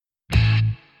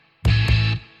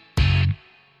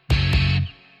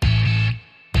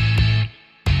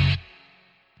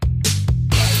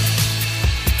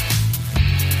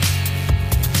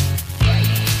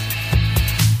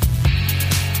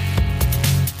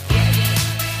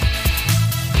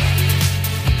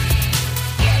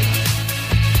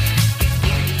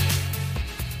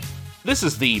This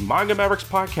is the Manga Mavericks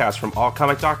podcast from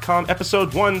allcomic.com,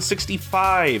 episode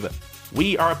 165.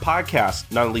 We are a podcast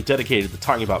not only dedicated to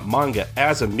talking about manga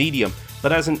as a medium,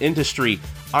 but as an industry.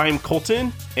 I'm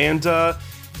Colton, and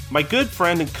my good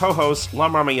friend and co-host,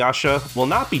 Lam Ramayasha, will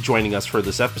not be joining us for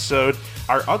this episode.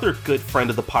 Our other good friend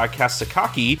of the podcast,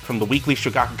 Sakaki, from the weekly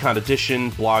Shogakukan Edition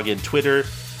blog and Twitter,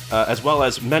 as well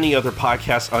as many other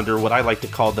podcasts under what I like to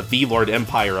call the V-Lord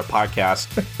Empire of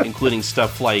podcasts, including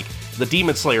stuff like the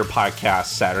Demon Slayer podcast,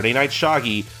 Saturday Night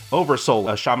Shoggy, Oversoul,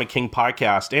 a Shaman King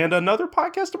podcast, and another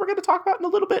podcast that we're going to talk about in a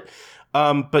little bit.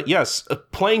 But yes,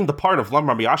 playing the part of Lam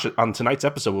Ramayasha on tonight's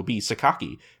episode will be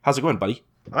Sakaki. How's it going, buddy?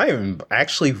 I am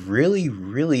actually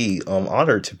really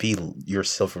honored to be your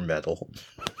silver medal.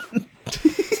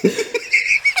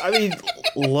 I mean,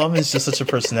 Lum is just such a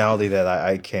personality that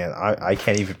I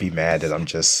can't even be mad that I'm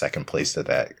just second place to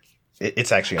that.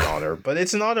 It's actually an honor, but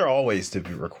it's an honor always to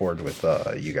be recorded with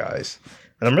you guys.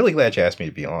 And I'm really glad you asked me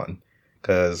to be on,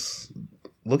 because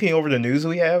looking over the news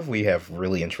we have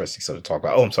really interesting stuff to talk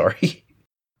about. Oh, I'm sorry.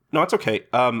 No, it's okay.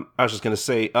 I was just going to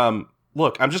say,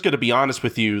 look, I'm just going to be honest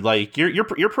with you. Like,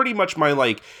 you're pretty much my,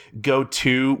 like,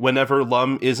 go-to whenever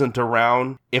Lum isn't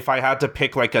around. If I had to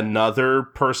pick, like, another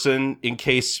person in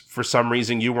case for some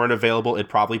reason you weren't available, it'd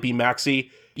probably be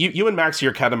Maxie. You and Maxie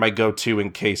are kind of my go-to in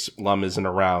case Lum isn't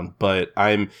around. But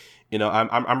I'm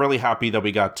really happy that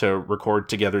we got to record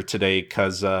together today,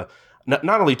 because not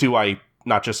only do I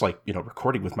not just, like,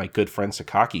 recording with my good friend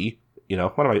Sakaki,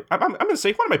 I'm going to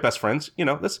say one of my best friends,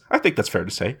 I think that's fair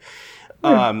to say.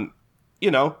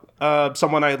 Yeah.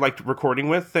 Someone I liked recording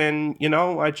with, and,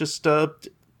 I just,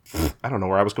 I don't know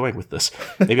where I was going with this.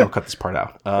 Maybe I'll cut this part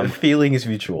out. The feeling is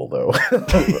mutual, though.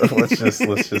 let's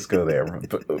just go there.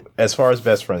 But as far as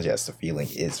best friends, yes, the feeling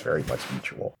is very much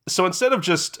mutual. So instead of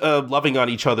just loving on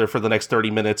each other for the next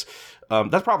 30 minutes,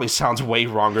 that probably sounds way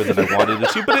wronger than I wanted it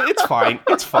to, but it's fine.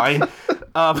 It's fine.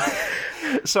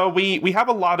 So we have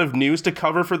a lot of news to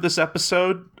cover for this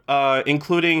episode,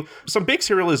 including some big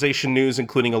serialization news,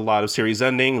 including a lot of series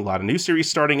ending, a lot of new series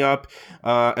starting up,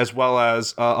 as well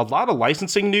as a lot of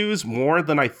licensing news, more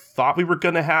than I thought we were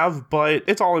going to have, but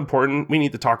it's all important. We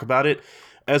need to talk about it,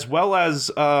 as well as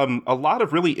a lot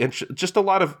of just a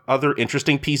lot of other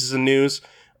interesting pieces of news.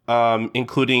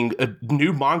 Including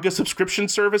new manga subscription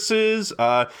services,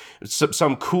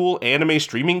 some cool anime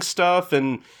streaming stuff,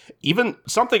 and even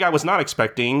something I was not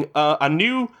expecting, a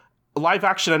new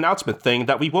live-action announcement thing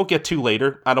that we will get to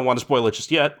later. I don't want to spoil it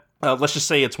just yet. Let's just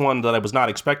say it's one that I was not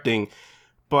expecting.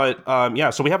 But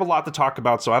so we have a lot to talk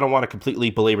about, so I don't want to completely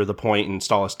belabor the point and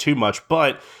stall us too much.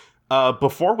 But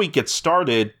before we get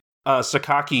started,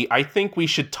 Sakaki, I think we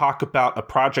should talk about a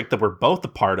project that we're both a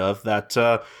part of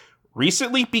that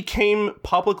recently became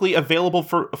publicly available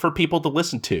for people to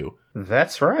listen to.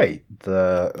 That's right.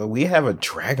 We have a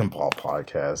Dragon Ball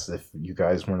podcast, if you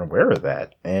guys weren't aware of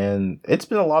that. And it's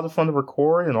been a lot of fun to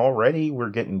record, and already we're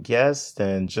getting guests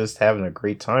and just having a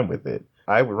great time with it.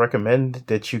 I would recommend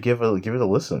that you give it a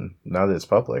listen now that it's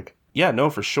public. Yeah, no,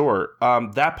 for sure.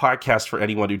 That podcast, for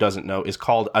anyone who doesn't know, is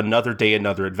called Another Day,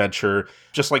 Another Adventure.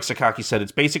 Just like Sakaki said,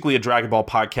 it's basically a Dragon Ball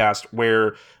podcast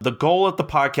where the goal of the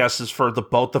podcast is for the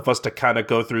both of us to kind of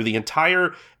go through the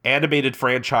entire animated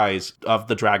franchise of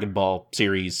the Dragon Ball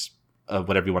series,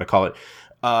 whatever you want to call it.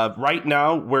 Right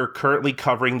now, we're currently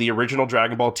covering the original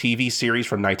Dragon Ball TV series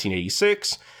from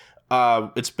 1986.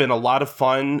 It's been a lot of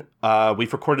fun.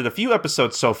 We've recorded a few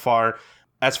episodes so far.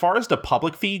 As far as the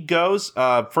public feed goes,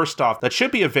 first off, that should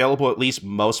be available at least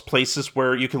most places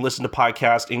where you can listen to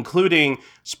podcasts, including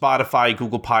Spotify,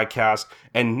 Google Podcasts,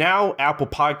 and now Apple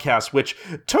Podcasts, which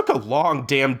took a long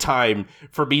damn time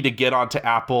for me to get onto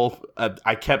Apple.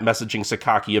 I kept messaging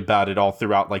Sakaki about it all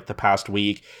throughout like the past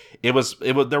week. There was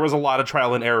a lot of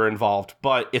trial and error involved,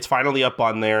 but it's finally up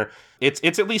on there.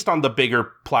 It's at least on the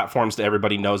bigger platforms that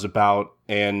everybody knows about,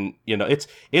 and it's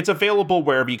available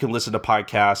wherever you can listen to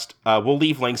podcasts. We'll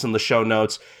leave links in the show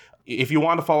notes. If you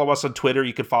want to follow us on Twitter,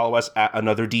 you can follow us at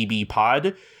Another DB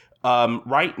Pod.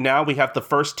 Right now, we have the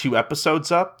first 2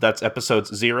 episodes up. That's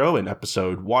episodes 0 and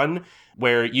episode 1,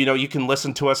 where you can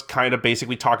listen to us kind of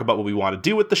basically talk about what we want to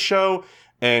do with the show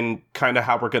and kind of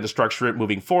how we're going to structure it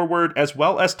moving forward, as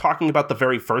well as talking about the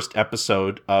very first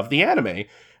episode of the anime.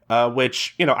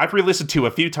 Which, I've re-listened to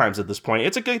a few times at this point.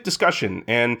 It's a good discussion,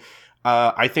 and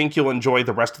I think you'll enjoy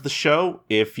the rest of the show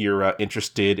if you're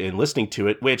interested in listening to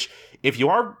it, which, if you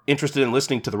are interested in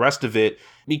listening to the rest of it,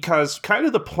 because kind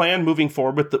of the plan moving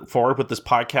forward with this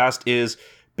podcast is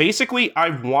basically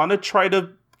I want to try to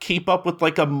keep up with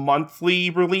like a monthly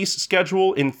release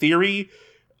schedule in theory,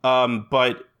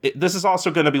 but this is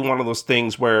also going to be one of those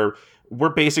things where we're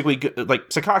basically like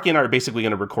Sakaki and I are basically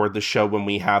going to record the show when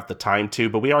we have the time to,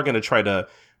 but we are going to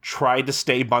try to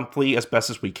stay monthly as best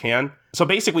as we can. So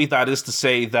basically that is to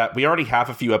say that we already have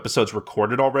a few episodes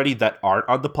recorded already that aren't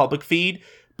on the public feed.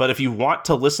 But if you want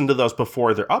to listen to those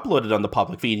before they're uploaded on the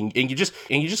public feed and you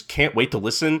just can't wait to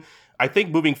listen, I think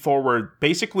moving forward,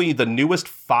 basically the newest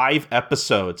 5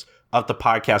 episodes of the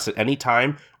podcast at any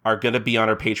time are going to be on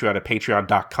our Patreon at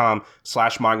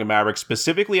patreon.com/Manga Maverick,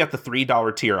 specifically at the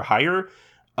 $3 tier or higher.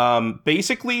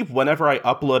 Basically, whenever I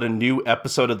upload a new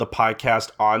episode of the podcast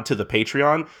onto the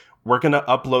Patreon, we're going to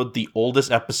upload the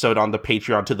oldest episode on the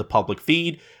Patreon to the public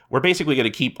feed. We're basically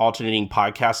going to keep alternating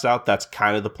podcasts out. That's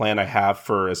kind of the plan I have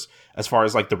for as far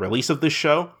as like the release of this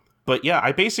show. But yeah,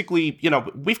 I basically,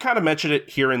 we've kind of mentioned it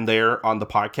here and there on the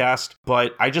podcast,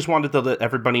 but I just wanted to let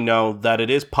everybody know that it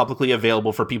is publicly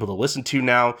available for people to listen to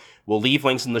now. We'll leave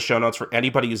links in the show notes for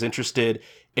anybody who's interested.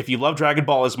 If you love Dragon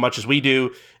Ball as much as we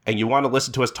do and you want to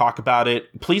listen to us talk about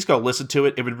it, please go listen to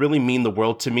it. It would really mean the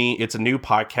world to me. It's a new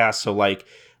podcast, so like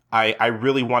I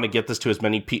really want to get this to as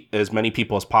many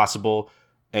people as possible.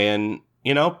 And,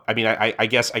 I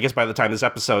guess by the time this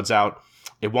episode's out,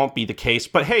 it won't be the case.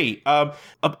 But hey,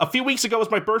 a few weeks ago was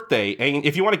my birthday. And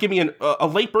if you want to give me a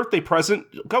late birthday present,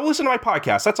 go listen to my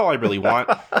podcast. That's all I really want.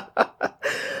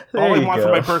 All I want for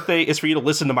my birthday is for you to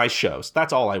listen to my shows.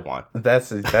 That's all I want. That's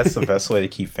the best way to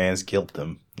keep fans guilt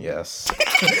them. Yes.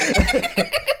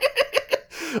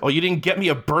 Oh, you didn't get me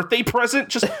a birthday present?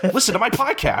 Just listen to my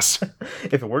podcast.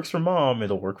 If it works for mom,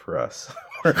 it'll work for us.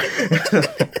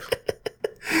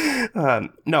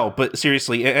 No, but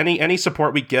seriously, any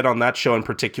support we get on that show in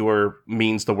particular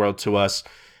means the world to us.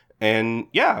 And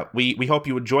yeah, we hope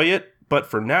you enjoy it. But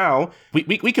for now,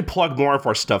 we could plug more of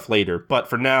our stuff later. But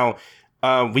for now,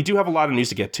 we do have a lot of news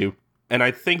to get to. And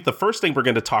I think the first thing we're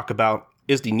going to talk about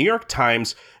is the New York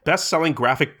Times best-selling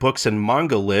graphic books and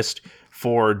manga list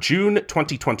for June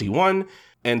 2021.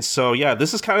 And so, yeah,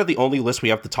 this is kind of the only list we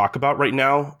have to talk about right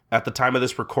now. At the time of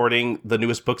this recording, the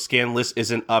newest book scan list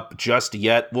isn't up just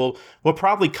yet. We'll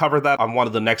probably cover that on one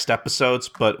of the next episodes,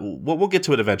 but we'll get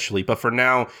to it eventually. But for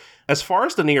now, as far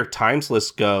as the New York Times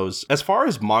list goes, as far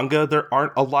as manga, there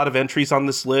aren't a lot of entries on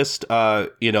this list.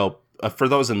 For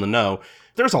those in the know,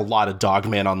 there's a lot of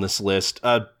Dogman on this list.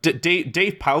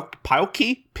 Dave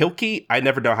Pilkey, I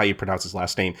never know how you pronounce his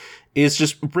last name, is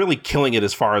just really killing it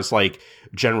as far as like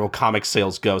general comic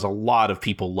sales goes. A lot of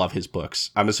people love his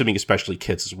books. I'm assuming especially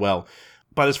kids as well.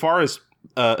 But as far as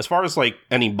like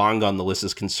any manga on the list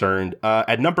is concerned,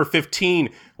 at number 15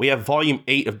 we have Volume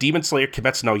 8 of Demon Slayer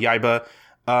Kimetsu no Yaiba.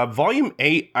 Volume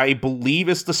 8, I believe,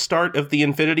 is the start of the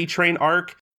Infinity Train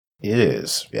arc. It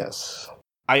is, yes.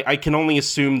 I can only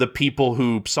assume the people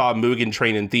who saw Mugen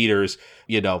Train in theaters,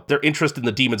 their interest in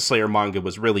the Demon Slayer manga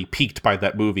was really piqued by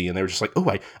that movie. And they were just like, oh,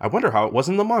 I wonder how it was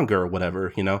in the manga or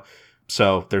whatever,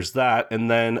 So there's that. And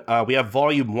then we have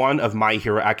Volume 1 of My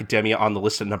Hero Academia on the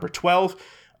list at number 12.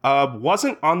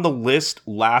 Wasn't on the list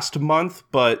last month,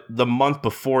 but the month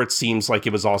before it seems like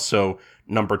it was also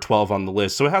number 12 on the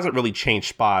list. So it hasn't really changed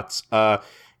spots.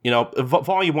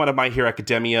 Volume 1 of My Hero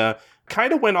Academia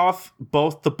kind of went off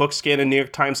both the Bookscan and New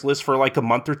York Times list for like a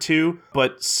month or two,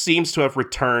 but seems to have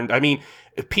returned. I mean,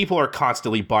 people are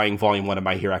constantly buying Volume 1 of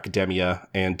My Hero Academia,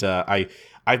 and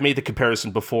I've made the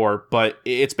comparison before, but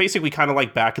it's basically kind of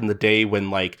like back in the day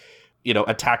when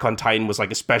Attack on Titan was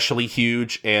like especially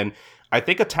huge, and I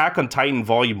think Attack on Titan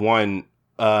Volume 1,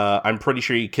 I'm pretty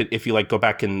sure you could, if you like go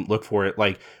back and look for it,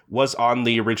 like was on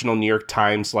the original New York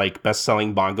Times like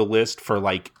best-selling manga list for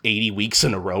like 80 weeks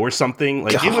in a row or something.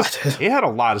 Like it had a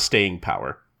lot of staying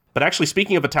power. But actually,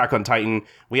 speaking of Attack on Titan,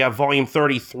 we have Volume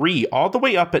 33 all the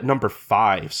way up at number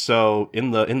 5. So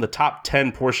in the top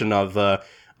 10 portion of the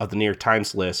New York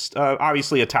Times list.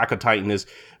 Obviously, Attack on Titan is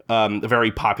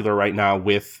very popular right now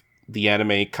with the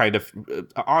anime kind of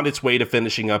on its way to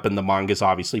finishing up, and the manga is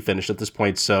obviously finished at this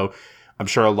point. So I'm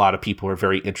sure a lot of people are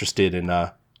very interested in,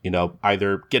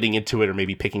 either getting into it or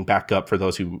maybe picking back up for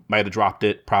those who might have dropped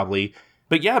it, probably.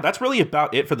 But yeah, that's really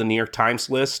about it for the New York Times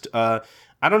list.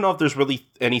 I don't know if there's really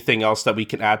anything else that we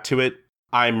can add to it.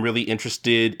 I'm really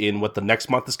interested in what the next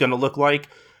month is going to look like.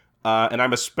 And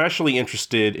I'm especially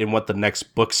interested in what the next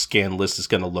book scan list is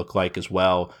going to look like as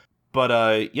well.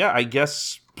 But yeah, I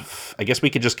guess we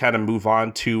could just kind of move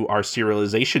on to our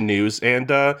serialization news.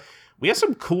 And we have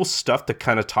some cool stuff to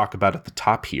kind of talk about at the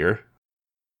top here.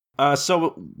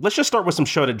 So let's just start with some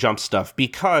Shonen Jump stuff,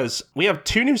 because we have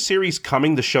 2 new series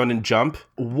coming to Shonen Jump.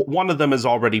 One of them is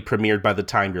already premiered by the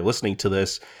time you're listening to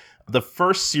this. The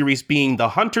first series being The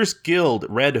Hunter's Guild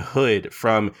Red Hood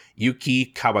from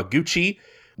Yuki Kawaguchi,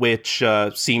 which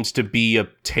seems to be a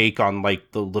take on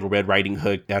like the Little Red Riding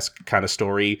Hood-esque kind of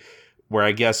story, where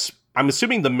I guess I'm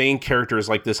assuming the main character is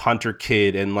like this hunter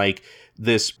kid, and like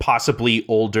this possibly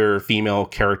older female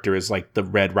character is like the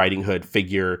Red Riding Hood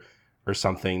figure or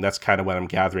something. That's kind of what I'm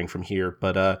gathering from here.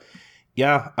 But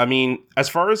yeah, I mean, as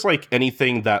far as like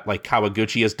anything that like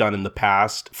Kawaguchi has done in the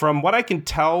past, from what I can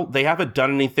tell, they haven't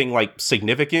done anything like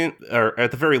significant, or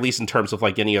at the very least in terms of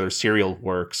like any other serial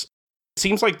works. It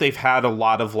seems like they've had a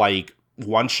lot of like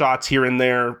one-shots here and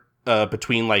there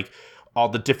between like all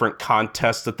the different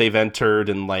contests that they've entered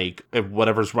and like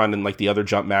whatever's run in like the other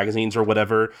Jump magazines or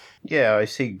whatever. Yeah, I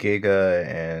see Giga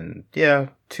and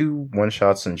 2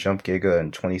 one-shots in Jump Giga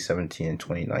in 2017 and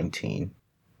 2019.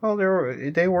 Well,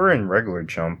 they were in regular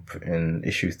Jump in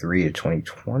issue 3 of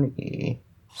 2020,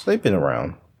 so they've been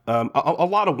around. A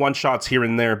lot of one-shots here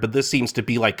and there, but this seems to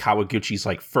be like Kawaguchi's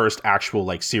like first actual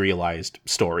like serialized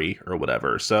story or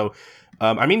whatever. So,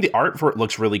 I mean, the art for it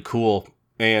looks really cool.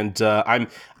 And I'm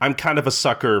kind of a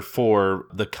sucker for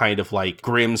the kind of like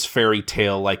Grimm's fairy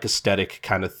tale like aesthetic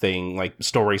kind of thing, like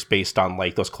stories based on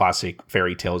like those classic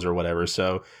fairy tales or whatever.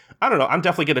 So I don't know. I'm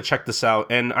definitely going to check this out,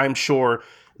 and I'm sure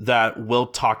that we'll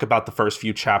talk about the first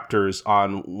few chapters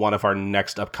on one of our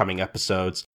next upcoming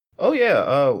episodes. Oh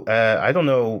yeah. I don't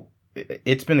know.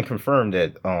 It's been confirmed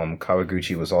that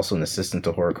Kawaguchi was also an assistant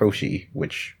to Horikoshi,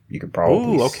 which you could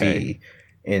probably see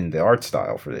in the art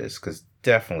style for this, because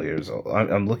definitely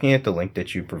I'm looking at the link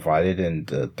that you provided in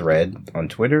the thread on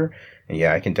Twitter, and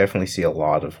yeah, I can definitely see a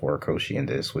lot of Horikoshi in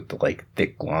this with the like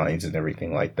thick lines and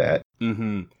everything like that.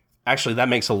 Mm-hmm. Actually, that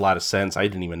makes a lot of sense. I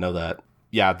didn't even know that.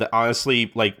 Yeah,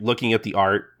 honestly, like looking at the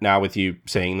art now with you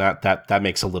saying that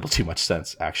makes a little too much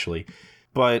sense, actually.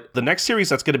 But the next series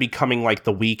that's going to be coming like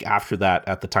the week after that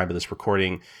at the time of this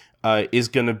recording is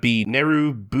going to be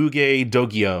Neru Buge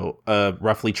Dogyo,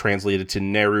 roughly translated to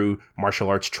Neru Martial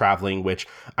Arts Traveling, which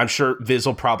I'm sure Viz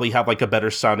will probably have like a better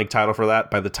sounding title for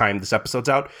that by the time this episode's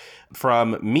out,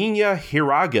 from Minya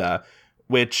Hiraga,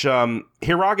 which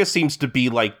Hiraga seems to be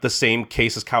like the same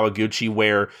case as Kawaguchi,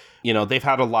 where, you know, they've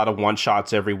had a lot of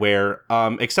one-shots everywhere,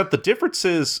 except the difference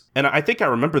is, and I think I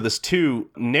remember this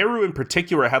too, Neru in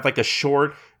particular had like a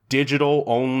short digital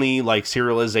only like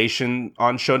serialization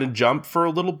on Shonen Jump for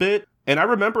a little bit, and I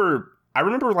remember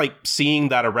like seeing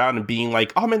that around and being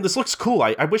like, oh man, this looks cool.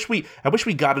 I wish we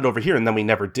got it over here, and then we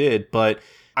never did. But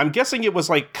I'm guessing it was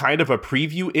like kind of a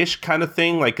preview-ish kind of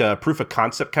thing, like a proof of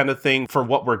concept kind of thing for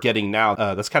what we're getting now.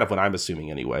 That's kind of what I'm assuming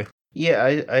anyway.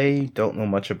 Yeah, I don't know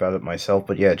much about it myself,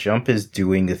 but yeah, Jump is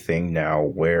doing the thing now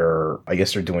where I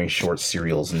guess they're doing short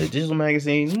serials in the digital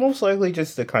magazine, most likely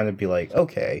just to kind of be like,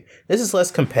 okay, this is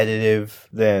less competitive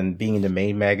than being in the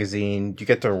main magazine. You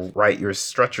get to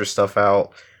stretch your stuff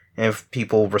out, and if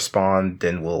people respond,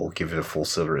 then we'll give it a full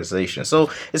serialization. So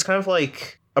it's kind of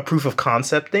like a proof of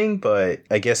concept thing, but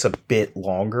I guess a bit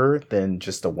longer than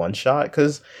just a one shot,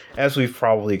 because as we've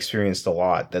probably experienced a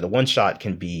lot, that a one shot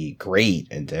can be great,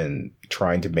 and then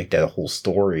trying to make that a whole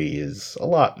story is a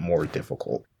lot more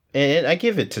difficult. And I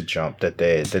give it to Jump that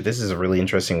this is a really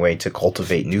interesting way to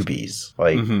cultivate newbies.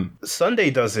 Like Sunday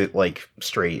does it like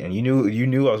straight, and you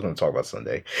knew I was going to talk about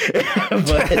Sunday,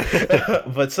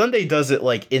 but Sunday does it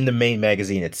like in the main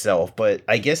magazine itself. But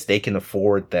I guess they can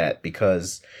afford that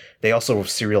because they also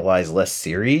serialize less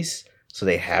series, so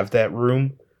they have that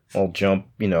room. While Jump,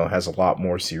 has a lot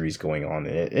more series going on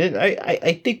in it.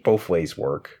 I think both ways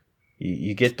work.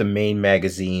 You get the main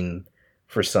magazine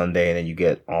for Sunday, and then you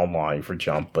get online for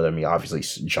Jump. But I mean, obviously,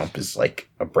 Jump is like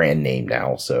a brand name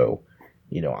now, so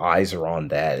eyes are on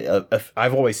that.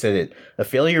 I've always said it: a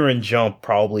failure in Jump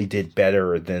probably did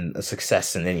better than a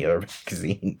success in any other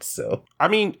magazine. So, I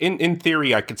mean, in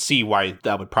theory, I could see why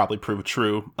that would probably prove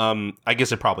true. I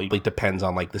guess it probably depends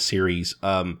on like the series.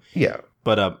 Yeah,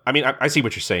 but I mean, I see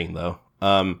what you're saying though.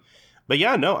 But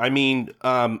yeah, no, I mean,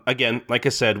 again, like I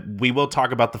said, we will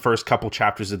talk about the first couple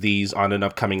chapters of these on an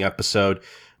upcoming episode.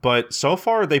 But so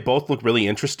far, they both look really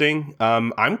interesting.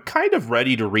 I'm kind of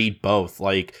ready to read both.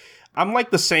 Like, I'm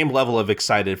like the same level of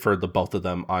excited for the both of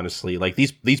them, honestly. Like,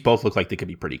 these both look like they could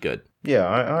be pretty good. Yeah,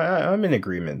 I'm in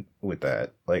agreement with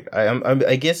that. Like,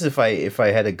 I guess if I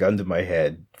had a gun to my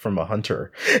head from a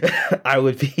hunter,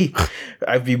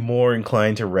 I'd be more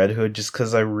inclined to Red Hood, just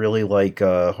because I really like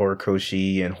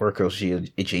Horikoshi and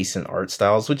Horikoshi adjacent art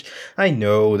styles, which I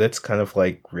know that's kind of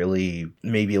like really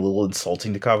maybe a little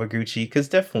insulting to Kawaguchi, because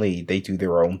definitely they do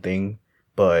their own thing.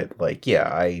 But like,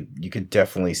 yeah, you could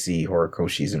definitely see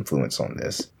Horikoshi's influence on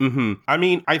this. Mm-hmm. I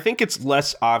mean, I think it's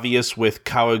less obvious with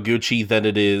Kawaguchi than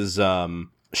it is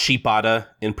Shibata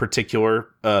in particular,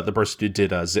 the person who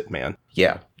did Zip Man.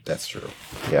 Yeah, that's true.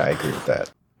 Yeah, I agree with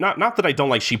that. not that I don't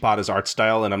like Shibata's art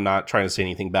style, and I'm not trying to say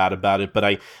anything bad about it, but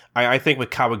I think with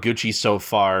Kawaguchi so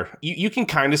far, you can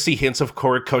kind of see hints of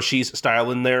Horikoshi's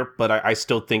style in there, but I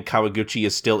still think Kawaguchi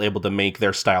is still able to make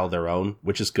their style their own,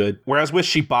 which is good. Whereas with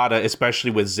Shibata,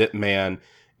 especially with Zip Man,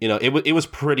 it was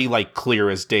pretty like clear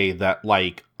as day that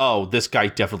like, oh, this guy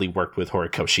definitely worked with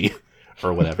Horikoshi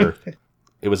or whatever.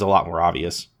 It was a lot more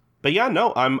obvious. But yeah,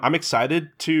 no, I'm excited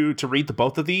to read the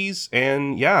both of these,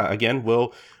 and yeah, again,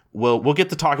 we'll get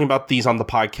to talking about these on the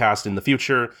podcast in the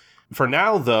future. For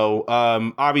now, though,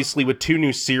 obviously with 2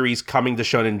 new series coming to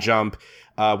Shonen Jump,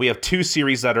 we have 2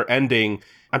 series that are ending.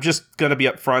 I'm just gonna be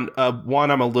upfront. One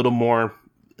I'm a little more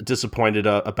disappointed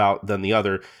about than the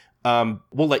other.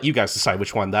 We'll let you guys decide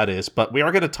which one that is, but we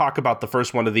are going to talk about the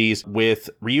first one of these with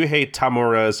Ryuhei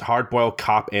Tamura's Hard-Boiled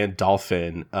Cop and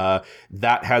Dolphin.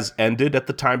 That has ended at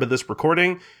the time of this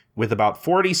recording with about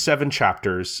 47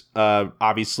 chapters.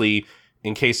 Obviously,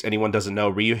 in case anyone doesn't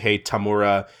know, Ryuhei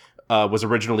Tamura was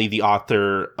originally the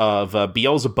author of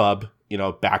Beelzebub,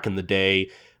 back in the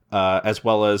day, as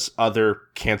well as other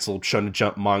canceled Shonen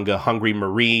Jump manga, Hungry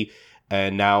Marie,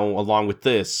 and now along with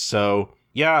this. So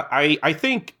yeah, I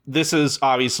think this is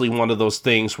obviously one of those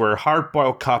things where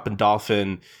Hard-Boiled Cop and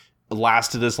Dolphin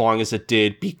lasted as long as it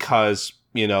did because,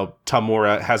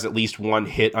 Tamura has at least one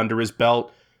hit under his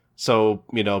belt. So,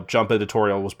 Jump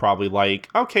Editorial was probably like,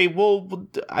 okay, we'll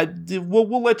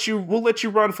let you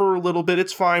run for a little bit.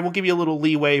 It's fine. We'll give you a little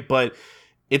leeway, but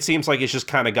it seems like it's just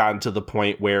kind of gotten to the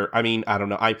point where, I mean, I don't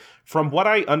know. From what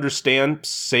I understand,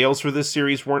 sales for this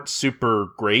series weren't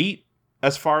super great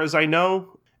as far as I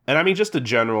know. And I mean, just in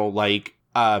general, like,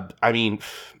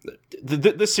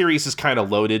 this series is kind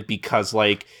of loaded because,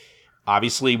 like,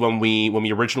 obviously when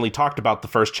we originally talked about the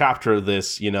first chapter of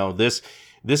this,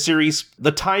 this series,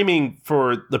 the timing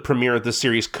for the premiere of this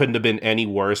series couldn't have been any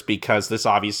worse because this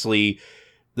obviously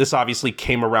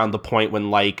came around the point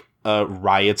when, like,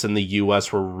 riots in the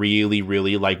U.S. were really,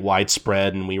 really, like,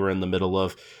 widespread, and we were in the middle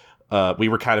of, we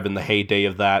were kind of in the heyday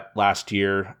of that last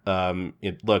year.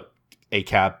 Look,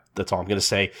 ACAB, that's all I'm going to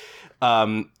say.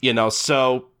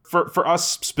 So for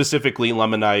us specifically,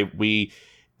 Lem and I,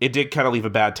 it did kind of leave a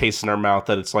bad taste in our mouth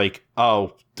that it's like,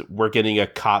 oh, we're getting a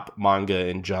cop manga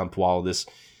in Jump while this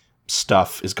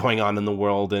stuff is going on in the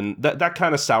world. And that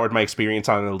kind of soured my experience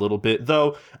on it a little bit,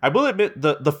 though I will admit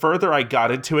the further I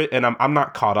got into it, and I'm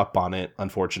not caught up on it,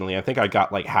 unfortunately. I think I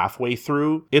got like halfway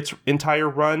through its entire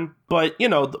run. But,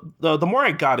 the more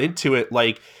I got into it,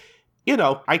 like,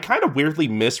 I kind of weirdly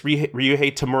miss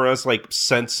Ryuhei Tamura's, like,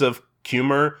 sense of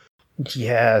humor.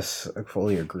 Yes, I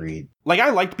fully agreed. Like, I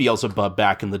liked Beelzebub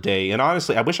back in the day, and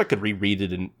honestly, I wish I could reread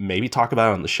it and maybe talk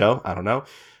about it on the show. I don't know.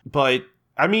 But,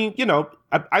 I mean,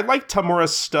 I like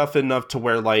Tamura's stuff enough to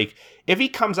where, like, if he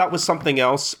comes out with something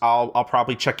else, I'll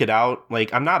probably check it out.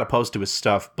 Like, I'm not opposed to his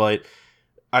stuff, but,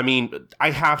 I mean,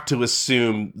 I have to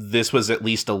assume this was at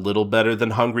least a little better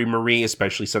than Hungry Marie,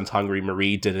 especially since Hungry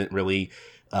Marie didn't really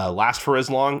last for as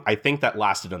long. I think that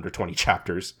lasted under 20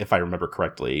 chapters, if I remember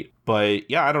correctly. But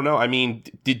yeah, I don't know. I mean,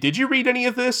 did you read any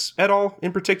of this at all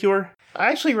in particular? I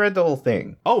actually read the whole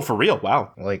thing. Oh, for real?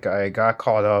 Wow. Like, I got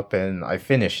caught up and I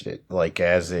finished it, like,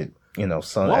 as it,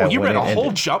 Whoa, you read a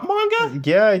whole Jump manga?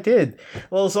 Yeah, I did.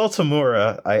 Well, it's all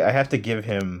Tamura. I have to give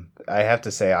him, I have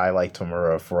to say I like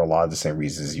Tamura for a lot of the same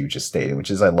reasons you just stated, which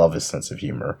is I love his sense of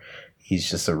humor. He's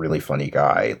just a really funny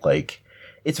guy. Like,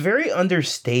 it's very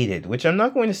understated, which I'm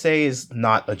not going to say is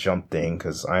not a Jump thing,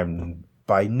 because I'm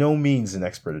by no means an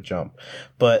expert at Jump.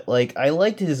 But, like, I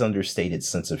liked his understated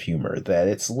sense of humor, that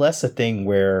it's less a thing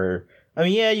where, I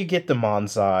mean, yeah, you get the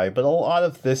Manzai, but a lot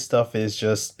of this stuff is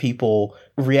just people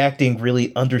reacting really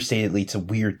understatedly to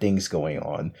weird things going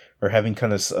on, or having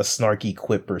kind of a snarky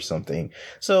quip or something.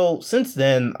 So since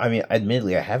then, I mean,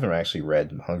 admittedly, I haven't actually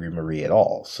read Hungry Marie at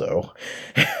all, so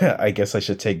I guess I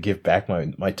should give back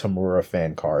my Tamura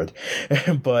fan card.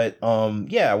 But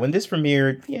yeah, when this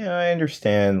premiered, yeah, I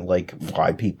understand like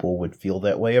why people would feel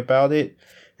that way about it.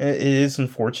 It is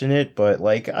unfortunate, but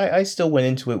like I still went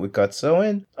into it with Gutso,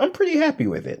 and I'm pretty happy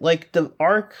with it. Like the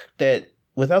arc that,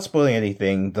 without spoiling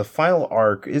anything, the final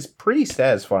arc is pretty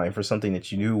satisfying for something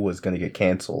that you knew was going to get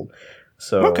canceled.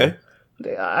 So okay.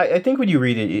 I think when you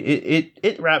read it,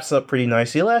 it wraps up pretty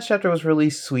nicely. The last chapter was really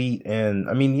sweet, and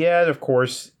I mean, yeah, of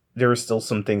course, there were still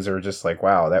some things that were just like,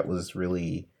 wow, that was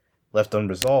really left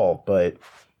unresolved, but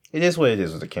It is what it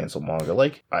is with the canceled manga.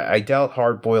 Like, I doubt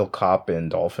Hard Boiled Cop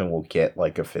and Dolphin will get,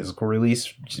 like, a physical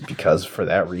release just because for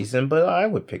that reason, but I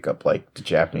would pick up, like, the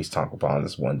Japanese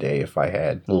tankobons one day if I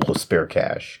had a little spare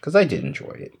cash, because I did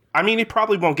enjoy it. I mean, it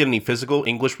probably won't get any physical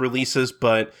English releases,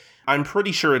 but I'm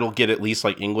pretty sure it'll get at least,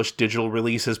 like, English digital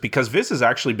releases, because Viz has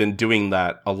actually been doing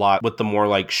that a lot with the more,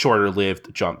 like,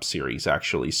 shorter-lived Jump series,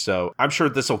 actually. So I'm sure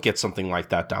this will get something like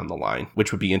that down the line,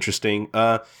 which would be interesting.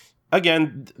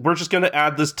 Again, we're just going to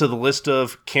add this to the list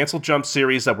of canceled Jump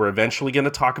series that we're eventually going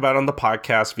to talk about on the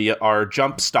podcast via our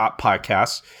Jump Stop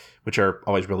podcasts, which are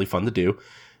always really fun to do.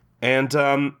 And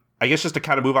I guess just to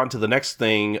kind of move on to the next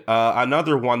thing,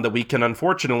 another one that we can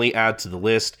unfortunately add to the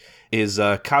list is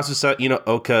Kazusa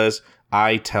Ino-oka's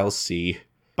I Tell C.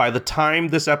 By the time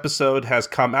this episode has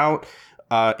come out,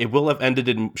 it will have ended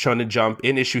in Shonen Jump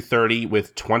in issue 30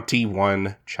 with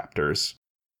 21 chapters.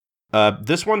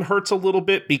 This one hurts a little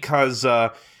bit because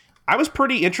I was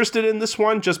pretty interested in this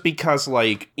one just because,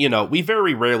 like, you know, we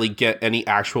very rarely get any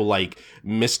actual, like,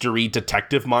 mystery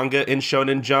detective manga in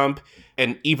Shonen Jump,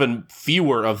 and even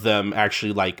fewer of them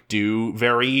actually, like, do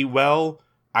very well.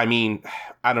 I mean,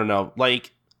 I don't know.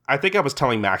 Like, I think I was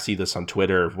telling Maxie this on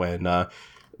Twitter when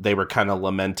they were kind of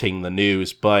lamenting the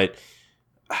news, but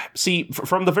see,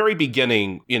 from the very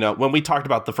beginning, you know, when we talked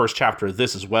about the first chapter of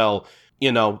this as well,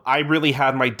 you know, I really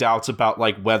had my doubts about,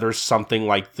 like, whether something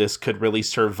like this could really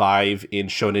survive in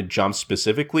Shonen Jump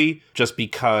specifically, just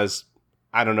because,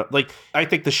 I don't know, like, I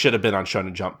think this should have been on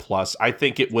Shonen Jump Plus. I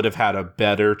think it would have had a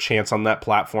better chance on that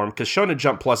platform, because Shonen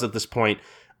Jump Plus at this point,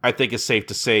 I think it's safe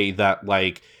to say that,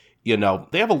 like, you know,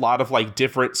 they have a lot of, like,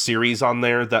 different series on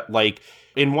there that, like,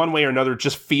 in one way or another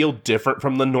just feel different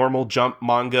from the normal Jump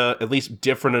manga, at least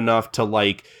different enough to,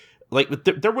 like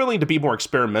they're willing to be more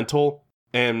experimental.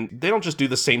 And they don't just do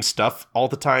the same stuff all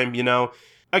the time, you know?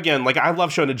 Again, like, I love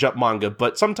Shonen Jump manga,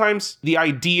 but sometimes the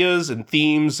ideas and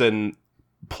themes and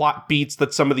plot beats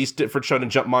that some of these different Shonen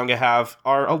Jump manga have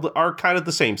are kind of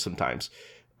the same sometimes.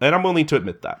 And I'm willing to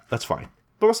admit that. That's fine.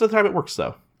 But most of the time it works,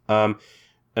 though.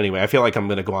 Anyway, I feel like I'm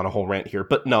going to go on a whole rant here.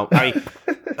 But no, I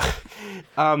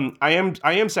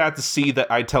am sad to see that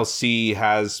I Tell C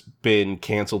has been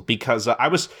canceled, because I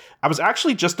was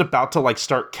actually just about to, like,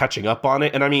 start catching up on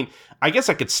it. And I mean, I guess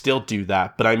I could still do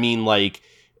that, but I mean, like,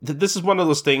 this is one of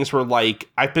those things where,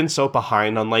 like, I've been so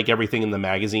behind on, like, everything in the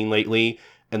magazine lately,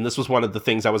 and this was one of the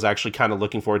things I was actually kind of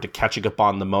looking forward to catching up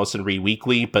on the most and read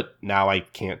weekly, but now I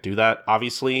can't do that,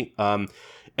 obviously. And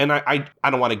I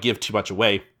don't want to give too much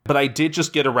away, but I did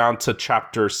just get around to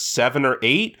chapter 7 or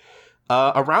 8,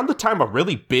 around the time a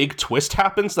really big twist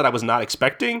happens that I was not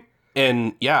expecting.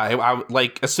 And yeah, I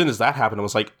like, as soon as that happened, I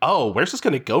was like, oh, where's this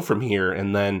going to go from here?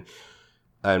 And then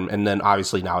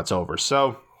obviously now it's over.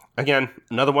 So again,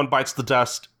 another one bites the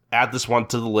dust. Add this one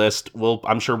to the list.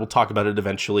 I'm sure we'll talk about it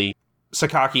eventually.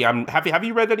 Sakaki, have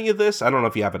you read any of this? I don't know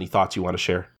if you have any thoughts you want to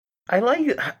share.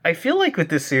 I feel like with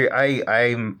this series,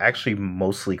 I'm actually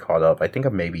mostly caught up. I think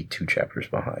I'm maybe 2 chapters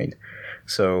behind.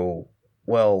 So,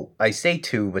 well, I say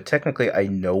 2, but technically I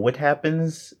know what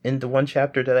happens in the 1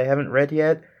 chapter that I haven't read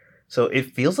yet. So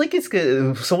it feels like it's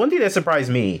good. So one thing that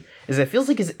surprised me is it feels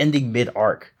like it's ending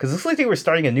mid-arc. Because it looks like they were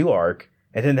starting a new arc,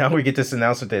 and then now we get this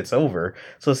announcement that it's over.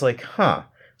 So it's like, huh.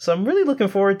 So I'm really looking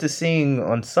forward to seeing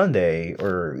on Sunday,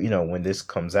 or, you know, when this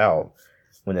comes out,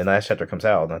 when the last chapter comes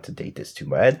out, not to date this too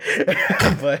bad,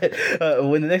 but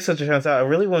when the next chapter comes out, I'm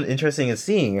really interested in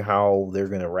seeing how they're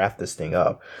going to wrap this thing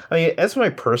up. I mean, as for my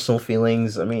personal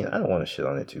feelings, I mean, I don't want to shit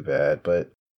on it too bad,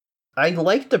 but I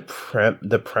like the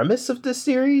premise of this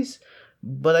series,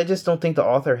 but I just don't think the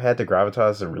author had the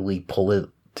gravitas to really pull it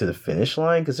to the finish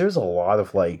line, because there's a lot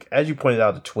of, like, as you pointed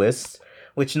out, the twists,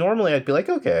 which normally I'd be like,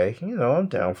 okay, you know, I'm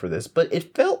down for this, but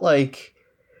it felt like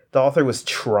the author was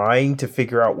trying to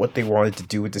figure out what they wanted to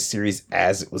do with the series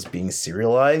as it was being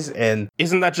serialized, and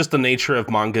isn't that just the nature of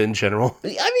manga in general? I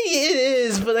mean, it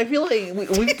is, but I feel like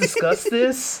we've discussed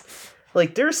this.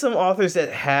 Like, there's some authors that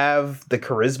have the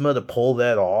charisma to pull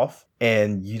that off,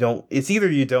 and it's either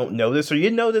you don't notice, or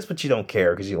you notice but you don't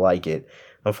care because you like it.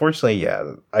 Unfortunately,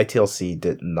 yeah, ITLC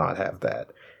did not have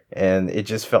that. And it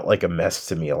just felt like a mess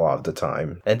to me a lot of the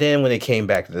time. And then when it came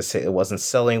back to this, it wasn't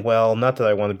selling well. Not that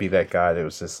I want to be that guy. It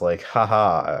was just like,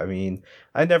 haha. I mean,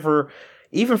 I never,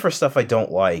 even for stuff I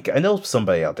don't like, I know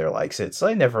somebody out there likes it, so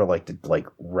I never like to, like,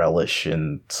 relish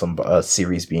in some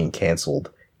series being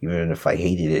canceled even if I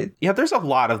hated it. Yeah, there's a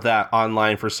lot of that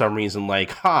online for some reason,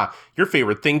 like, your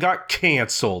favorite thing got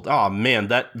canceled. Oh man,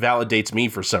 that validates me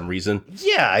for some reason.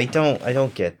 Yeah, I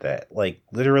don't get that. Like,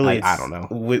 literally, I don't know.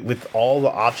 With all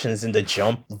the options in the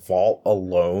Jump Vault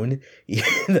alone,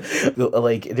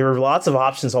 like, there are lots of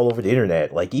options all over the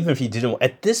internet. Like, even if you didn't,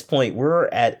 at this point, we're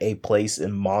at a place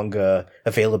in manga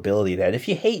availability that if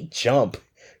you hate Jump,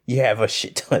 you have a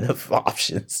shit ton of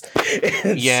options.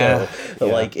 Yeah.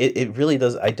 Like, it really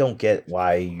does. I don't get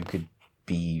why you could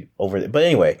be over it. But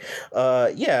anyway,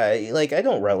 yeah, like, I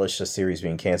don't relish the series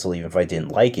being canceled, even if I didn't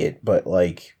like it. But,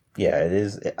 like, yeah, it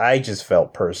is. I just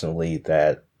felt personally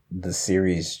that the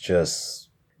series just.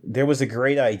 There was a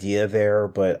great idea there,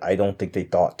 but I don't think they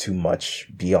thought too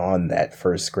much beyond that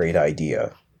first great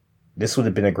idea. This would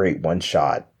have been a great one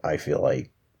shot, I feel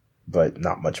like, but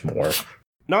not much more.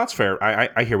 No, it's fair.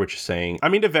 I hear what you're saying. I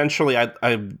mean, eventually,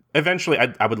 I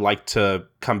would like to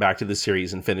come back to the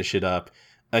series and finish it up.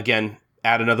 Again,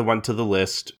 add another one to the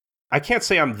list. I can't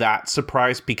say I'm that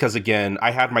surprised because, again,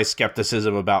 I had my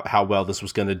skepticism about how well this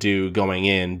was going to do going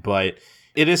in, but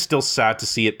it is still sad to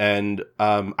see it end.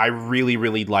 I really,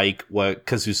 really like what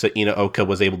Kazusa Inaoka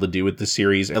was able to do with the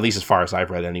series, at least as far as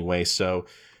I've read anyway, so...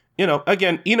 You know,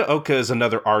 again, Inaoka is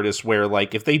another artist where,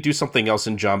 like, if they do something else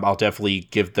in Jump, I'll definitely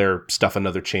give their stuff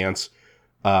another chance.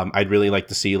 I'd really like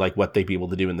to see, like, what they'd be able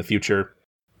to do in the future.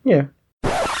 Yeah.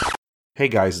 Hey,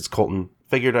 guys, it's Colton.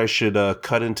 Figured I should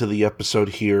cut into the episode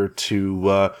here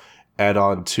to add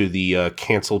on to the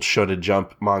canceled Shonen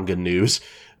Jump manga news.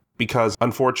 Because,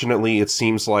 unfortunately, it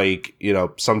seems like, you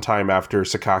know, sometime after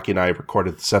Sakaki and I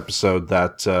recorded this episode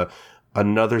that...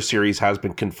 another series has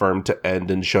been confirmed to end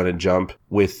in Shonen Jump,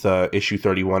 with issue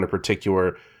 31 in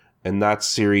particular, and that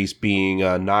series being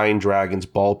Nine Dragons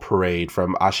Ball Parade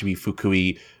from Ashibi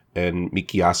Fukui and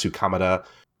Mikiyasu Kamada,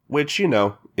 which, you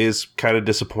know, is kind of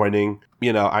disappointing.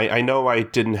 You know, I know I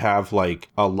didn't have, like,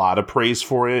 a lot of praise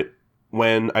for it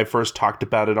when I first talked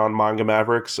about it on Manga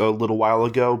Mavericks a little while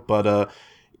ago, but,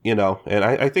 you know, and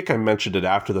I think I mentioned it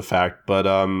after the fact, but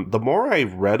the more I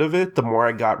read of it, the more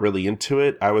I got really into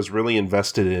it. I was really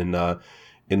invested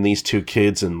in these two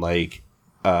kids and, like,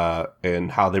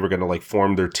 and how they were going to, like,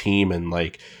 form their team and,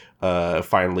 like,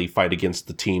 finally fight against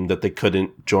the team that they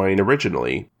couldn't join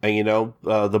originally. And, you know,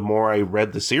 the more I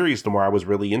read the series, the more I was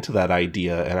really into that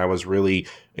idea, and I was really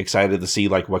excited to see,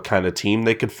 like, what kind of team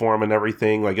they could form and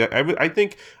everything. Like, I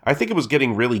think it was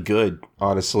getting really good,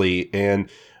 honestly, and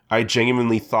I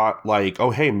genuinely thought, like, oh,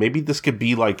 hey, maybe this could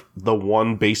be, like, the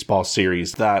one baseball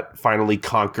series that finally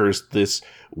conquers this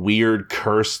weird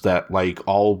curse that, like,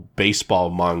 all baseball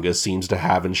manga seems to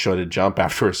have in Shonen Jump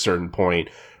after a certain point,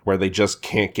 where they just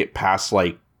can't get past,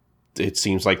 like, it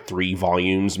seems like 3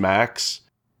 volumes max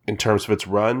in terms of its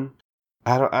run.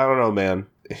 I don't know, man.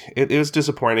 It was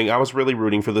disappointing. I was really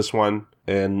rooting for this one,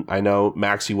 and I know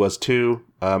Maxie was too.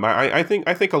 I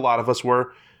think a lot of us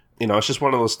were. You know, it's just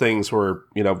one of those things where,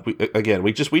 you know,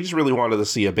 we just really wanted to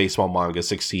see a baseball manga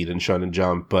succeed in Shonen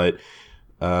Jump, but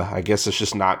I guess it's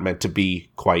just not meant to be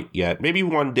quite yet. Maybe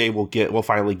one day we'll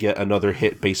finally get another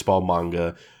hit baseball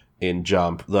manga in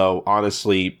Jump, though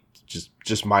honestly,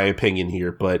 just my opinion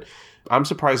here, but I'm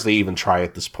surprised they even try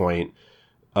at this point.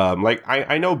 Like,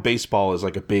 I know baseball is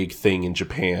like a big thing in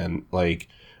Japan. Like,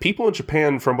 people in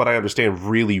Japan, from what I understand,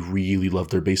 really, really love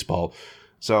their baseball.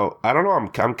 So, I don't know,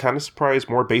 I'm kind of surprised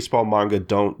more baseball manga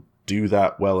don't do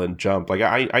that well in Jump. Like,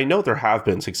 I know there have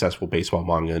been successful baseball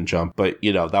manga in Jump, but,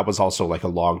 you know, that was also, like, a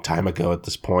long time ago at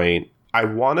this point. I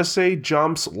want to say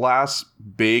Jump's last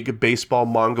big baseball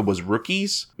manga was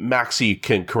Rookies. Maxie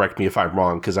can correct me if I'm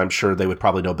wrong, because I'm sure they would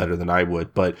probably know better than I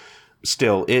would, but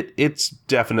still, it's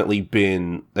definitely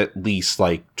been at least,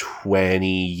 like,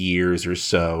 20 years or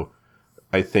so,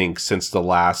 I think, since the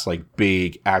last, like,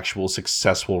 big, actual,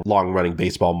 successful, long-running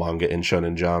baseball manga in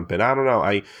Shonen Jump. And I don't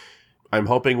know, I'm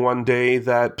hoping one day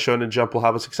that Shonen Jump will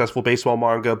have a successful baseball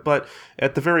manga, but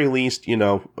at the very least, you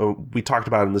know, we talked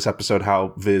about in this episode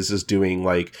how Viz is doing,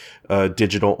 like,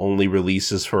 digital-only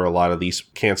releases for a lot of these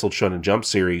canceled Shonen Jump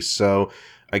series, so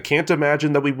I can't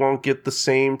imagine that we won't get the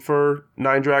same for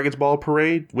Nine Dragons Ball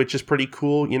Parade, which is pretty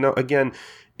cool. You know, again,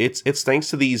 it's thanks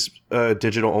to these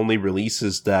digital-only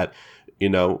releases that, you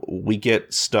know, we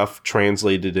get stuff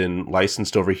translated and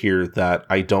licensed over here that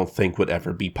I don't think would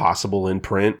ever be possible in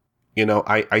print. You know,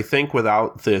 I think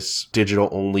without this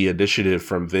digital-only initiative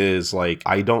from Viz, like,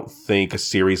 I don't think a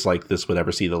series like this would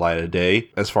ever see the light of day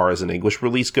as far as an English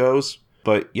release goes.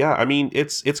 But yeah, I mean,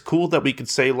 it's cool that we could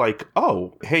say, like,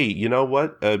 oh, hey, you know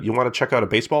what? You want to check out a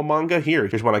baseball manga?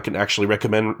 Here's one I can actually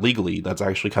recommend legally. That's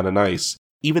actually kind of nice.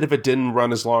 Even if it didn't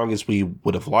run as long as we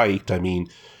would have liked, I mean,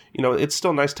 you know, it's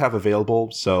still nice to have available.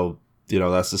 So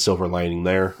that's the silver lining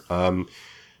there.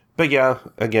 But yeah,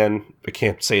 again, I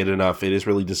can't say it enough. It is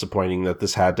really disappointing that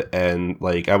this had to end.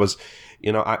 Like, I was,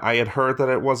 I had heard that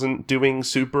it wasn't doing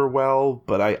super well,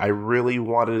 but I really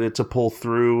wanted it to pull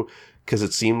through because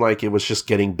it seemed like it was just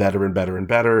getting better and better and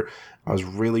better. I was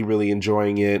really, really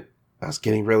enjoying it. I was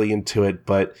getting really into it,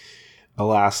 but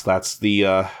alas, that's the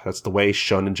way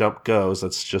Shonen Jump goes.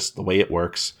 That's just the way it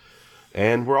works.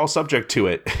 And we're all subject to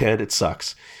it, and it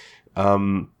sucks.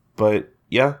 But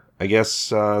yeah, I guess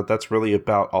that's really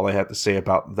about all I had to say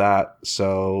about that.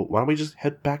 So why don't we just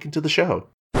head back into the show?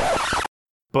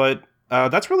 But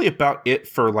that's really about it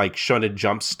for like Shonen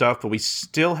Jump stuff. But we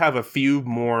still have a few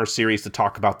more series to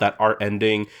talk about that are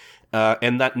ending.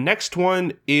 And that next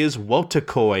one is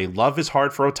Wotakoi, Love is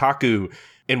Hard for Otaku,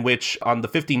 in which on the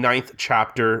 59th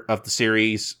chapter of the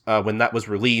series, when that was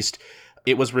released,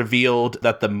 it was revealed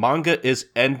that the manga is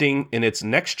ending in its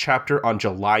next chapter on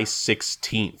July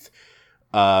 16th.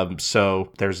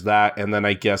 So there's that. And then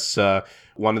I guess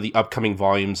one of the upcoming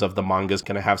volumes of the manga is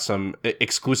going to have some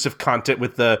exclusive content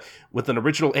with an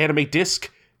original anime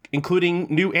disc, including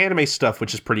new anime stuff,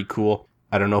 which is pretty cool.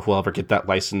 I don't know if we'll ever get that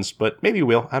license, but maybe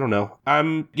we'll. I don't know.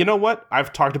 You know what?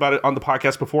 I've talked about it on the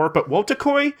podcast before, but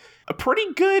Wotakoi, a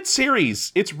pretty good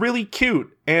series. It's really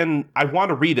cute, and I want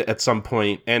to read it at some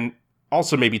point, and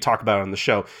also maybe talk about it on the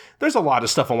show. There's a lot of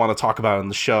stuff I want to talk about on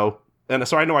the show, and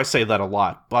so I know I say that a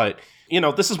lot, but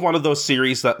this is one of those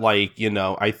series that, like,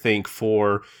 I think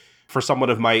for someone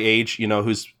of my age,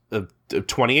 who's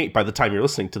 28 by the time you're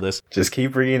listening to this. Just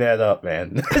keep bringing that up,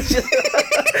 man.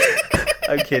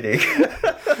 I'm kidding.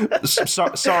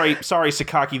 Sorry,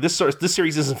 Sakaki. This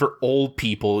series isn't for old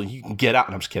people. You can get out.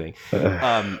 And I'm just kidding.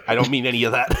 I don't mean any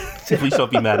of that. Please don't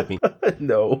be mad at me.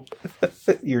 No,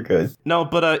 you're good. No,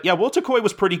 but yeah, Wotakoi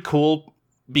was pretty cool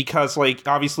because, like,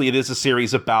 obviously it is a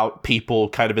series about people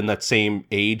kind of in that same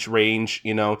age range,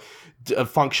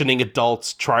 functioning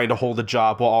adults trying to hold a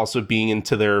job while also being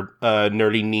into their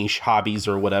nerdy niche hobbies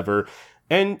or whatever.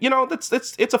 And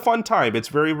it's a fun time. It's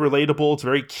very relatable. It's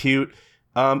very cute.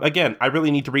 Again, I really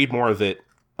need to read more of it.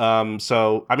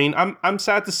 So I mean, I'm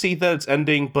sad to see that it's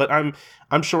ending, but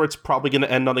I'm sure it's probably going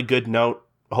to end on a good note.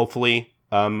 Hopefully,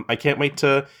 I can't wait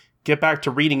to get back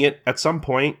to reading it at some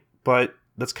point. But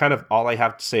that's kind of all I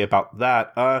have to say about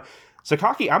that.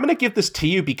 Sakaki, I'm going to give this to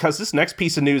you because this next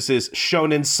piece of news is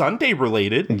Shonen Sunday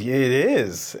related. It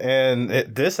is, and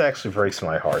this actually breaks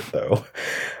my heart, though.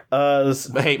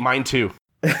 Hey, mine too.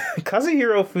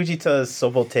 Kazuhiro Fujita's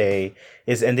Sobote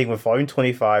is ending with Volume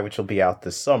 25, which will be out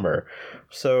this summer.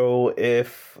 So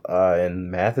if,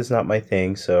 and math is not my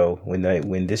thing, so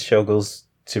when this show goes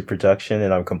to production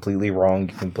and I'm completely wrong,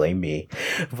 you can blame me.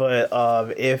 But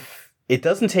if it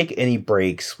doesn't take any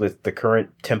breaks with the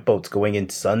current tempo it's going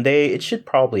into Sunday, it should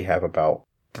probably have about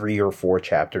 3 or 4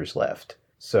 chapters left.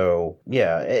 So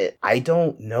yeah, I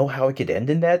don't know how it could end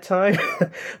in that time,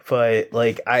 but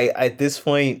like at this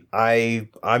point I'm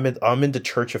in the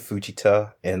Church of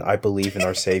Fujita and I believe in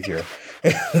our Savior.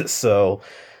 So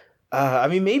I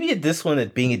mean, maybe at this one,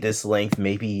 at being at this length,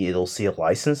 maybe it'll see a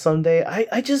license someday.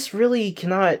 I just really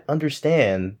cannot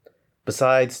understand,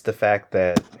 besides the fact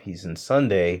that he's in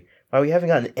Sunday, why we haven't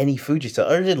gotten any Fujita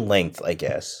other than length, I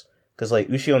guess. Because like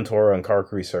Ushio Tora and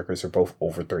Karakuri Circus are both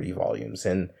over 30 volumes,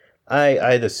 and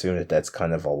I'd assume that that's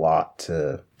kind of a lot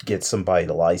to get somebody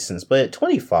to license, but at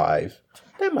 25,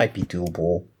 that might be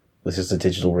doable with just a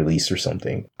digital release or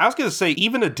something. I was going to say,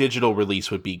 even a digital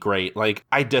release would be great. Like,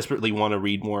 I desperately want to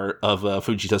read more of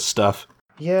Fujita's stuff.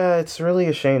 Yeah, it's really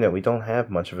a shame that we don't have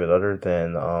much of it other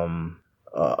than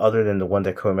the one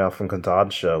that came out from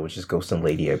Kodansha, which is Ghost and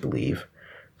Lady, I believe.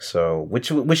 So,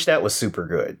 which that was super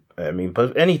good. I mean,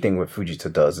 but anything what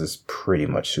Fujita does is pretty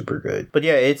much super good. But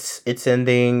yeah, it's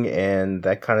ending, and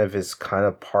that kind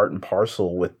of part and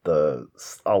parcel with the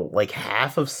like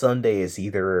half of Sunday is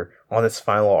either on its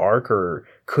final arc or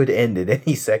could end at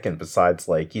any second. Besides,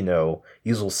 like,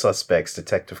 Usual Suspects,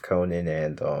 Detective Conan,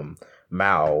 and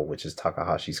Mao, which is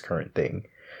Takahashi's current thing.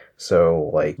 So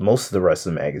like most of the rest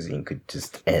of the magazine could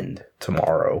just end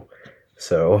tomorrow.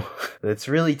 So it's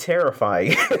really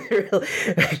terrifying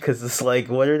because it's like,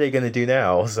 what are they going to do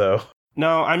now? So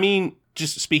no, I mean,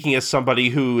 just speaking as somebody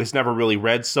who has never really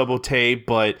read Sobote,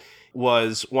 but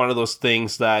was one of those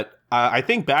things that I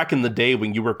think back in the day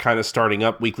when you were kind of starting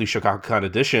up Weekly Shogakukan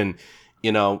Edition,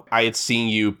 I had seen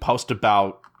you post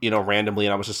about, randomly,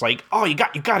 and I was just like, oh, you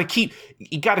got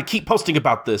to keep posting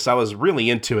about this. I was really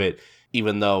into it,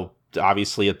 even though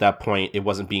obviously at that point it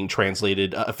wasn't being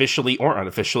translated officially or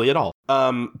unofficially at all.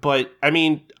 But I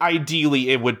mean, ideally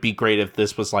it would be great if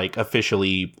this was like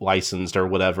officially licensed or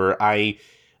whatever. I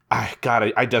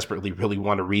I desperately really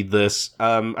want to read this.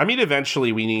 I mean,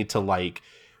 eventually we need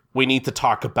to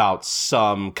talk about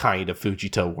some kind of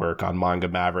Fujita work on Manga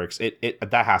Mavericks.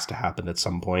 That has to happen at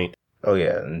some point. Oh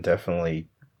yeah, and definitely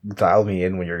dial me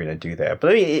in when you're going to do that.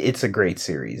 But I mean, it's a great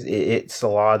series. It's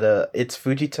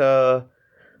Fujita.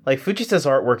 Like, Fujita's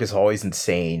artwork is always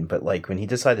insane, but like when he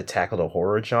decided to tackle the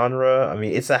horror genre, I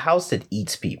mean, it's a house that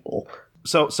eats people.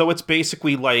 So it's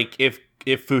basically like if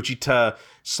Fujita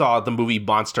saw the movie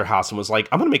Monster House and was like,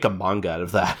 I'm gonna make a manga out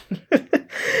of that.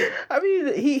 I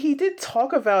mean, he did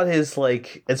talk about his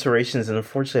like inspirations, and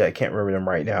unfortunately I can't remember them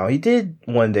right now. He did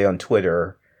one day on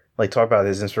Twitter like talk about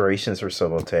his inspirations for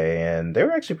Sobote, and they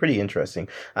were actually pretty interesting.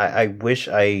 I wish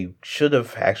I should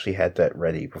have actually had that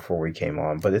ready before we came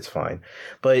on, but it's fine.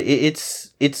 But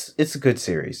it's a good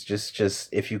series. Just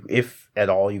if at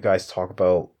all you guys talk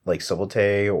about like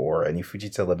Sobote or any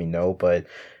Fujita, let me know. But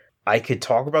I could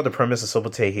talk about the premise of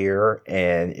Sobote here,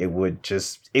 and it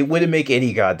wouldn't make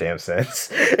any goddamn sense.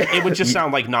 It would just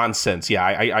sound like nonsense. Yeah,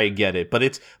 I get it, but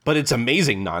it's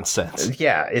amazing nonsense.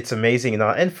 Yeah, it's amazing,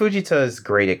 and Fujita is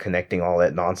great at connecting all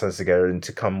that nonsense together and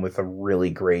to come with a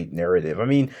really great narrative. I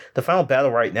mean, the final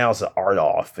battle right now is an art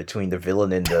off between the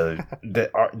villain and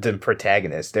the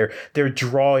protagonist. They're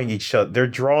drawing each other. They're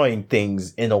drawing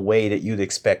things in a way that you'd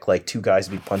expect like two guys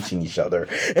to be punching each other.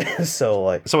 So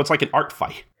it's like an art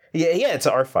fight. Yeah, it's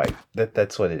an art fight.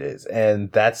 That's what it is, and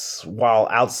that's while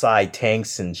outside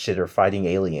tanks and shit are fighting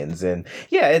aliens, and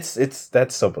yeah, that's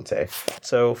Sobote.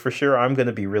 So for sure, I'm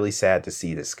gonna be really sad to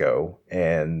see this go,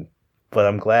 but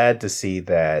I'm glad to see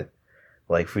that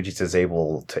like Fujita's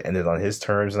able to end it on his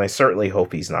terms, and I certainly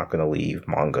hope he's not gonna leave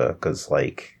manga because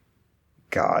like,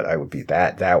 God,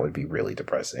 that would be really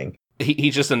depressing.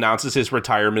 He just announces his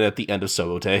retirement at the end of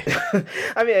Sobote.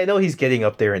 I mean, I know he's getting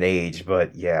up there in age,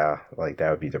 but yeah, like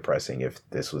that would be depressing if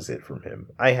this was it from him.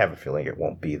 I have a feeling it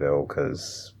won't be though,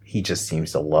 because he just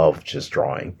seems to love just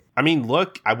drawing. I mean,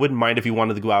 look, I wouldn't mind if he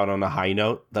wanted to go out on a high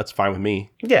note. That's fine with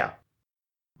me. Yeah.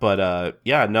 But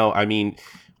yeah, no, I mean,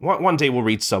 one day we'll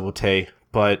read Sobote.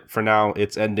 But for now,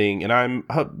 it's ending, and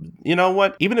you know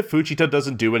what? Even if Fujita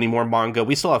doesn't do any more manga,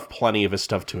 we still have plenty of his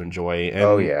stuff to enjoy. And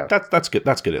oh yeah, that's good.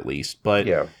 That's good at least. But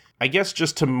yeah, I guess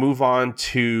just to move on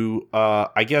to,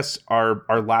 I guess our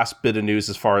last bit of news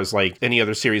as far as like any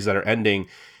other series that are ending.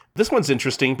 This one's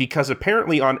interesting because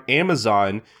apparently on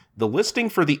Amazon, the listing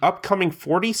for the upcoming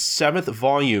 47th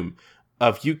volume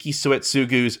of Yuki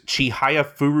Suetsugu's Chihaya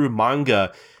Furu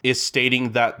manga is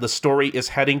stating that the story is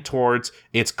heading towards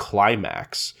its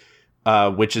climax,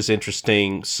 which is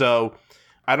interesting. So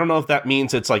I don't know if that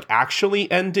means it's like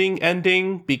actually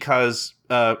ending because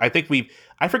I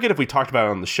forget if we talked about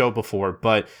it on the show before,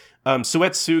 but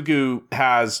Suetsugu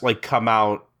has like come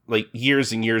out like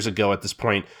years and years ago at this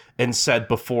point and said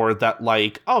before that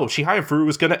like, oh, Chihaya Furu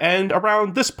was going to end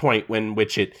around this point and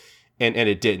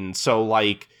it didn't. So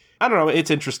like, I don't know, it's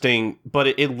interesting, but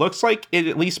it looks like it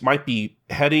at least might be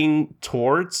heading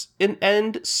towards an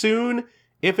end soon,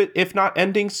 if not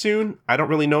ending soon. I don't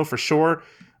really know for sure.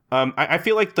 I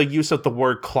feel like the use of the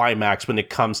word climax when it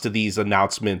comes to these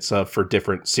announcements for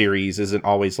different series isn't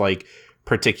always like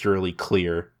particularly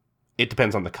clear. It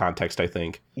depends on the context, I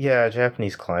think. Yeah,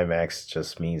 Japanese climax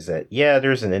just means that, yeah,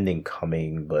 there's an ending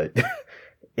coming, but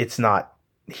it's not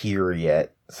here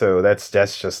yet. So that's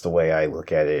just the way I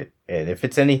look at it. And if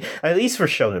it's any, at least for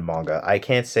shonen manga, I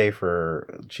can't say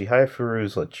for Chihaya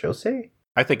Furu's Josei?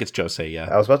 I think it's Josei, yeah.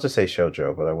 I was about to say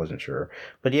shoujo, but I wasn't sure.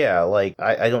 But yeah, like,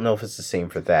 I don't know if it's the same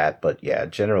for that, but yeah,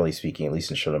 generally speaking, at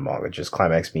least in shonen manga, just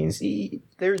climax means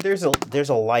there's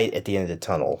a light at the end of the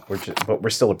tunnel, but we're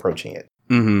still approaching it.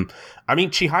 Mm-hmm. I mean,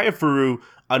 Chihaya Furu,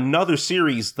 another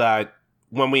series that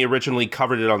when we originally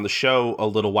covered it on the show a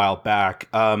little while back,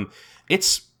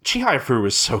 Chihaya Furu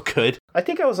is so good. I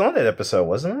think I was on that episode,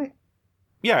 wasn't I?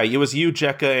 Yeah, it was you,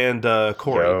 Jekka, and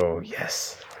Corey. Oh,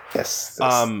 yes.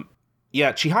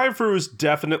 Yeah, Chihaya Furu is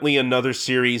definitely another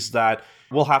series that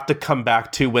we'll have to come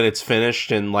back to when it's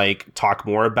finished and like talk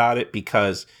more about it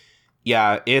because,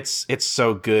 yeah, it's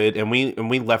so good, and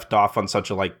we left off on such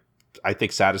a like, I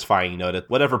think, satisfying note. At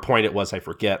whatever point it was, I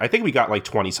forget. I think we got like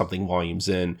 20 something volumes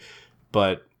in,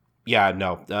 but yeah,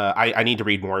 no, I need to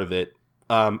read more of it.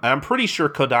 And I'm pretty sure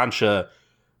Kodansha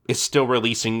is still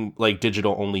releasing like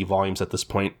digital only volumes at this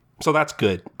point. So that's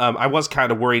good. I was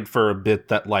kind of worried for a bit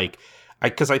that like,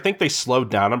 because I think they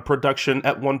slowed down on production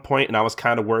at one point, and I was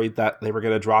kind of worried that they were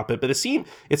going to drop it. But it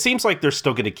seems like they're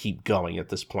still going to keep going at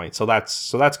this point. So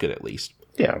that's good at least.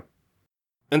 Yeah.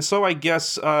 And so I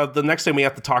guess the next thing we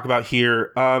have to talk about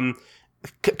here,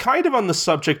 kind of on the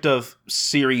subject of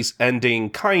series ending,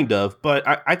 kind of, but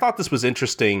I thought this was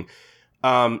interesting.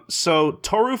 So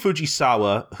Toru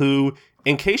Fujisawa, who,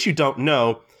 in case you don't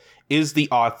know, is the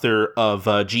author of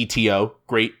GTO,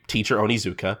 Great Teacher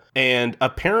Onizuka, and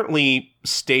apparently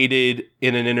stated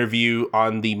in an interview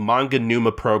on the Manga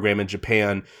Numa program in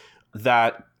Japan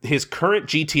that his current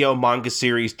GTO manga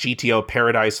series, GTO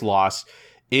Paradise Lost,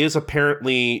 is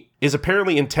apparently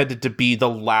intended to be the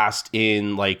last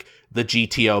in like the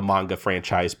GTO manga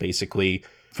franchise, basically.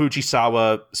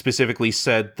 Fujisawa specifically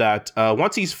said that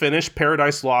once he's finished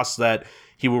Paradise Lost, that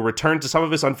he will return to some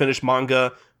of his unfinished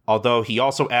manga, although he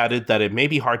also added that it may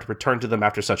be hard to return to them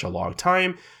after such a long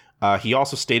time. He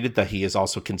also stated that he is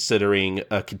also considering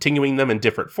continuing them in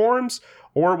different forms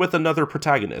or with another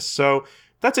protagonist. So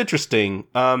that's interesting.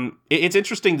 It's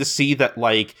interesting to see that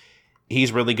like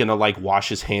he's really going to like wash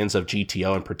his hands of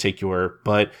GTO in particular,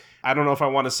 but I don't know if I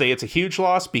want to say it's a huge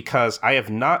loss because I have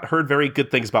not heard very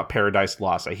good things about Paradise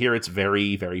Lost. I hear it's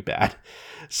very, very bad.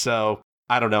 So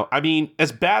I don't know. I mean,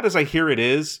 as bad as I hear it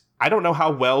is, I don't know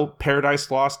how well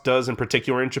Paradise Lost does in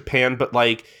particular in Japan, but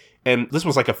like, and this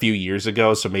was like a few years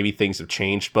ago, so maybe things have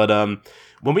changed. But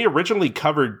when we originally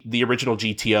covered the original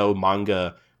GTO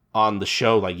manga on the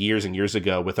show like years and years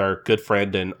ago with our good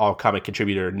friend and all comic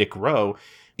contributor Nick Rowe,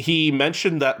 he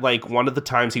mentioned that like one of the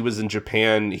times he was in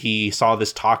Japan, he saw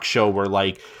this talk show where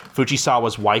like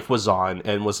Fujisawa's wife was on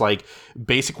and was like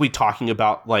basically talking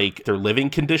about like their living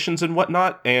conditions and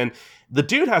whatnot. And the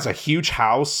dude has a huge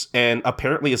house and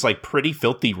apparently is like pretty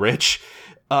filthy rich.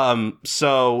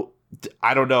 So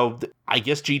I don't know. I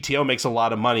guess GTO makes a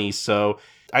lot of money. So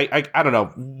I don't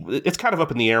know. It's kind of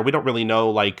up in the air. We don't really know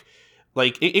like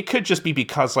it could just be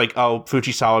because like, oh,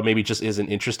 Fujisawa maybe just isn't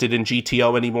interested in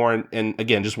GTO anymore. And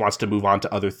again, just wants to move on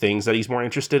to other things that he's more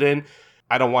interested in.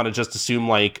 I don't want to just assume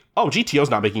like, oh, GTO's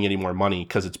not making any more money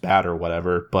because it's bad or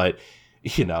whatever. But,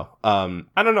 you know,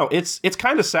 I don't know. It's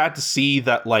kind of sad to see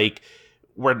that like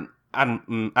I don't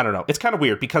know. It's kind of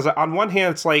weird because on one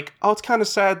hand, it's like, oh, it's kind of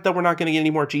sad that we're not going to get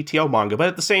any more GTO manga. But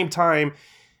at the same time,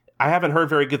 I haven't heard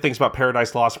very good things about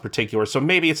Paradise Lost in particular. So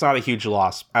maybe it's not a huge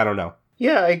loss. I don't know.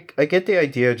 Yeah, I get the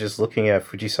idea just looking at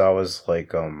Fujisawa's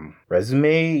like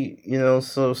resume, you know,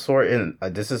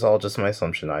 and this is all just my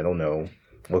assumption. I don't know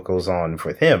what goes on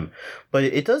with him, but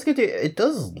it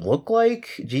does look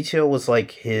like GTO was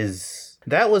like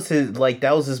that was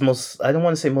his most, I don't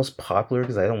want to say most popular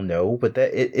because I don't know, but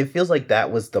that it feels like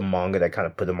that was the manga that kind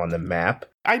of put him on the map.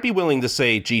 I'd be willing to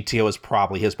say GTO is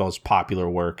probably his most popular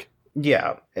work.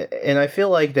 Yeah, and I feel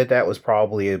like that was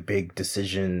probably a big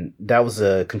decision. That was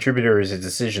a contributor's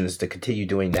decision is to continue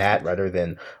doing that rather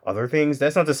than other things.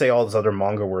 That's not to say all this other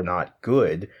manga were not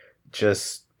good.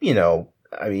 Just, you know,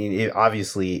 I mean,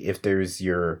 obviously, if there's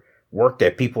your work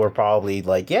that people are probably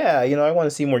like, yeah, you know, I want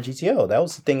to see more GTO. That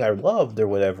was the thing I loved or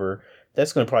whatever.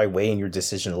 That's going to probably weigh in your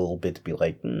decision a little bit to be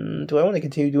like, do I want to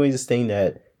continue doing this thing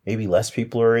that maybe less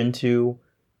people are into?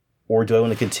 Or do I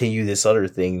want to continue this other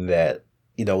thing that,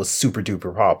 you know, was super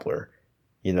duper popular,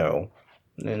 you know,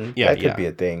 and that could be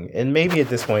a thing. And maybe at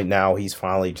this point now he's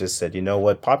finally just said, you know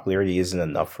what, popularity isn't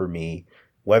enough for me.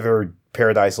 Whether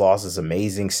Paradise Lost is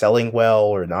amazing, selling well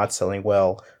or not selling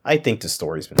well, I think the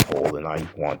story's been told and I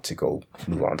want to go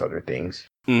move on to other things.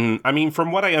 I mean,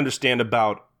 from what I understand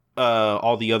about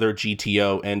all the other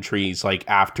GTO entries, like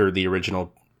after the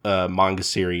original manga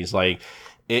series, like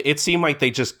it seemed like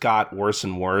they just got worse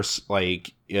and worse,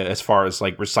 like as far as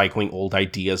like recycling old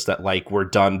ideas that like were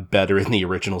done better in the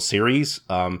original series.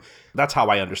 That's how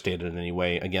I understand it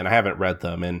anyway. Again, I haven't read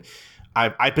them and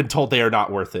I've been told they are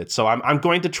not worth it. So I'm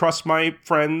going to trust my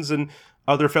friends and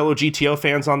other fellow GTO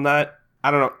fans on that.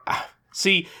 I don't know.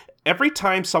 See, every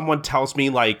time someone tells me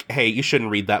like, hey, you shouldn't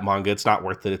read that manga, it's not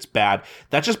worth it, it's bad,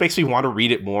 that just makes me want to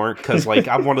read it more because like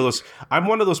I'm one of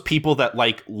those people that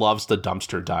like loves the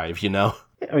dumpster dive, you know?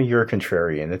 I mean, you're a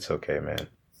contrarian. It's okay, man.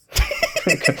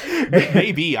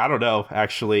 Maybe. I don't know,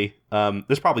 actually.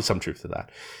 There's probably some truth to that.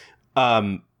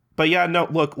 But yeah, no,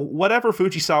 look, whatever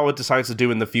Fujisawa decides to do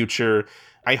in the future,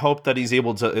 I hope that he's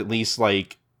able to at least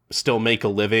like still make a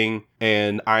living.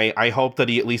 And I hope that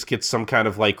he at least gets some kind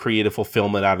of like creative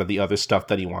fulfillment out of the other stuff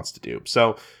that he wants to do.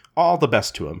 So all the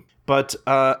best to him. But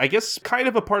I guess kind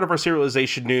of a part of our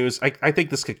serialization news, I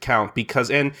think this could count because,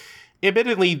 and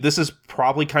admittedly, this is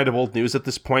probably kind of old news at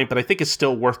this point, but I think it's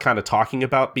still worth kind of talking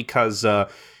about because,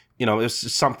 you know,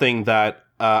 it's something that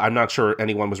I'm not sure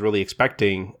anyone was really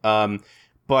expecting.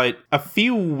 But a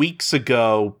few weeks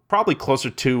ago, probably closer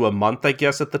to a month, I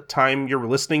guess, at the time you're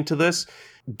listening to this,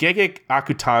 Gege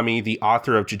Akutami, the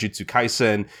author of Jujutsu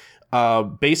Kaisen,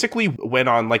 basically went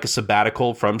on like a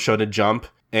sabbatical from Shonen Jump.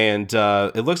 And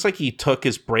it looks like he took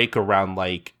his break around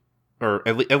like, or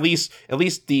at least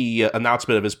the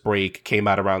announcement of his break came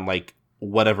out around like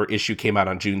whatever issue came out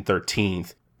on June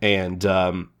 13th. And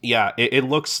it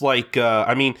looks like,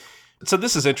 so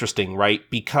this is interesting, right?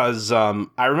 Because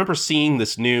I remember seeing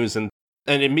this news and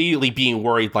immediately being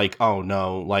worried, like, oh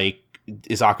no, like,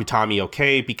 is Akutami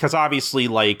okay? Because obviously,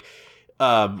 like,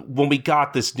 when we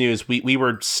got this news, we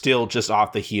were still just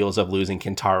off the heels of losing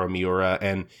Kentaro Miura,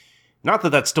 and not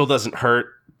that still doesn't hurt,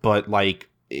 but like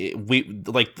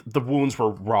the wounds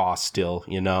were raw still,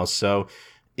 you know. So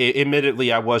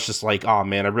admittedly, I was just like, oh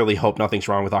man, I really hope nothing's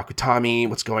wrong with Akutami.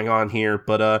 What's going on here?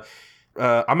 But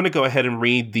I'm gonna go ahead and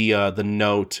read the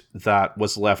note that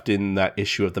was left in that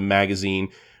issue of the magazine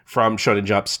from Shonen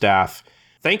Jump staff.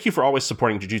 Thank you for always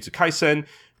supporting Jujutsu Kaisen.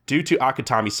 Due to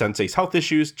Akutami-sensei's health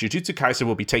issues, Jujutsu Kaisen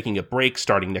will be taking a break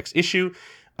starting next issue.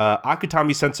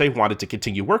 Akutami-sensei wanted to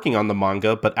continue working on the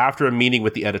manga, but after a meeting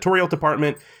with the editorial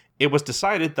department, it was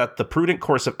decided that the prudent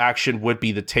course of action would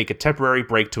be to take a temporary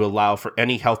break to allow for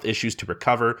any health issues to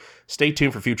recover. Stay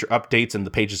tuned for future updates in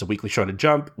the pages of Weekly Shonen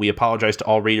Jump. We apologize to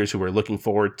all readers who are looking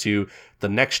forward to the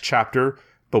next chapter,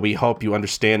 but we hope you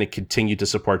understand and continue to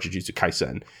support Jujutsu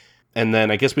Kaisen. And then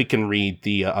I guess we can read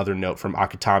the other note from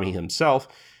Akutami himself,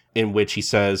 in which he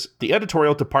says, the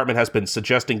editorial department has been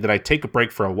suggesting that I take a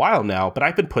break for a while now, but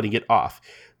I've been putting it off.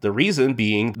 The reason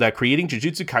being that creating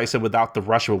Jujutsu Kaisen without the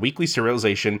rush of a weekly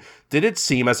serialization didn't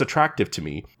seem as attractive to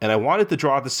me, and I wanted to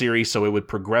draw the series so it would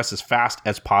progress as fast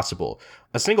as possible.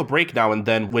 A single break now and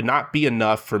then would not be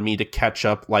enough for me to catch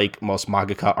up like most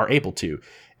mangaka are able to,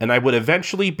 and I would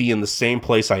eventually be in the same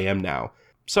place I am now.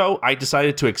 So I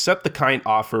decided to accept the kind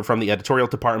offer from the editorial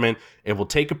department and will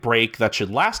take a break that should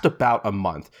last about a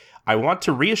month. I want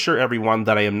to reassure everyone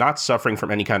that I am not suffering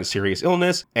from any kind of serious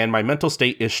illness and my mental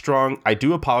state is strong. I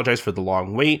do apologize for the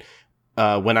long wait.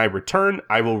 When I return,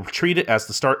 I will treat it as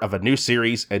the start of a new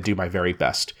series and do my very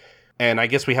best. And I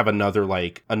guess we have another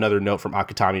note from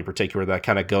Akutami in particular that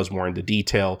kind of goes more into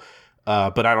detail,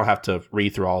 but I don't have to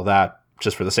read through all of that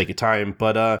just for the sake of time.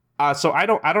 But so I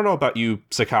don't know about you,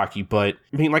 Sakaki, but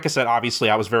I mean, like I said,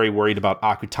 obviously I was very worried about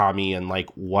Akutami and like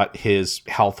what his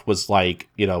health was like,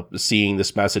 you know, seeing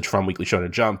this message from Weekly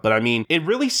Shonen Jump. But I mean, it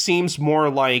really seems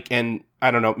more like, and I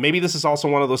don't know, maybe this is also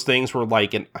one of those things where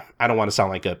like, and I don't want to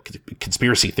sound like a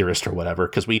conspiracy theorist or whatever,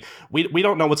 because we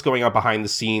don't know what's going on behind the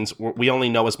scenes. We only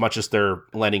know as much as they're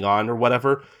letting on or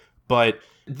whatever. But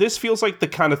this feels like the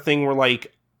kind of thing where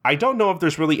like, I don't know if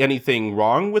there's really anything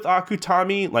wrong with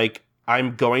Akutami. Like,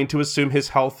 I'm going to assume his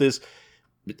health is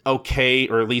okay,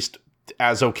 or at least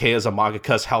as okay as a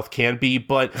mangaka's health can be.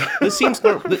 But this seems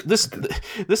more,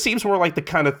 this seems more like the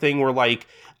kind of thing where, like,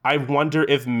 I wonder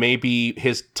if maybe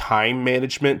his time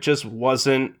management just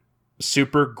wasn't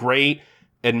super great,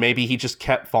 and maybe he just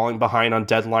kept falling behind on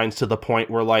deadlines to the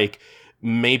point where, like,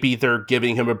 maybe they're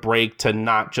giving him a break to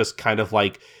not just kind of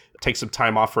like take some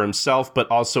time off for himself, but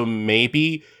also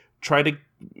maybe try to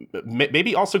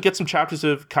also get some chapters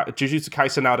of Jujutsu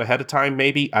Kaisen out ahead of time.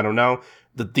 Maybe, I don't know.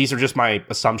 These are just my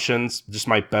assumptions, just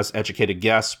my best educated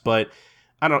guess. But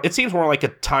I don't know. It seems more like a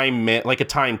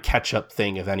time catch up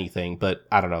thing, if anything. But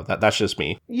I don't know. That's just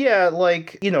me. Yeah,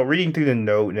 like, you know, reading through the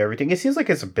note and everything, it seems like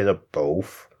it's a bit of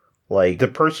both. Like, the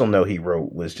personal note he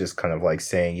wrote was just kind of like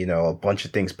saying, you know, a bunch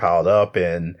of things piled up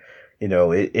and, you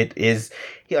know, it is,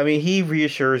 I mean, he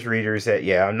reassures readers that,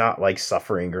 yeah, I'm not like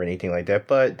suffering or anything like that,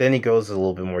 but then he goes a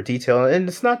little bit more detail, and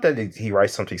it's not that he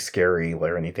writes something scary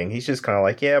or anything. He's just kind of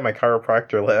like, yeah, my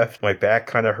chiropractor left, my back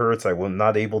kind of hurts, I was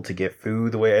not able to get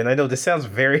food the way, and I know this sounds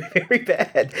very, very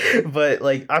bad, but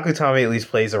like, Akutami at least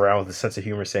plays around with a sense of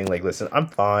humor, saying like, listen, I'm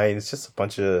fine, it's just a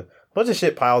bunch of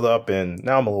shit piled up, and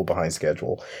now I'm a little behind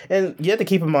schedule. And you have to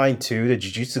keep in mind, too, that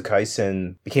Jujutsu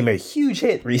Kaisen became a huge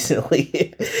hit recently,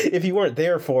 if you weren't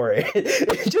there for it.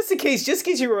 just in case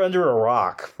you were under a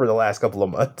rock for the last couple of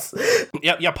months.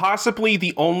 Yeah, possibly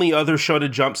the only other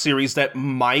Shonen Jump series that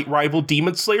might rival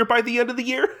Demon Slayer by the end of the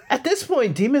year. At this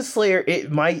point, Demon Slayer,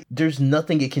 there's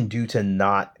nothing it can do to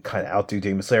not kind of outdo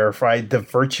Demon Slayer, or find the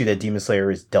virtue that Demon Slayer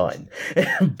has done.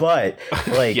 But,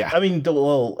 like, yeah. I mean,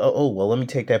 well, let me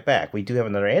take that back. We do have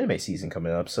another anime season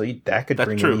coming up, so that could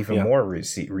bring in even more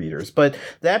readers. But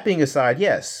that being aside,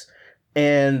 yes.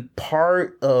 And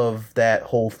part of that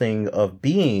whole thing of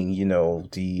being, you know,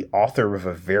 the author of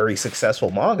a very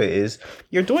successful manga is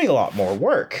you're doing a lot more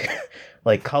work.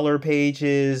 like color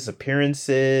pages,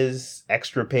 appearances,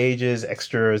 extra pages,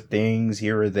 extra things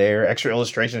here or there, extra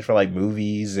illustrations for like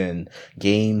movies and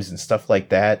games and stuff like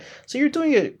that. So you're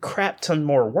doing a crap ton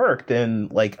more work than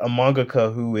like a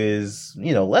mangaka who is,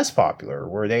 less popular,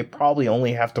 where they probably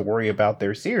only have to worry about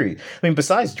their series. I mean,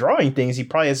 besides drawing things, he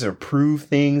probably has to approve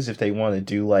things if they want to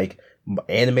do like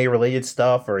anime related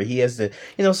stuff, or he has to,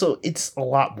 so it's a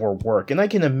lot more work. And I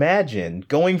can imagine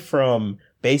going from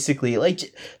basically, like,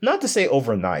 not to say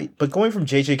overnight, but going from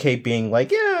JJK being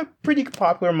like, yeah, pretty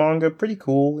popular manga, pretty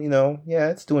cool, yeah,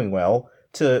 it's doing well,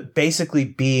 to basically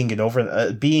being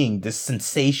being this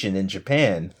sensation in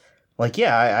Japan. Like,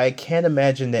 yeah, I can't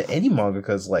imagine that any mangaka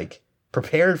is like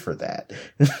prepared for that.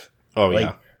 Oh like,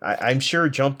 yeah. I'm sure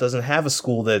Jump doesn't have a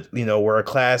school that, where a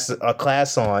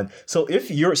class on. So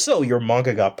if your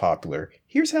manga got popular,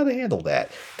 here's how to handle that.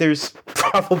 There's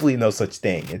probably no such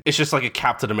thing. It's just like a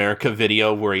Captain America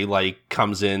video where he like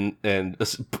comes in and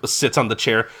sits on the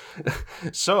chair.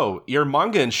 So your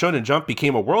manga in Shonen Jump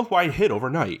became a worldwide hit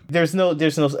overnight. There's no,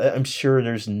 I'm sure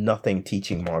there's nothing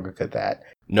teaching mangaka that.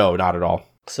 No, not at all.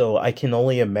 So I can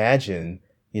only imagine,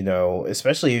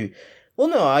 especially. Well,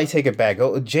 no, I take it back.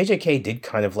 JJK did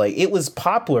kind of like, it was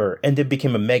popular and then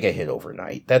became a mega hit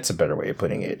overnight. That's a better way of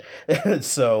putting it.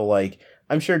 So, like,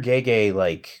 I'm sure Gege,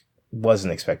 like,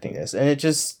 wasn't expecting this. And it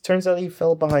just turns out he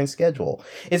fell behind schedule.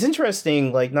 It's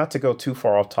interesting, like, not to go too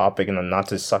far off topic and not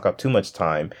to suck up too much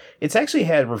time. It's actually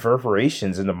had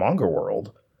reverberations in the manga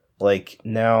world. Like,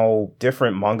 now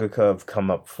different mangaka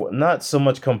have not so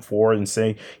much come forward and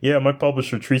saying, yeah, my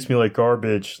publisher treats me like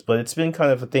garbage, but it's been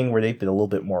kind of a thing where they've been a little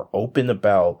bit more open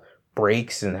about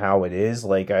breaks and how it is.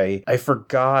 Like, I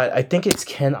forgot, I think it's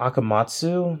Ken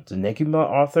Akamatsu, the Negima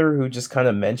author, who just kind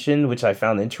of mentioned, which I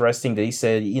found interesting, that he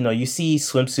said, you see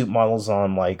swimsuit models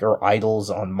on, like, or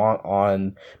idols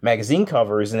on magazine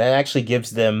covers, and that actually gives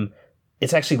them,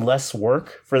 it's actually less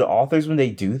work for the authors when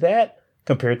they do that,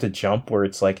 compared to Jump, where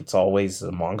it's like it's always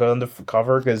a manga on the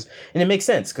cover, and it makes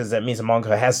sense because that means a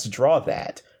manga has to draw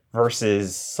that,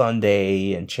 versus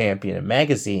Sunday and Champion and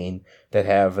Magazine that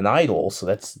have an idol, so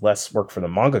that's less work for the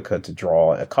mangaka to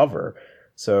draw a cover.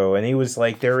 So, and he was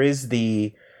like,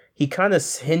 he kind of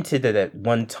hinted at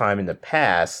one time in the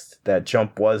past that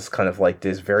Jump was kind of like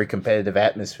this very competitive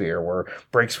atmosphere where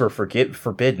breaks were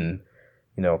forbidden.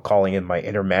 Calling in my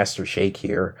inner master shake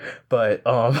here. But,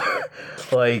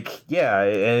 like, yeah,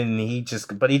 and he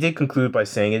did conclude by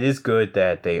saying it is good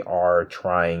that they are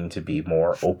trying to be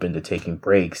more open to taking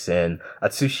breaks. And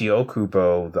Atsushi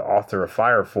Okubo, the author of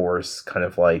Fire Force, kind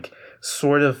of, like,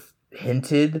 sort of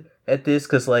hinted at this,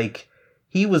 because, like,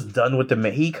 he was done with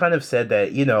he kind of said that,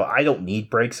 I don't need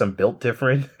breaks, I'm built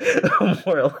different,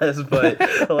 more or less, but,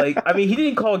 like, I mean, he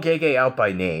didn't call Gege out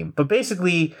by name, but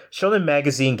basically, Shonen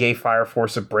Magazine gave Fire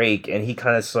Force a break, and he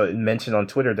kind of mentioned on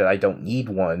Twitter that I don't need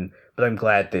one, but I'm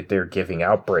glad that they're giving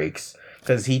out breaks,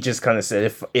 because he just kind of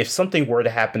said, if something were to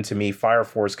happen to me, Fire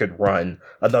Force could run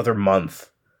another month,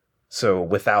 so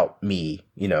without me,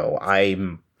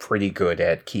 I'm pretty good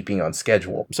at keeping on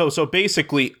schedule. So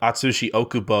basically, Atsushi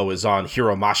Okubo is on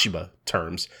Hiro Mashiba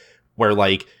terms, where,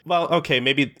 like, well, okay,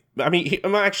 maybe, I mean,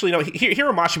 Hiro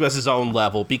Mashiba has his own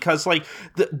level, because, like,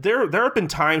 there have been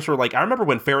times where, like, I remember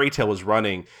when Fairy Tail was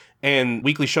running, and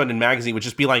Weekly Shonen Magazine would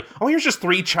just be like, oh, here's just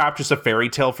 3 chapters of Fairy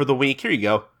Tail for the week, here you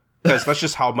go. Because that's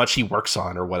just how much he works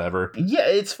on or whatever. Yeah,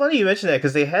 it's funny you mention that,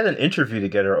 because they had an interview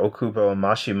together, Okubo and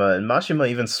Mashima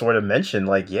even sort of mentioned,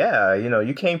 like, yeah,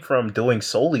 you came from doing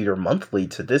Soul Eater monthly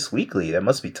to this weekly. That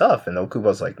must be tough. And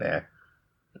Okubo's like, nah.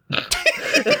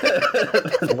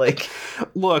 Like,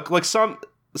 look, like some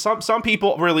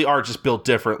people really are just built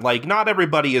different. Like, not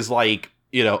everybody is like,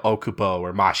 Okubo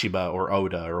or Mashiba or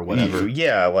Oda or whatever.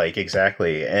 Yeah, like,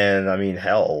 exactly. And I mean,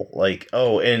 hell, like,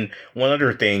 oh, and one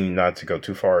other thing, not to go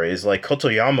too far, is like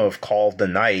Kotoyama of Call of the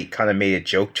Night kind of made a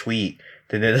joke tweet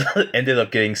that ended up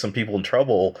getting some people in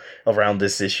trouble around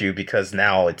this issue, because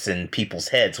now it's in people's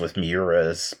heads with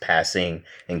Miura's passing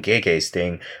and Gege's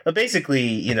thing. But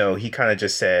basically, he kind of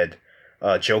just said,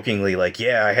 jokingly, like,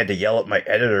 yeah, I had to yell at my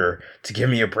editor to give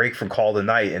me a break from Call of the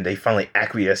Night, and they finally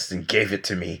acquiesced and gave it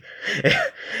to me.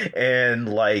 And,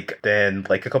 like, then,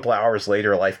 like, a couple of hours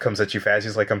later, life comes at you fast.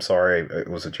 He's like, I'm sorry, it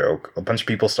was a joke. A bunch of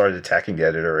people started attacking the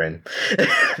editor, and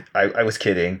I was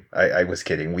kidding. I was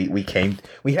kidding.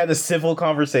 We had a civil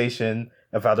conversation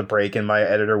about a break, and my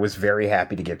editor was very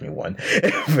happy to give me one.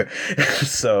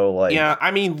 So, like, yeah,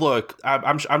 I mean, look,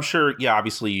 I'm sure, yeah,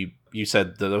 obviously you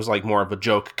said that it was like more of a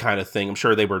joke kind of thing. I'm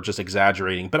sure they were just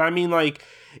exaggerating, but I mean, like,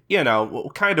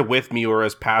 kind of with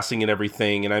Miura's passing and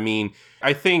everything. And I mean,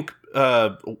 I think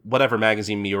whatever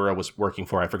magazine Miura was working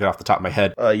for, I forget off the top of my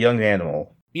head. Young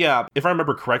Animal. Yeah, if I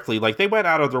remember correctly, like they went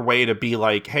out of their way to be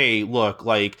like, hey, look,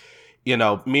 like, you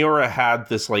know, Miura had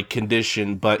this like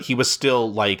condition, but he was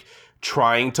still like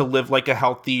trying to live like a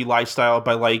healthy lifestyle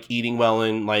by like eating well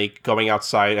and like going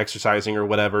outside, exercising or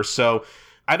whatever. So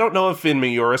I don't know if in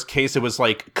Miura's case it was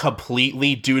like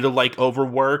completely due to like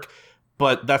overwork,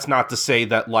 but that's not to say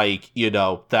that like, you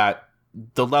know, that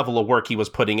the level of work he was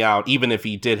putting out, even if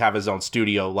he did have his own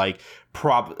studio, like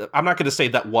I'm not going to say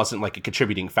that wasn't like a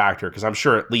contributing factor, because I'm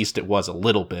sure at least it was a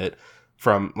little bit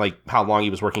from like how long he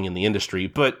was working in the industry.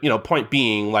 But, you know, point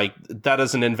being, like, that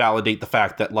doesn't invalidate the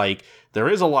fact that like there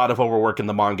is a lot of overwork in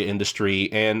the manga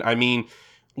industry. And I mean,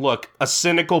 look, a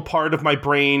cynical part of my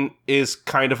brain is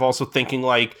kind of also thinking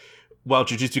like, well,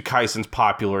 Jujutsu Kaisen's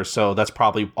popular, so that's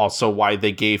probably also why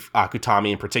they gave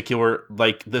Akutami in particular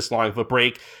like this long of a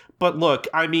break. But look,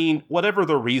 I mean, whatever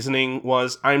the reasoning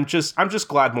was, I'm just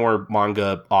glad more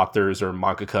manga authors or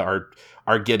mangaka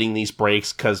are getting these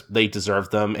breaks, because they deserve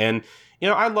them. And, you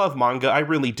know, I love manga, I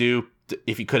really do.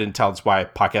 If you couldn't tell, that's why I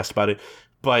podcast about it.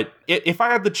 But if I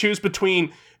had to choose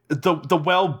between the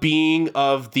well-being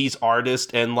of these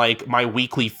artists and like my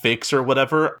weekly fix or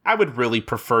whatever, I would really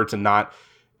prefer to not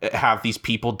have these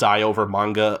people die over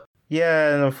manga.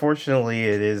 Yeah, and unfortunately,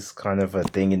 it is kind of a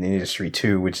thing in the industry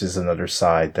too, which is another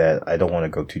side that I don't want to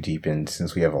go too deep in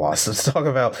since we have a lot of stuff to talk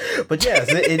about. But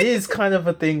yes, it is kind of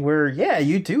a thing where, yeah,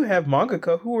 you do have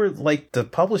mangaka who are like, the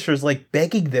publishers like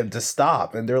begging them to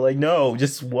stop, and they're like, no,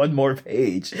 just one more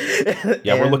page.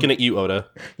 Yeah, we're looking at you, Oda.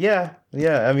 Yeah.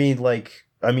 I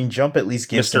mean, Jump at least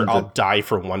gives Mr. I'll die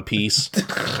for One Piece.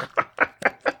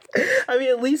 I mean,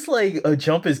 at least like a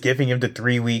Jump is giving him the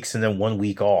 3 weeks and then 1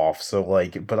 week off. So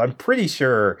like, but I'm pretty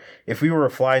sure if we were a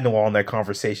fly in the wall in that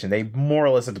conversation, they more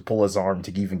or less had to pull his arm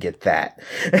to even get that.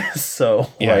 So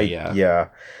yeah.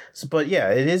 So, but yeah,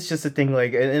 it is just a thing.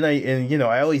 Like, and you know,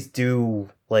 I always do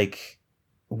like,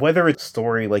 whether it's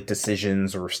story like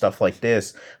decisions or stuff like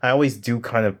this, I always do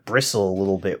kind of bristle a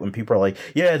little bit when people are like,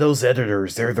 yeah, those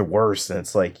editors, they're the worst. And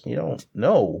it's like, you don't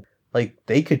know. Like,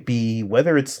 they could be,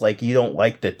 whether it's like you don't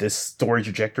like that this story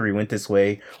trajectory went this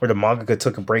way, or the mangaka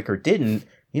took a break or didn't,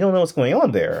 you don't know what's going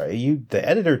on there. The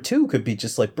editor too could be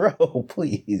just like, bro,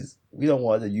 please, we don't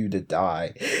want you to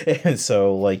die. And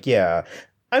so, like, yeah.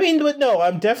 I mean, but no,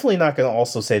 I'm definitely not going to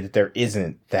also say that there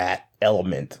isn't that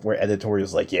element where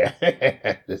editorial's like, yeah,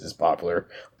 this is popular,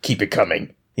 keep it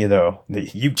coming. You know,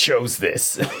 you chose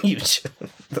this.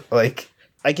 Like,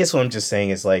 I guess what I'm just saying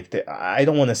is, like, I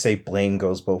don't want to say blame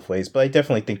goes both ways, but I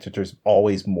definitely think that there's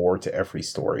always more to every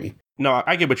story. No,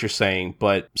 I get what you're saying,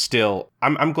 but still,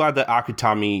 I'm glad that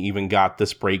Akutami even got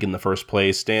this break in the first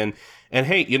place. And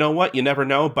hey, you know what? You never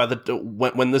know.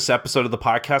 When this episode of the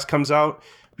podcast comes out,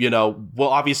 you know, we'll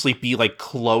obviously be like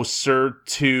closer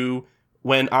to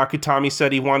when Akutami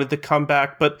said he wanted to come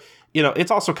back. But, you know,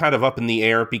 it's also kind of up in the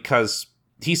air, because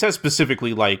he says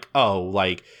specifically like, oh,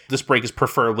 like this break is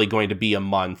preferably going to be a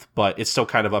month, but it's still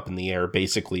kind of up in the air,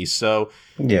 basically. So,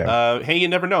 yeah. Hey, you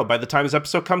never know. By the time this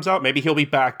episode comes out, maybe he'll be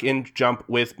back in Jump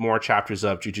with more chapters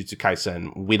of Jujutsu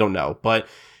Kaisen. We don't know. But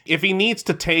if he needs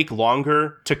to take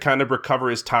longer to kind of recover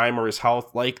his time or his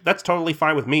health, like, that's totally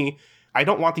fine with me. I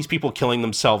don't want these people killing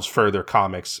themselves for their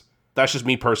comics. That's just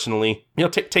me personally. You know,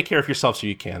 take care of yourself so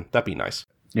you can. That'd be nice.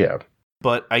 Yeah.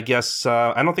 But I guess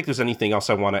I don't think there's anything else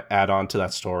I want to add on to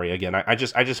that story. Again, I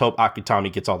just hope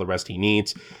Akutami gets all the rest he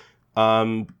needs.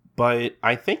 But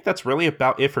I think that's really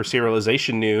about it for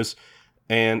serialization news.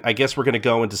 And I guess we're going to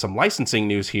go into some licensing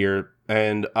news here.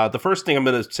 And the first thing I'm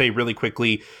going to say really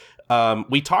quickly,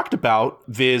 we talked about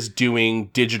Viz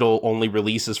doing digital-only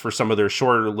releases for some of their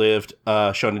shorter-lived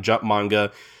Shonen Jump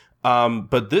manga.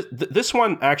 But this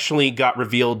one actually got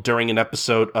revealed during an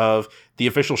episode of the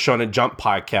official Shonen Jump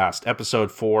podcast,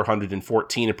 episode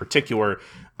 414 in particular,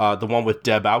 the one with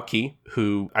Deb Aoki,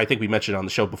 who I think we mentioned on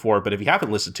the show before, but if you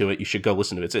haven't listened to it, you should go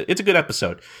listen to it. It's a good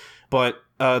episode. But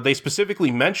they specifically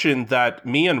mentioned that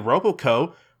Me and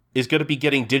Roboco is going to be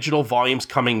getting digital volumes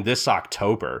coming this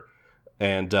October.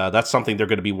 And that's something they're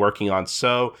going to be working on.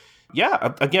 So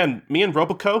yeah, again, Me and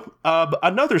Roboco,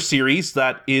 another series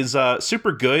that is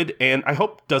super good, and I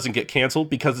hope doesn't get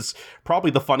canceled, because it's probably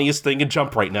the funniest thing in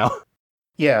Jump right now.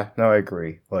 Yeah, no, I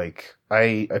agree. Like,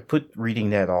 I put reading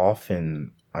that off,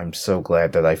 and I'm so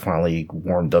glad that I finally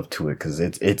warmed up to it, because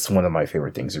it's one of my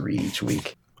favorite things to read each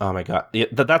week. Oh my god, yeah,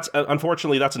 that's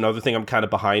unfortunately that's another thing I'm kind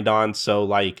of behind on. So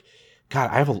like,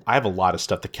 God, I have a lot of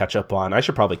stuff to catch up on. I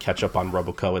should probably catch up on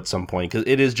Roboco at some point, because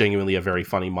it is genuinely a very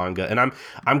funny manga, and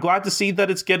I'm glad to see that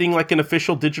it's getting like an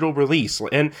official digital release.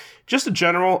 And just in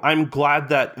general, I'm glad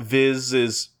that Viz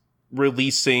is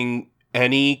releasing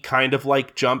any kind of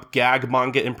like Jump gag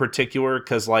manga in particular,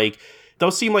 because like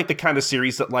those seem like the kind of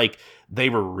series that like they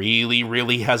were really,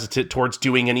 really hesitant towards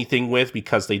doing anything with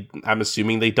because I'm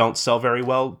assuming they don't sell very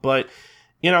well. But,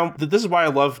 you know, this is why I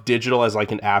love digital as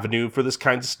like an avenue for this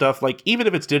kind of stuff. Like, even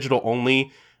if it's digital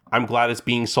only, I'm glad it's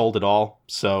being sold at all.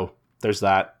 So there's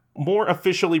that. More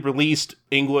officially released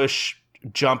English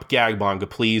Jump gag manga,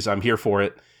 please. I'm here for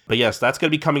it. But yes, that's going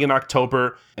to be coming in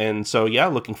October. And so, yeah,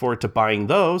 looking forward to buying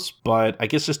those. But I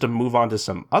guess just to move on to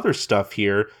some other stuff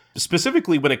here,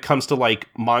 specifically when it comes to like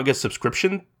manga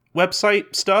subscription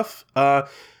website stuff.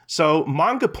 So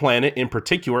Manga Planet in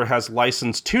particular has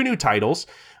licensed 2 new titles.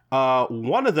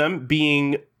 One of them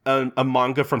being a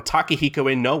manga from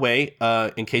Takehiko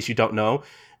Inoue, in case you don't know,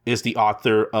 is the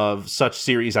author of such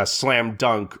series as Slam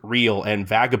Dunk, Real, and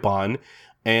Vagabond.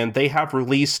 And they have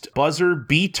released Buzzer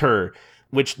Beater,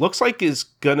 which looks like is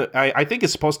I think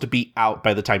is supposed to be out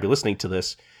by the time you're listening to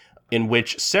this, in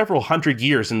which several hundred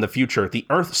years in the future, the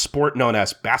Earth sport known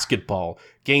as basketball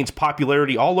gains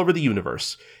popularity all over the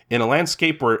universe. In a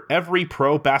landscape where every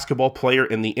pro basketball player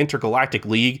in the Intergalactic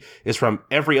League is from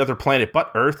every other planet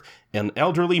but Earth, an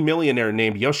elderly millionaire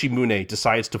named Yoshimune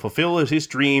decides to fulfill his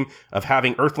dream of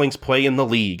having Earthlings play in the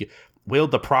league. Will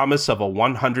the promise of a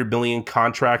 100 million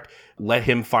contract let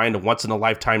him find a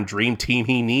once-in-a-lifetime dream team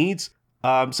he needs?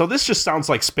 So this just sounds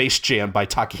like Space Jam by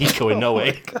Takehiko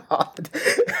Inoue. Oh my God.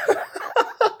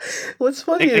 What's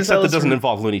funny is except it doesn't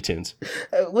involve Looney Tunes.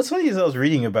 What's funny is I was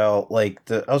reading about I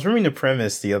was reading the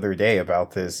premise the other day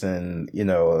about this, and you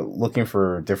know, looking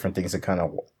for different things that kind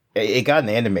of it got an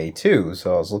anime too.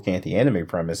 So I was looking at the anime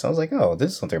premise. I was like, oh,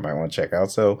 this is something I might want to check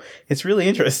out. So it's really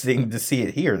interesting to see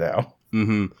it here now.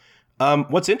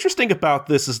 Mm-hmm. What's interesting about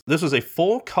this is this was a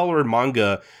full color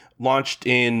manga launched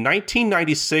in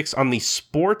 1996 on the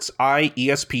Sports Eye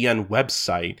ESPN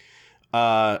website,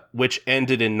 which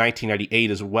ended in 1998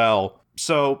 as well.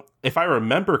 So if I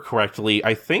remember correctly,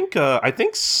 I think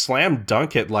Slam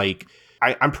Dunk had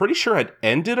I'm pretty sure had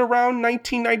ended around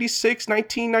 1996,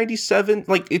 1997.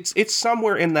 Like it's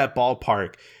somewhere in that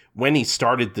ballpark when he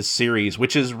started the series,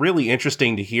 which is really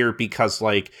interesting to hear because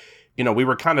like, you know, we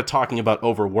were kind of talking about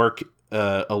overwork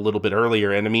a little bit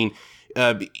earlier. And I mean,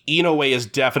 Inoue is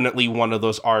definitely one of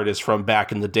those artists from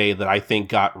back in the day that I think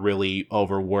got really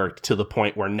overworked to the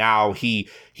point where now he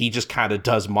just kind of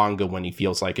does manga when he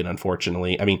feels like it,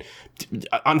 unfortunately. I mean,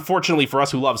 unfortunately for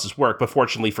us who loves his work, but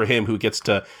fortunately for him who gets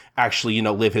to actually, you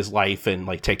know, live his life and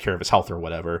like take care of his health or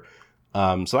whatever.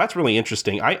 So that's really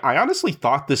interesting. I honestly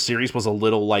thought this series was a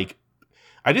little like,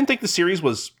 I didn't think the series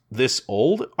was this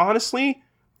old, honestly,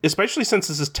 especially since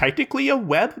this is technically a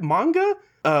web manga.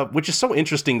 Which is so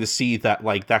interesting to see that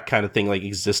like that kind of thing like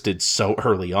existed so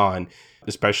early on,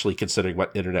 especially considering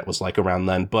what internet was like around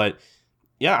then. But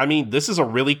yeah, I mean, this is a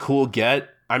really cool get.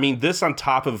 I mean, this on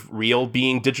top of Real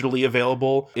being digitally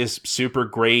available is super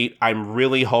great. I'm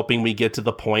really hoping we get to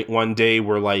the point one day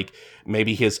where like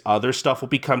maybe his other stuff will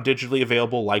become digitally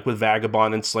available, like with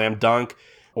Vagabond and Slam Dunk.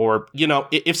 Or, you know,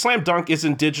 if Slam Dunk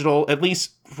isn't digital, at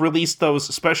least release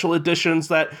those special editions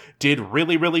that did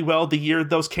really, really well the year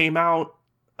those came out.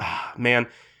 Man,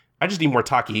 I just need more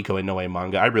Takehiko Inoue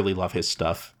manga. I really love his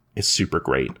stuff. It's super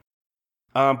great.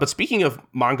 But speaking of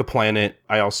Manga Planet,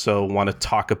 I also want to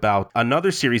talk about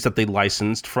another series that they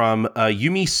licensed from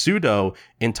Yumi Sudo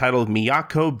entitled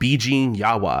Miyako Bijin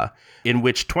Yawa, in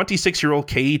which 26-year-old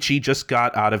Keiichi just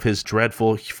got out of his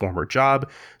dreadful former job,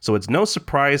 so it's no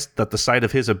surprise that the sight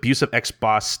of his abusive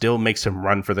ex-boss still makes him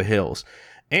run for the hills,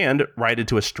 and ride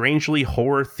into a strangely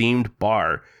horror-themed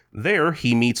bar. There,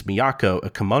 he meets Miyako, a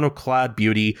kimono-clad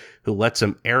beauty who lets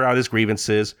him air out his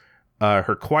grievances.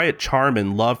 Her quiet charm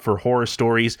and love for horror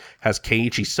stories has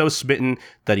Keiichi so smitten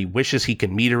that he wishes he could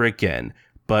meet her again.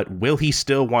 But will he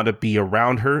still want to be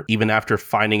around her, even after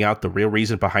finding out the real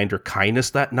reason behind her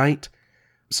kindness that night?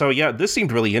 So yeah, this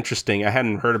seemed really interesting. I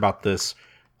hadn't heard about this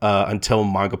until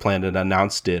Manga Planet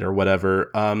announced it or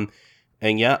whatever.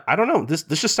 And yeah, I don't know. This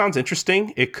just sounds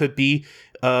interesting. It could be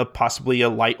possibly a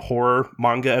light horror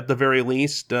manga at the very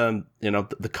least. You know,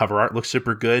 the cover art looks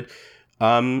super good.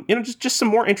 You know, just some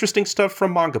more interesting stuff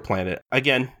from Manga Planet.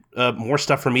 Again, more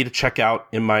stuff for me to check out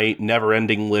in my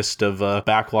never-ending list of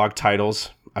backlog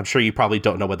titles. I'm sure you probably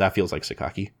don't know what that feels like,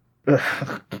 Sakaki.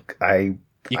 I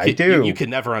do. You can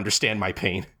never understand my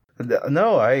pain.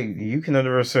 No, you can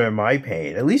understand my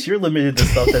pain. At least you're limited to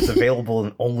stuff that's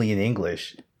available only in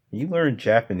English. You learn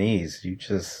Japanese. You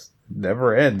just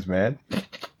never ends, man.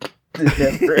 It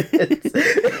never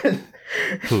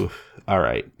ends. All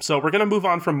right. So we're going to move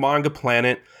on from Manga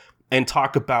Planet and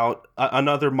talk about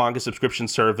another manga subscription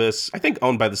service, I think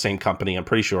owned by the same company, I'm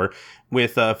pretty sure,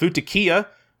 with Futakiya,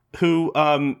 who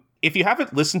If you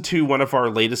haven't listened to one of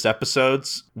our latest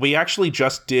episodes, we actually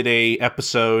just did a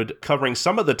episode covering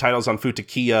some of the titles on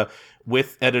Futakiya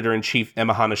with editor-in-chief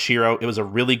Emma Hanashiro. It was a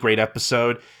really great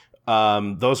episode.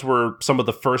 Those were some of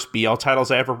the first BL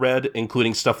titles I ever read,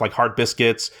 including stuff like Hard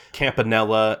Biscuits,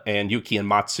 Campanella, and Yuki and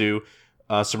Matsu.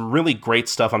 Some really great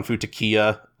stuff on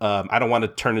Futakiya. I don't want to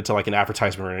turn into like an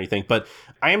advertisement or anything, but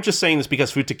I am just saying this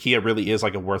because Futakiya really is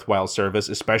like a worthwhile service,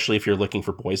 especially if you're looking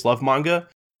for boys love manga.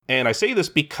 And I say this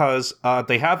because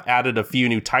they have added a few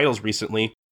new titles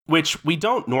recently, which we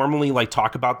don't normally like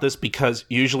talk about this because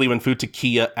usually when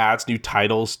Futakiya adds new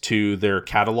titles to their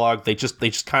catalog, they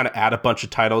just kind of add a bunch of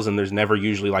titles and there's never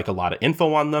usually like a lot of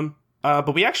info on them.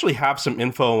 But we actually have some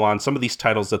info on some of these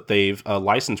titles that they've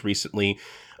licensed recently.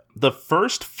 The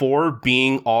first 4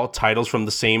 being all titles from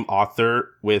the same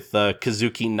author with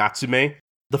Kazuki Natsume.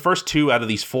 The first 2 out of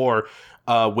these 4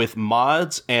 with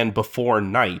mods and Before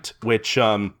Night, which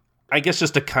I guess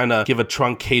just to kind of give a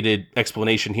truncated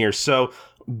explanation here. So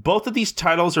both of these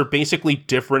titles are basically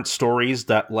different stories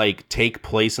that like take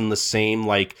place in the same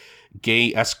like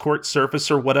gay escort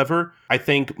service or whatever. I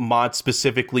think mod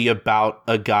specifically about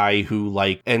a guy who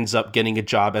like ends up getting a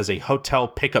job as a hotel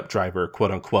pickup driver,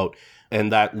 quote unquote.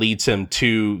 And that leads him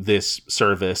to this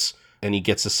service and he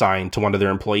gets assigned to one of their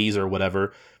employees or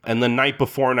whatever. And the Night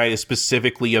Before Night is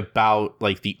specifically about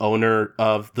like the owner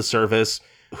of the service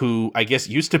who I guess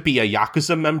used to be a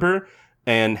Yakuza member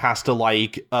and has to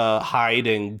like hide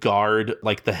and guard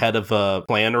like the head of a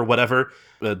clan or whatever.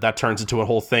 That turns into a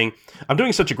whole thing. I'm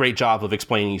doing such a great job of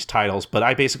explaining these titles, but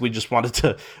I basically just wanted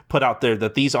to put out there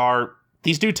that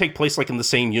these do take place like in the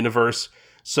same universe.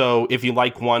 So if you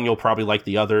like one, you'll probably like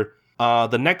the other.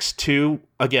 The next 2,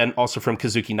 again, also from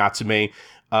Kazuki Natsume,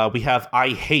 we have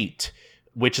I Hate,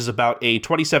 which is about a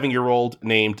 27-year-old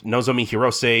named Nozomi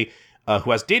Hirose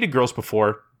who has dated girls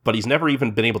before, but he's never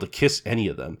even been able to kiss any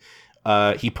of them.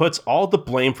 He puts all the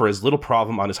blame for his little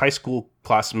problem on his high school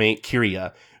classmate,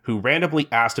 Kiria, who randomly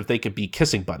asked if they could be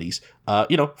kissing buddies.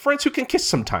 Friends who can kiss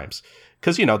sometimes.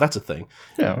 Because, that's a thing.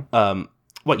 Yeah.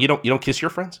 What, you don't kiss your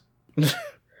friends?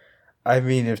 I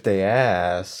mean, if they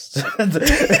asked,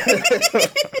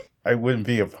 I wouldn't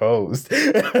be opposed.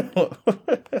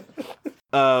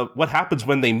 What happens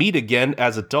when they meet again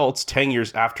as adults 10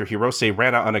 years after Hirose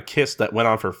ran out on a kiss that went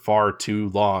on for far too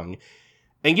long?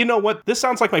 And you know what? This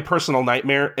sounds like my personal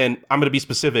nightmare, and I'm going to be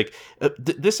specific.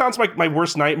 This sounds like my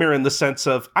worst nightmare in the sense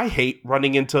of I hate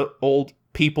running into old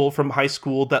people from high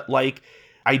school that, like,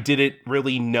 I didn't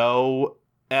really know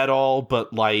at all,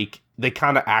 but, like, they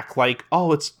kind of act like,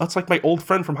 oh, it's like my old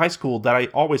friend from high school that I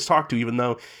always talk to, even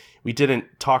though we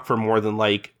didn't talk for more than,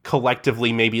 like,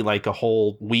 collectively maybe, like, a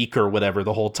whole week or whatever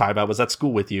the whole time I was at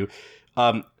school with you.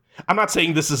 I'm not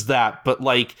saying this is that, but,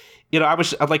 like, I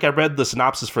was like, I read the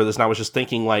synopsis for this and I was just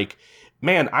thinking like,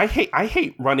 man, I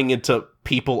hate running into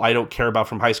people I don't care about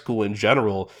from high school in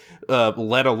general,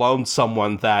 let alone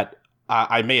someone that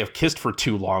I may have kissed for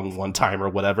too long one time or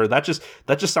whatever. That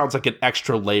just sounds like an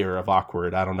extra layer of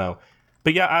awkward. I don't know.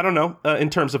 But yeah, I don't know. In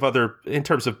terms of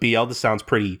BL, this sounds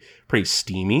pretty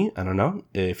steamy. I don't know.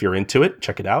 If you're into it,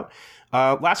 check it out.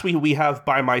 Last week, we have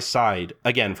By My Side,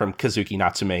 again from Kazuki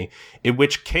Natsume, in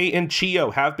which Kei and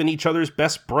Chiyo have been each other's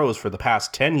best bros for the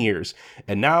past 10 years,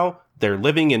 and now they're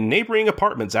living in neighboring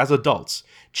apartments as adults.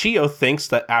 Chiyo thinks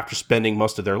that after spending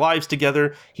most of their lives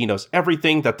together, he knows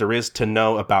everything that there is to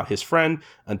know about his friend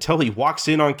until he walks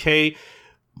in on Kei,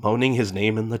 moaning his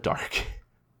name in the dark.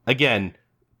 Again,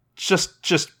 just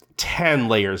 10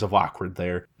 layers of awkward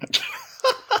there.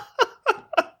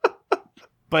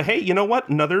 But hey, you know what?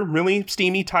 Another really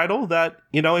steamy title that,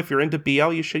 if you're into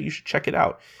BL, you should check it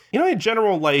out. In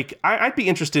general, like, I'd be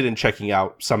interested in checking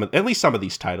out at least some of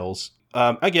these titles.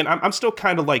 Again, I'm still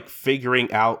kind of like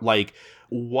figuring out like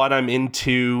what I'm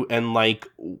into and like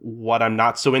what I'm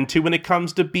not so into when it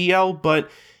comes to BL, but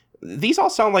these all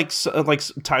sound like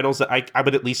titles that I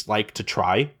would at least like to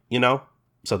try,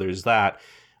 So there's that.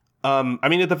 I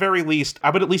mean, at the very least,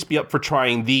 I would at least be up for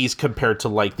trying these compared to,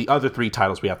 like, the other 3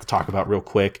 titles we have to talk about real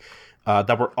quick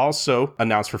that were also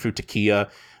announced for Futakiya.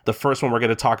 The first one we're going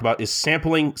to talk about is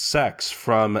Sampling Sex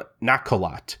from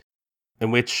Nakolot,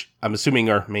 in which I'm assuming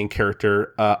our main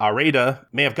character, Areda,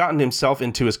 may have gotten himself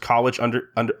into his college under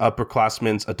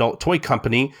upperclassmen's adult toy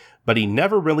company, but he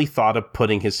never really thought of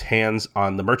putting his hands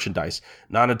on the merchandise.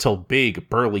 Not until big,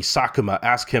 burly Sakuma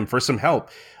asked him for some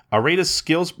help. Areda's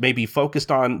skills may be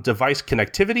focused on device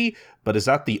connectivity, but is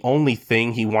that the only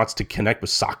thing he wants to connect with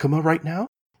Sakuma right now?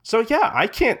 So yeah, I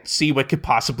can't see what could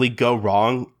possibly go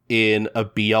wrong in a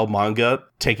BL manga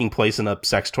taking place in a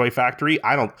sex toy factory.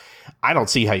 I don't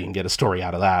see how you can get a story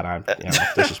out of that.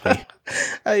 This is me.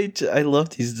 I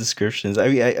love these descriptions. I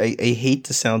mean, I hate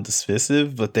to sound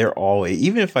dismissive, but they're always,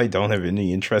 even if I don't have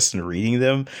any interest in reading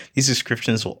them, these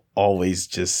descriptions will always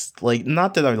just, like,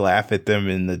 not that I laugh at them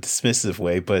in the dismissive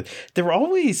way, but they're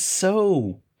always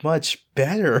so much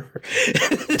better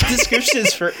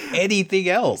descriptions for anything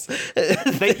else.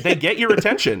 they get your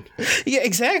attention. Yeah,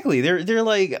 exactly. They're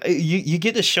like, you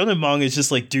get a shonen manga, it's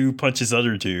just like dude punches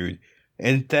other dude,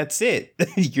 and that's it.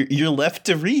 You're left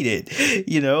to read it.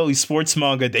 You know, sports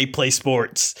manga, they play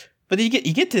sports, but you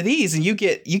get to these and you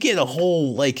get a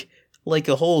whole like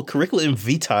a whole curriculum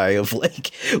vitae of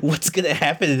like what's gonna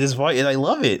happen in this fight, and I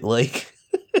love it. Like.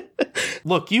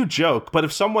 Look, you joke, but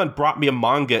if someone brought me a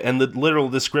manga and the literal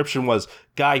description was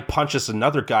guy punches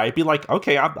another guy, I'd be like,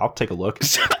 okay, I'll take a look.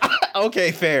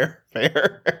 Okay, fair.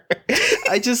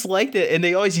 I just liked it, and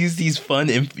they always use these fun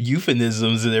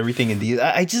euphemisms and everything in these.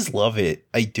 I just love it.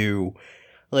 I do.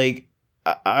 Like,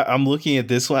 I'm looking at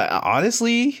this one.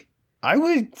 Honestly, I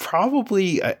would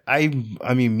probably. I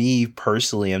mean, me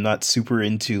personally, I'm not super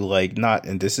into like not,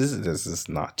 and this is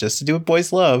not just to do with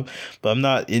boys love, but I'm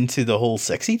not into the whole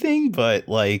sexy thing. But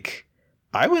like,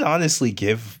 I would honestly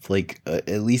give like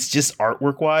at least just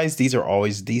artwork wise, these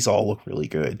all look really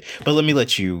good. But let me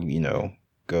let you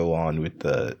go on with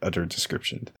the other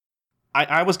description.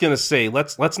 I was gonna say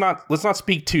let's not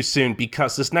speak too soon,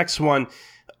 because this next one,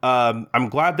 I'm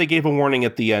glad they gave a warning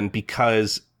at the end,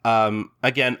 because.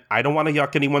 Again, I don't want to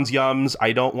yuck anyone's yums.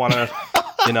 I don't want to,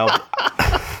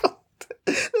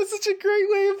 That's such a great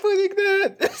way of putting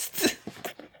that.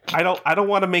 I don't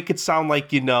want to make it sound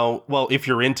like, well, if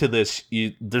you're into this,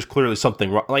 there's clearly something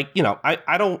wrong. Like,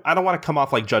 I don't want to come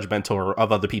off like judgmental or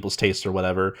of other people's tastes or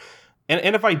whatever.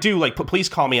 And if I do, like, please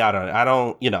call me out on it. I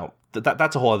don't,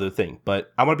 that's a whole other thing,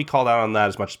 but I want to be called out on that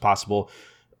as much as possible.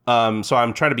 So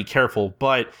I'm trying to be careful,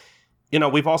 but,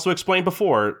 we've also explained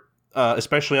before,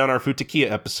 especially on our Futakiya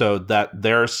episode, that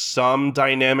there are some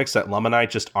dynamics that Lum and I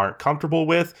just aren't comfortable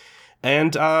with,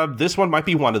 and this one might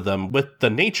be one of them, with the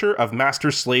nature of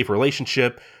master-slave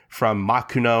relationship from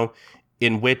Makuno,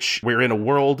 in which we're in a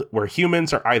world where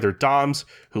humans are either doms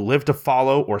who live to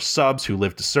follow or subs who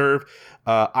live to serve.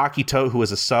 Akito, who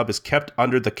is a sub, is kept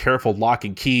under the careful lock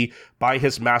and key by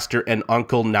his master and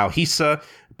uncle Naohisa,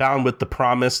 bound with the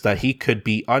promise that he could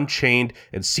be unchained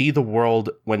and see the world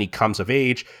when he comes of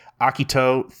age.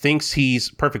 Akito thinks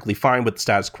he's perfectly fine with the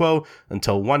status quo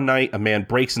until one night a man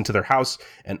breaks into their house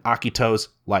and Akito's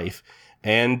life.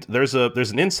 And there's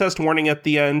an incest warning at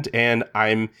the end, and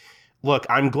I'm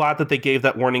glad that they gave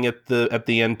that warning at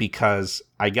the end, because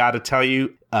I gotta tell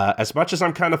you, as much as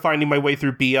I'm kind of finding my way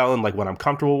through BL and like what I'm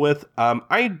comfortable with,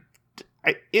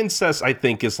 incest I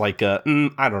think is like I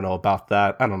don't know about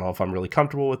that. I don't know if I'm really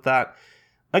comfortable with that.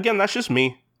 Again, that's just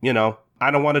me.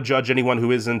 I don't want to judge anyone who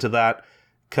is into that,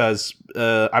 because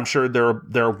I'm sure there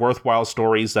are worthwhile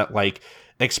stories that like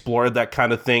explore that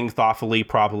kind of thing thoughtfully,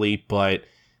 probably, but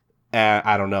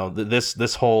I don't know.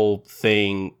 This whole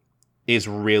thing is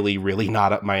really, really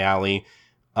not up my alley.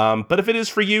 But if it is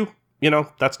for you,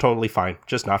 that's totally fine.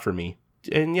 Just not for me.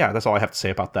 And yeah, that's all I have to say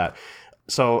about that.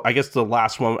 So I guess the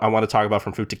last one I want to talk about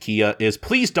from Futakiya is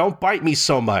Please Don't Bite Me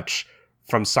So Much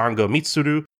from Sango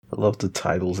Mitsuru. I love the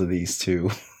titles of these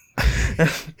too.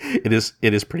 It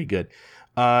is pretty good.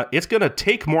 It's going to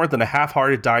take more than a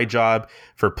half-hearted dye job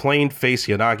for plain-face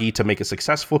Yanagi to make a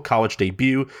successful college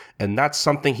debut, and that's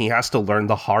something he has to learn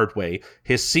the hard way.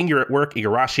 His senior at work,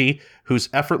 Igarashi, whose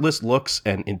effortless looks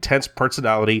and intense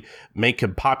personality make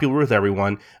him popular with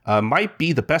everyone, might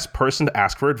be the best person to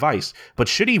ask for advice. But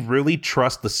should he really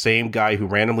trust the same guy who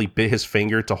randomly bit his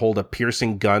finger to hold a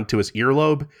piercing gun to his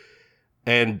earlobe?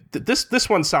 And this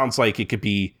one sounds like it could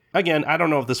be, again, I don't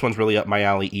know if this one's really up my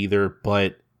alley either,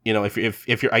 but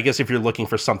if you're, I guess if you're looking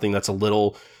for something that's a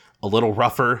little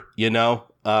rougher, a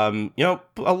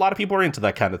lot of people are into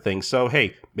that kind of thing. So,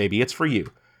 hey, maybe it's for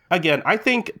you. Again, I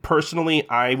think personally,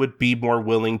 I would be more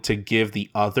willing to give the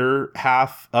other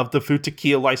half of the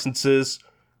Futakiya licenses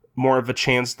more of a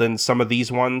chance than some of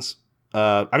these ones.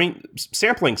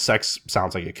 Sampling sex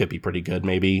sounds like it could be pretty good,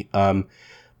 maybe.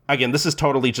 Again, this is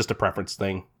totally just a preference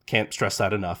thing. Can't stress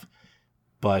that enough.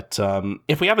 But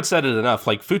if we haven't said it enough,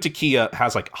 like Futakiya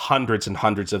has like hundreds and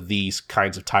hundreds of these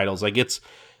kinds of titles. Like it's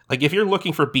like if you're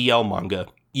looking for BL manga,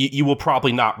 you will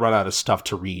probably not run out of stuff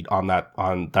to read on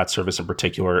that service in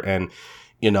particular. And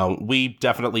we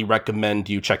definitely recommend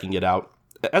you checking it out,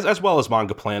 as well as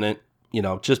Manga Planet.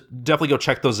 Just definitely go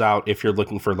check those out if you're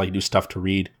looking for like new stuff to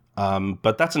read.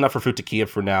 But that's enough for Futakiya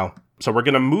for now. So we're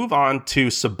gonna move on to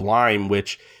Sublime,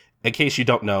 which in case you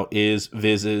don't know, is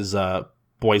Viz's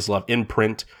Boys Love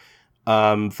imprint.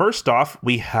 First off,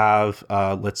 we have,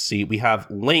 we have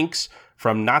links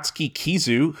from Natsuki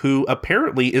Kizu, who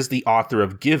apparently is the author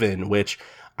of Given, which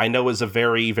I know is a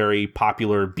very, very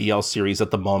popular BL series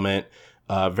at the moment.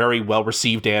 Very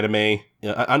well-received anime.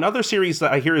 Another series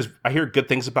that I hear good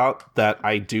things about that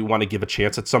I do want to give a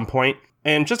chance at some point.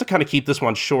 And just to kind of keep this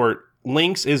one short,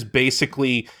 Links is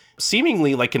basically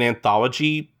seemingly like an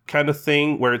anthology kind of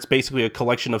thing, where it's basically a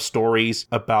collection of stories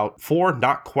about four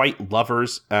not quite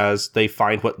lovers as they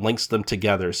find what links them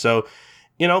together. So,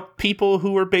 people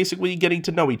who are basically getting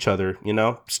to know each other,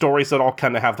 stories that all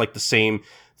kind of have like the same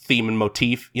theme and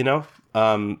motif,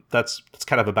 that's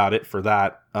kind of about it for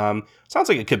that. Sounds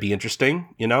like it could be interesting,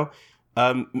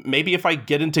 maybe if I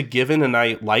get into Given and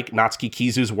I like Natsuki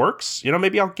Kizu's works,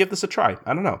 maybe I'll give this a try.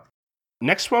 I don't know.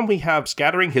 Next one, we have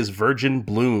Scattering His Virgin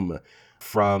Bloom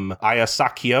from Aya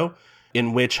Sakio,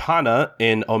 in which Hana,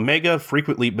 an Omega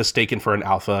frequently mistaken for an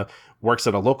Alpha, works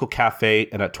at a local cafe,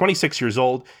 and at 26 years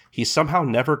old, he's somehow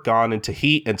never gone into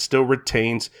heat and still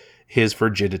retains his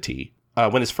virginity.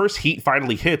 When his first heat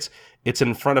finally hits, it's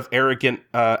in front of arrogant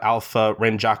Alpha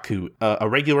Renjaku, a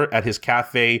regular at his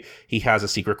cafe he has a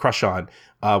secret crush on.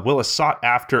 Will a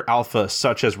sought-after Alpha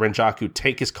such as Renjaku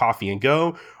take his coffee and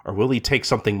go, or will he take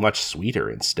something much sweeter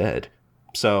instead?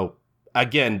 So,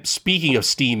 again, speaking of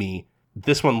steamy,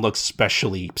 this one looks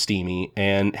especially steamy,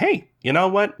 and hey, you know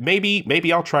what?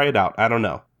 Maybe I'll try it out. I don't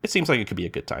know. It seems like it could be a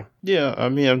good time. Yeah, I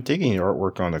mean, I'm digging your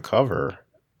artwork on the cover.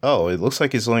 Oh, it looks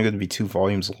like it's only going to be 2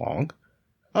 volumes long.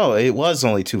 Oh, it was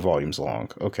only 2 volumes long.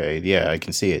 Okay, yeah, I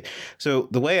can see it. So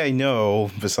the way I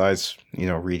know, besides,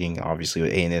 reading obviously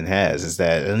what A&N has, is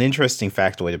that an interesting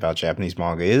factoid about Japanese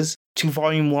manga is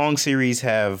 2-volume long series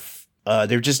have,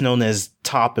 they're just known as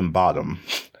top and bottom.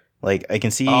 Like, I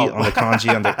can see on the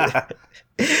kanji on the...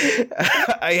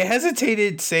 I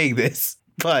hesitated saying this,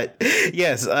 but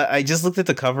yes, I just looked at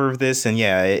the cover of this, and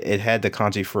yeah, it had the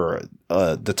kanji for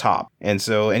the top. And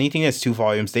so anything that's 2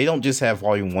 volumes, they don't just have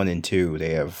volume 1 and 2.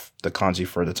 They have the kanji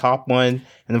for the top one, and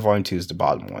then volume 2 is the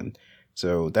bottom one.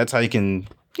 So that's how you can,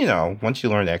 once you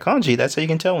learn that kanji, that's how you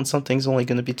can tell when something's only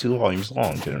going to be 2 volumes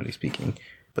long, generally speaking.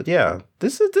 But yeah,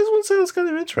 this one sounds kind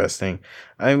of interesting.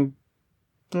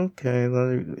 Okay,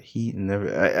 heat and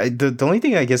the only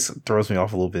thing I guess throws me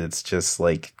off a little bit, it's just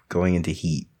like going into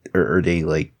heat, or they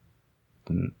like.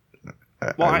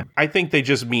 I think they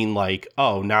just mean like,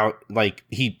 oh, now like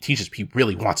he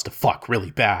really wants to fuck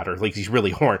really bad, or like he's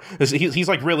really horny. He's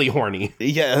like really horny.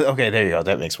 Yeah. Okay. There you go.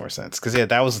 That makes more sense. Because yeah,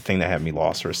 that was the thing that had me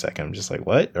lost for a second. I'm just like,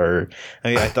 what? Or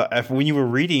I thought when you were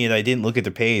reading it, I didn't look at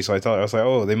the page, so I was like,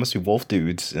 oh, they must be wolf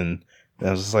dudes, and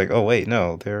I was just like, oh wait,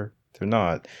 no, they're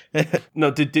not. No,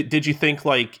 did you think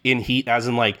like in heat, as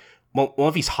in like, well,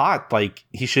 if he's hot, like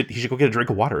he should go get a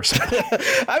drink of water or something?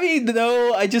 I mean,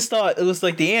 no, I just thought it was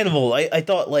like the animal. I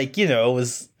thought like it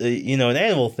was an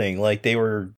animal thing. Like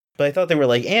but I thought they were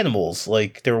like animals,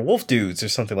 like they were wolf dudes or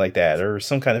something like that, or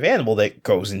some kind of animal that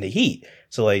goes into heat.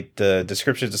 So like the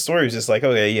description of the story was just like,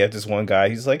 okay, you have this one guy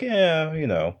who's like, yeah,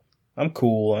 I'm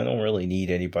cool. I don't really need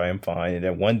anybody. I'm fine. And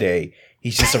then one day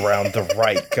he's just around the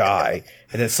right guy.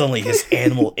 And then suddenly his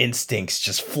animal instincts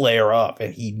just flare up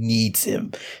and he needs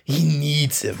him.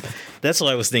 That's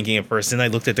what I was thinking at first. And I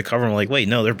looked at the cover and I'm like, wait,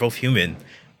 no, they're both human.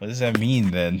 What does that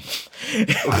mean then?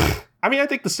 I mean, I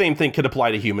think the same thing could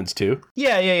apply to humans too.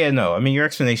 Yeah. No, I mean, your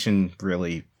explanation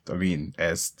really, I mean,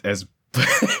 as as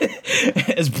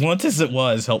blunt as it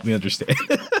was, helped me understand.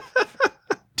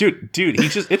 Dude,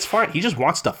 it's fine. He just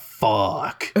wants to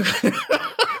fuck.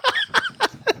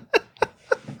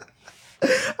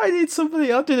 I need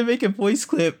somebody out there to make a voice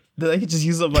clip that I can just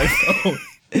use on my phone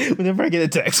whenever I get a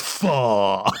text.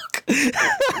 Fuck.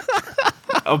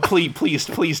 Oh,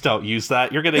 please don't use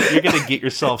that. You're gonna get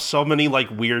yourself so many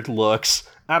like weird looks.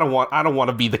 I don't want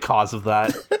to be the cause of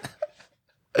that.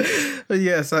 But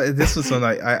yes, this was one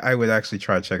I would actually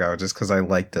try to check out just because I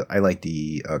like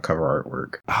the cover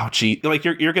artwork. Oh gee, like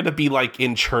you're gonna be like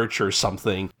in church or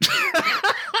something,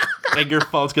 and your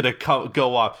phone's gonna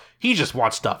go off. He just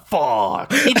wants to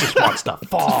fuck. He just wants to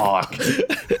fuck.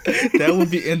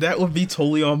 That would be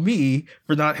totally on me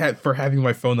for having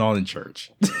my phone on in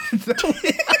church.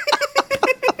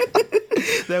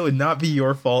 That would not be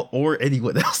your fault or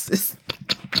anyone else's.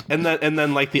 And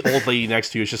then like the old lady next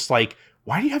to you is just like,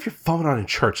 why do you have your phone on in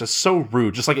church? That's so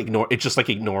rude. Just like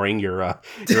ignoring your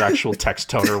actual text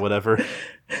tone or whatever.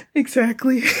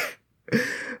 Exactly.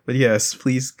 But yes,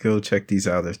 please go check these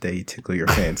out if they tickle your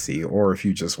fancy, or if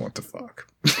you just want to fuck.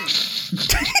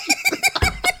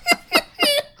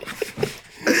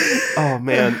 Oh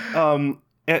man.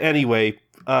 Anyway,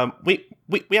 We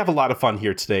have a lot of fun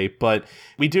here today, but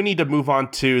we do need to move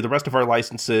on to the rest of our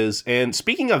licenses. And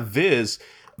speaking of Viz,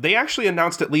 they actually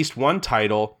announced at least one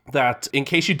title that, in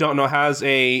case you don't know, has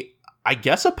I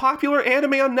guess a popular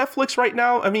anime on Netflix right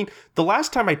now. I mean, the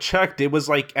last time I checked, it was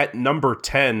like at number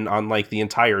 10 on like the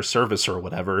entire service or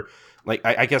whatever. Like,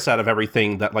 I guess out of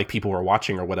everything that like people were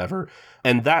watching or whatever.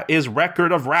 And that is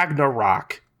Record of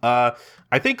Ragnarok.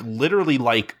 I think literally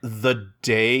like the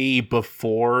day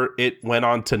before it went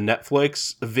on to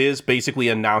Netflix, Viz basically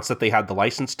announced that they had the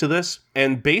license to this.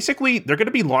 And basically, they're going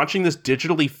to be launching this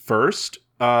digitally first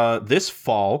this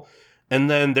fall. And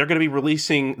then they're going to be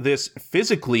releasing this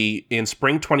physically in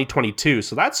spring 2022.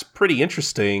 So that's pretty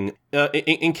interesting.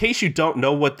 In case you don't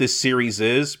know what this series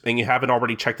is and you haven't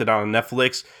already checked it out on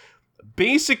Netflix,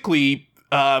 basically,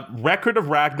 Record of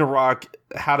Ragnarok,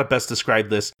 how to best describe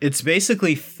this? It's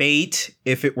basically Fate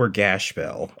if it were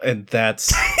Gashbell, and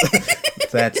that's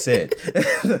that's it.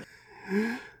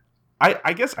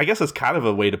 I guess that's kind of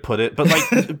a way to put it, but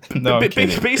like, No, I'm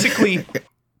kidding.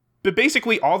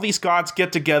 basically, all these gods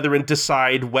get together and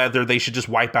decide whether they should just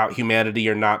wipe out humanity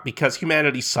or not, because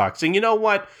humanity sucks. And you know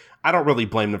what? I don't really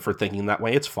blame them for thinking that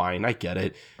way. It's fine. I get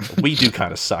it. We do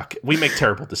kind of suck. We make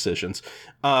terrible decisions.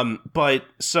 But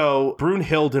so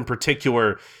Brunhild in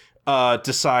particular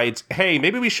decides, hey,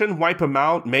 maybe we shouldn't wipe them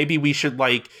out. Maybe we should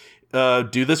like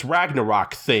do this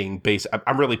Ragnarok thing.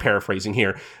 I'm really paraphrasing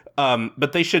here.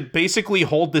 But they should basically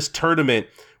hold this tournament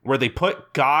where they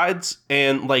put gods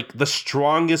and like the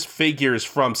strongest figures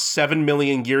from 7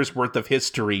 million years worth of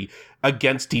history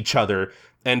against each other.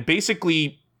 And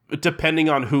basically, depending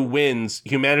on who wins,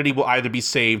 humanity will either be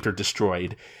saved or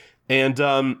destroyed. And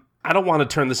I don't want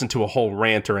to turn this into a whole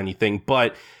rant or anything,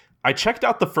 but I checked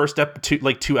out the first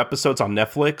two episodes on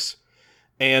Netflix,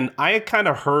 and I had kind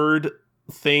of heard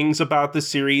things about this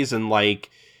series, and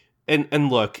like, and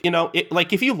look, you know,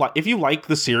 like if you like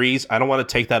the series, I don't want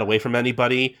to take that away from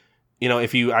anybody. You know,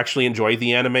 if you actually enjoy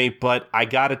the anime, but I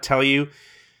gotta tell you,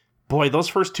 boy, those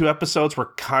first 2 episodes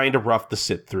were kind of rough to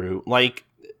sit through. Like,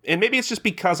 and maybe it's just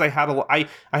because I had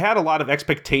a lot of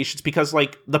expectations, because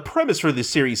like the premise for this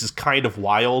series is kind of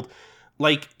wild.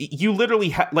 Like, you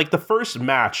literally like the first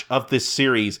match of this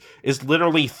series is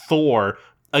literally Thor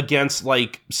against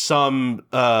like some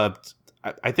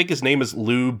I think his name is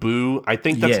Lu Bu. I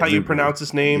think that's how you pronounce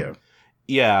his name.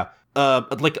 Yeah.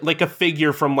 Like a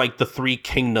figure from like the Three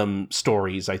Kingdom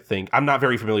stories, I think. I'm not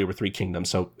very familiar with Three Kingdoms,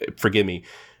 so forgive me.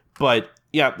 But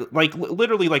yeah, like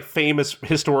literally like famous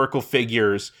historical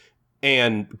figures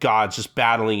and gods just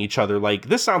battling each other. Like,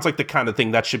 this sounds like the kind of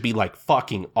thing that should be like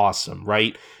fucking awesome,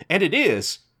 right? And it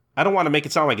is. I don't want to make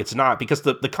it sound like it's not, because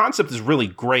the concept is really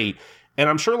great. And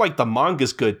I'm sure like the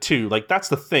manga's good too. Like, that's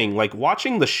the thing. Like,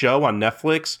 watching the show on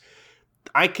Netflix,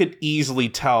 I could easily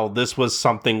tell this was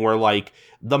something where like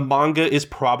the manga is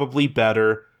probably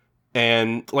better,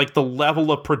 and like the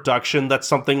level of production that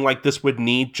something like this would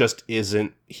need just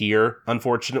isn't here,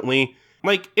 unfortunately.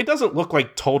 Like, it doesn't look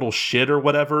like total shit or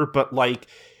whatever, but like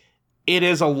it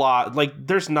is a lot. Like,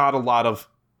 there's not a lot of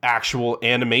actual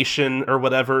animation or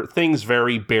whatever. Things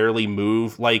very barely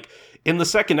move. Like, in the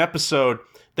second episode,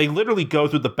 they literally go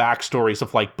through the backstories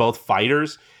of like both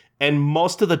fighters, and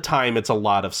most of the time it's a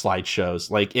lot of slideshows.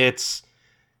 Like, it's,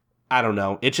 I don't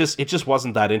know. It just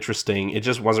wasn't that interesting. It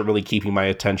just wasn't really keeping my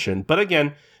attention. But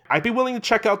again, I'd be willing to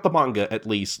check out the manga at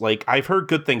least. Like, I've heard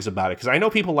good things about it because I know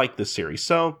people like this series.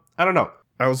 So, I don't know.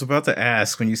 I was about to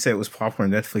ask, when you said it was popular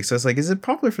on Netflix, I was like, is it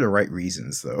popular for the right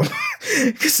reasons, though?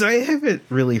 Because I haven't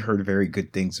really heard very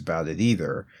good things about it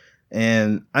either.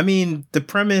 And, I mean, the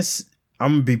premise,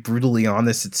 I'm going to be brutally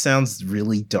honest, it sounds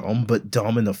really dumb, but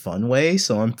dumb in a fun way,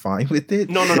 so I'm fine with it.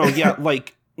 No, yeah,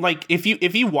 like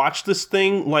if you watch this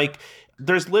thing, like,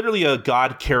 there's literally a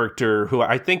god character who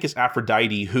I think is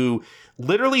Aphrodite, who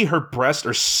literally her breasts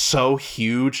are so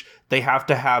huge, they have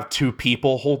to have 2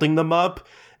 people holding them up.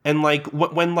 And like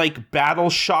when like battle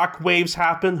shock waves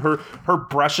happen, her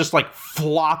breasts just like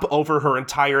flop over her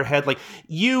entire head. Like,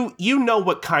 you know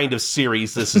what kind of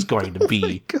series this is going to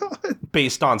be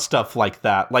based on stuff like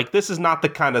that. Like, this is not the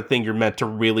kind of thing you're meant to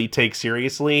really take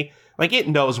seriously. Like, it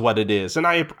knows what it is, and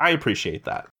I appreciate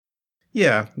that.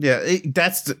 Yeah. In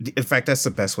fact, that's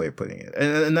the best way of putting it.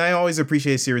 And I always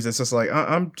appreciate a series that's just like,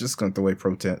 I'm just going to throw away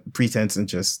pretense and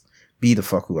just be the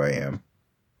fuck who I am.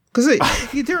 Because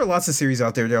there are lots of series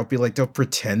out there that'll be like, they'll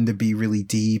pretend to be really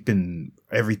deep and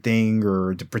everything,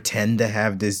 or to pretend to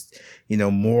have this, you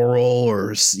know, moral,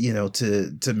 or, you know,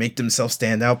 to make themselves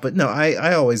stand out. But no,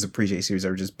 I always appreciate series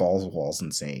that are just balls of walls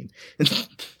insane.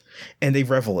 And they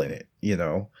revel in it, you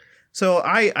know. So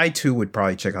I too would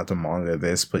probably check out the manga of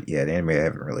this, but yeah, the anime I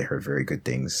haven't really heard very good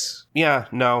things. Yeah,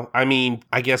 no, I mean,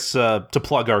 I guess to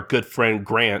plug our good friend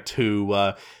Grant,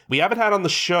 who we haven't had on the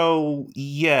show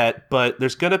yet, but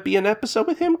there's going to be an episode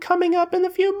with him coming up in a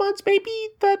few months, maybe,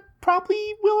 that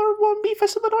probably will or won't be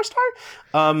Fist of the North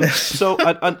Star. So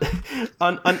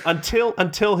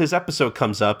until his episode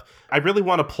comes up, I really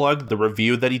want to plug the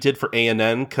review that he did for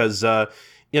ANN, because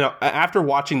after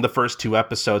watching the first 2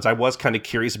 episodes, I was kind of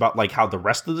curious about like how the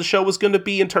rest of the show was going to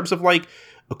be in terms of like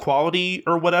quality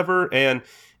or whatever, and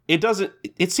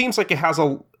it seems like it has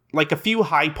a few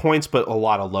high points but a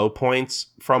lot of low points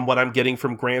from what I'm getting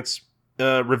from Grant's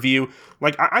review.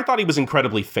 Like I thought he was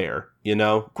incredibly fair.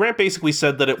 Grant basically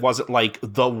said that it wasn't like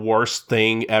the worst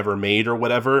thing ever made or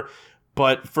whatever,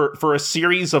 but for a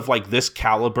series of like this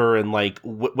caliber and like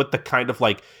with the kind of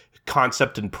like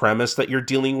concept and premise that you're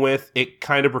dealing with, it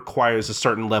kind of requires a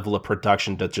certain level of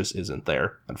production that just isn't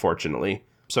there, unfortunately.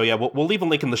 So yeah, we'll leave a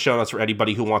link in the show notes for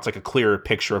anybody who wants like a clearer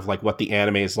picture of like what the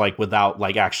anime is like without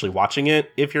like actually watching it,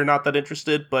 if you're not that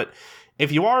interested. But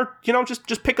if you are,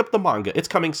 just pick up the manga. It's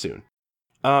coming soon.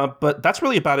 But that's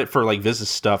really about it for like Viz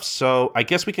stuff. So I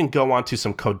guess we can go on to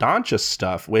some Kodansha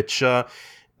stuff, which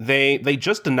they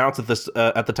just announced at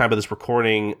the time of this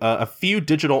recording a few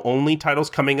digital only titles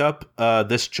coming up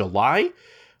this July.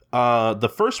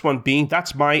 The first one being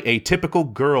That's My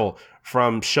Atypical Girl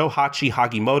from Shohachi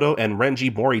Hagimoto and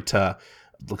Renji Morita.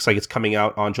 Looks like it's coming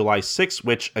out on July 6th,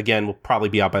 which, again, will probably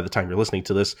be out by the time you're listening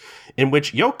to this, in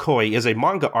which Yokoi is a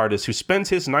manga artist who spends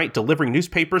his night delivering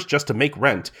newspapers just to make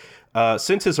rent,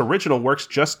 since his original works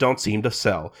just don't seem to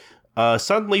sell.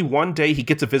 Suddenly, one day, he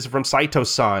gets a visit from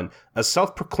Saito-san, a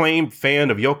self-proclaimed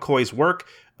fan of Yokoi's work,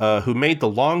 who made the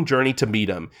long journey to meet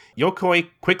him. Yokoi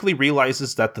quickly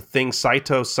realizes that the things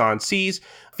Saito-san sees,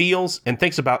 feels, and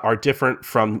thinks about are different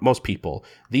from most people.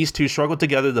 These two struggle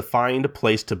together to find a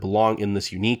place to belong in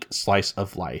this unique slice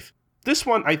of life. This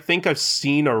one I think I've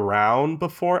seen around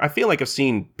before. I feel like I've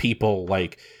seen people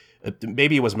like,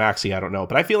 maybe it was Maxi, I don't know,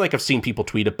 but I feel like I've seen people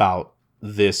tweet about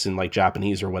this in like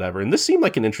Japanese or whatever, and this seemed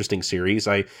like an interesting series.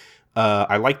 I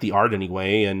like the art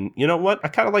anyway, and you know what? I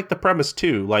kind of like the premise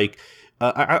too. Like,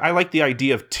 I like the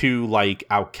idea of two like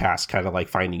outcasts kind of like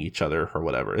finding each other or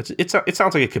whatever. It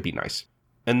sounds like it could be nice.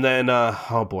 And then,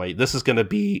 oh boy, this is going to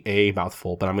be a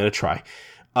mouthful, but I'm going to try.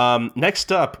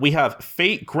 Next up, we have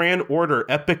Fate Grand Order,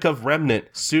 Epic of Remnant,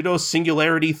 Pseudo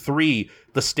Singularity 3,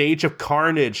 The Stage of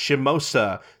Carnage,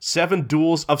 Shimosa, 7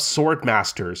 Duels of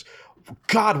Swordmasters.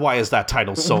 God, why is that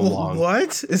title so long?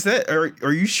 What? Is that?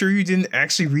 Are you sure you didn't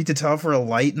actually read the title for a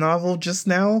light novel just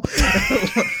now?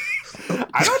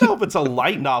 I don't know if it's a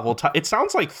light novel. It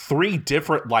sounds like 3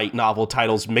 different light novel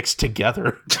titles mixed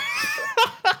together.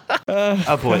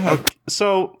 Oh boy. Okay.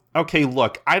 So, okay,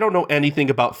 look, I don't know anything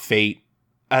about Fate,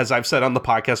 as I've said on the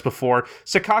podcast before.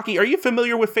 Sakaki, are you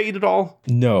familiar with Fate at all?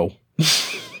 No.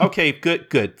 Okay,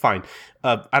 good, fine.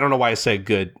 I don't know why I said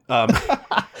good.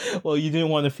 Well, you didn't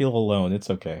want to feel alone. It's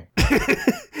okay.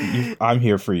 I'm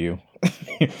here for you.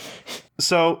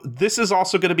 So this is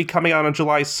also going to be coming out on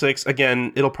July 6th.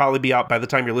 Again, it'll probably be out by the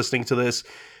time you're listening to this.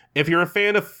 If you're a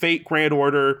fan of Fate Grand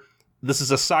Order, this is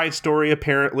a side story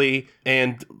apparently.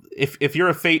 And if you're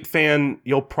a Fate fan,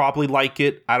 you'll probably like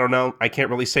it. I don't know. I can't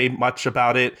really say much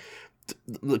about it.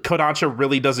 Kodansha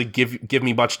really doesn't give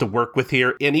me much to work with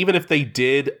here. And even if they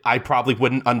did, I probably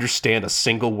wouldn't understand a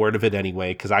single word of it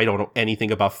anyway, because I don't know anything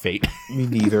about Fate. Me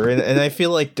neither. And I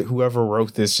feel like whoever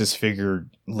wrote this just figured,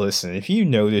 listen, if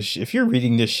you're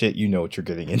reading this shit, you know what you're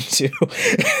getting into.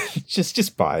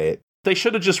 just buy it. They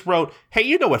should have just wrote, hey,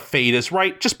 you know what Fate is,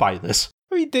 right? Just buy this.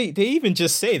 I mean, they even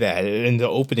just say that in the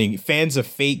opening. Fans of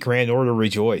Fate Grand Order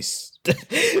rejoice.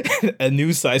 A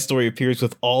new side story appears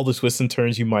with all the twists and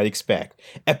turns you might expect.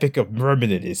 Epic of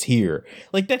Remnant is here.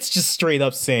 Like, that's just straight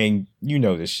up saying, you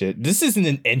know this shit. This isn't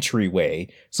an entryway.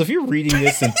 So if you're reading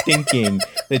this and thinking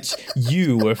that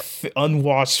you, a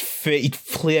unwashed Fate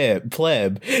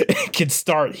pleb, can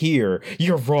start here,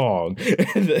 you're wrong.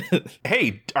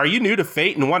 Hey, are you new to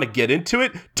Fate and want to get into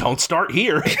it? Don't start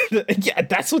here. Yeah,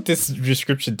 that's what this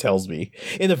description tells me.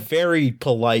 In a very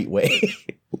polite way.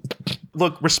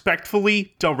 Look,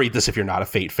 respectfully, don't read this if you're not a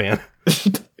Fate fan.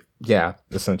 Yeah,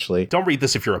 essentially. Don't read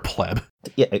this if you're a pleb.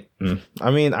 Yeah,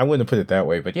 I mean, I wouldn't put it that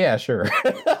way, but yeah, sure.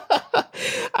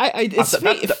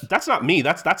 That's not me.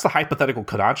 That's the hypothetical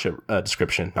Kodansha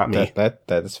description, not me. That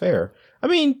is fair. I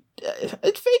mean,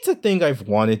 Fate's a thing I've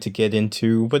wanted to get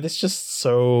into, but it's just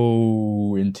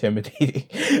so intimidating.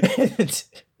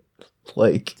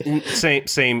 Like,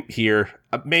 same here.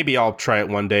 Maybe I'll try it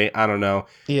one day. I don't know.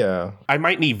 Yeah, I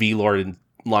might need V-Lord and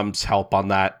Lum's help on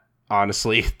that.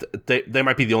 honestly. They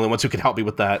might be the only ones who can help me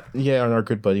with that. Yeah, and our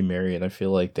good buddy Marion, I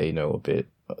feel like they know a bit.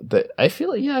 I feel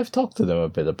like, yeah, I've talked to them a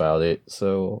bit about it.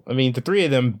 So, I mean, the three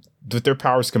of them, with their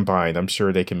powers combined, I'm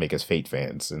sure they can make us Fate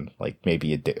fans in like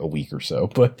maybe a week or so.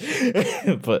 But,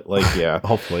 but like, yeah.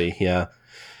 Hopefully, yeah.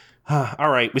 All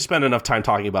right, we spent enough time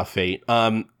talking about Fate.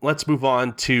 Let's move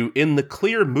on to In the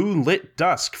Clear Moonlit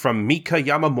Dusk from Mika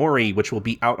Yamamori, which will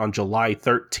be out on July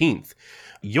 13th.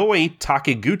 Yoi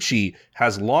Takiguchi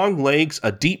has long legs,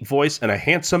 a deep voice, and a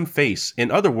handsome face. In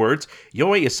other words,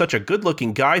 Yoi is such a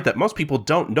good-looking guy that most people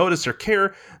don't notice or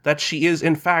care that she is,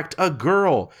 in fact, a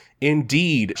girl.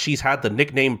 Indeed, she's had the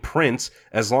nickname Prince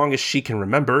as long as she can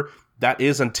remember. That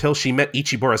is until she met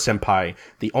Ichibura-senpai,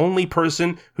 the only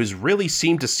person who's really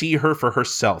seemed to see her for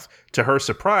herself. To her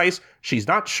surprise, she's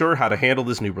not sure how to handle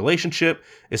this new relationship,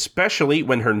 especially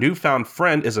when her newfound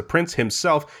friend is a prince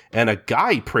himself, and a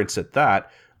guy prince at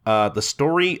that. The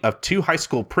story of two high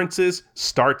school princes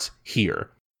starts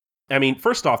here. I mean,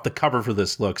 first off, the cover for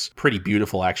this looks pretty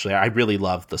beautiful, actually. I really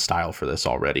love the style for this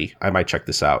already. I might check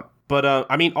this out. But,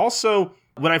 I mean, also,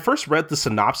 when I first read the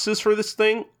synopsis for this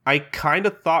thing, I kind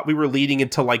of thought we were leading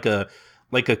into like a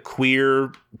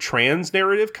queer trans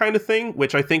narrative kind of thing,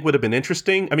 which I think would have been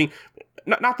interesting. I mean,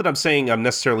 not that I'm saying I'm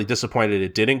necessarily disappointed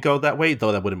it didn't go that way,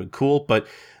 though that would have been cool. But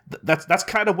that's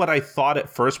kind of what I thought at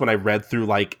first when I read through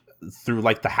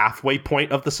the halfway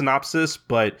point of the synopsis.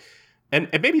 But and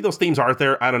maybe those themes are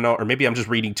there. I don't know, or maybe I'm just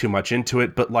reading too much into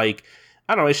it. But like,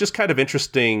 I don't know. It's just kind of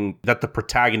interesting that the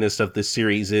protagonist of this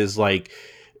series is like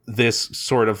this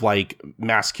sort of like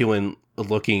masculine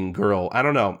looking girl. I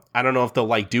don't know if they'll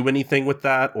like do anything with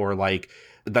that, or like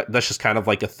that's just kind of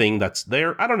like a thing that's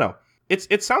there. I don't know.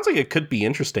 It sounds like it could be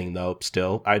interesting though.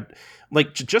 Still, I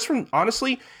like just from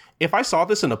honestly, if I saw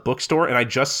this in a bookstore and I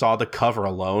just saw the cover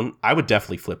alone, I would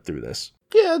definitely flip through this.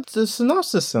 Yeah, the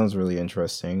synopsis sounds really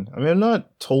interesting. I mean, I'm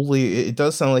not totally. It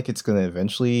does sound like it's going to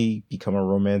eventually become a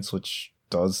romance, which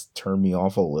does turn me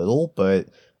off a little, but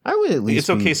I would at least. It's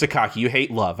okay, Sakaki. You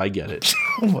hate love. I get it.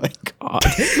 Oh my god.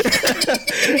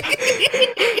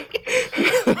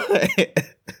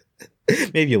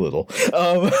 Maybe a little.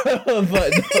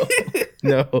 But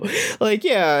no. Like,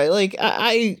 yeah, like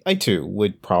I too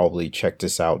would probably check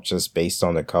this out just based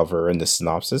on the cover and the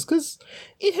synopsis, because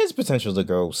it has potential to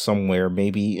go somewhere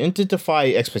maybe, and to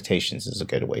defy expectations is a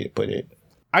good way to put it.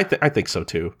 I think so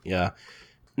too. Yeah.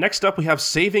 Next up, we have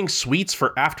Saving Sweets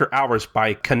for After Hours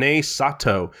by Kane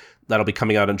Sato. That'll be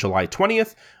coming out on July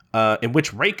 20th, in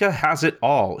which Reika has it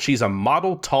all. She's a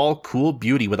model, tall, cool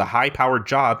beauty with a high-powered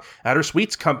job at her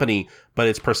sweets company, but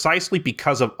it's precisely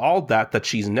because of all that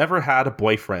she's never had a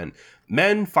boyfriend.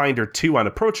 Men find her too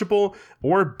unapproachable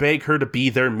or beg her to be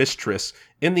their mistress,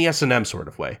 in the S&M sort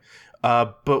of way.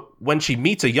 But when she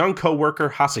meets a young coworker,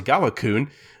 Hasegawa-kun,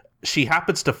 she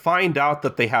happens to find out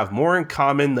that they have more in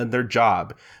common than their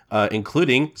job,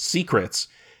 including secrets.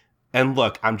 And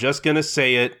look, I'm just going to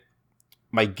say it.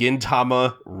 My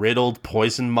Gintama-riddled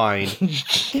poison mind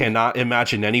cannot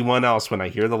imagine anyone else when I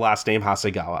hear the last name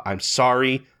Hasegawa. I'm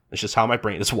sorry. It's just how my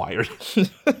brain is wired.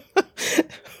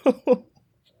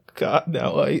 God,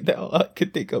 now I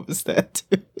can think of his that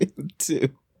too.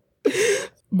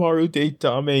 Maru de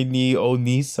Dame ni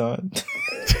Oni-san.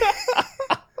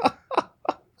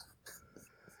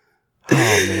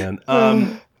 Oh,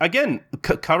 man. Again,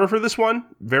 cover for this one,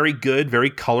 very good, very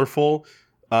colorful.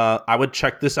 I would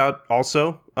check this out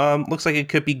also. Looks like it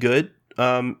could be good.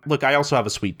 Look, I also have a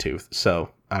sweet tooth, so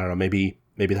I don't know. Maybe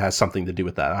that has something to do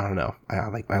with that. I don't know. I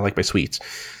like my sweets.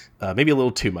 Maybe a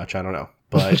little too much. I don't know.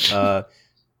 But I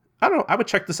don't know. I would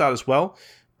check this out as well.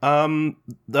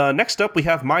 Next up, we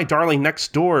have My Darling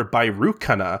Next Door by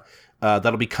Rukana.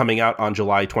 That'll be coming out on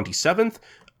July 27th.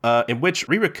 In which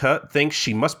Ririka thinks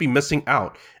she must be missing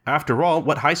out. After all,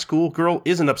 what high school girl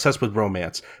isn't obsessed with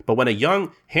romance? But when a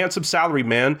young, handsome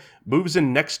salaryman moves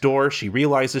in next door, she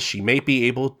realizes she may be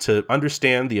able to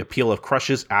understand the appeal of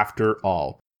crushes after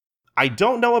all. I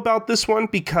don't know about this one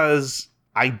because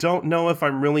I don't know if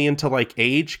I'm really into like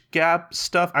age gap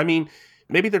stuff. I mean,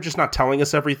 maybe they're just not telling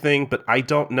us everything, but I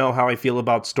don't know how I feel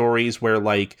about stories where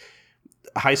like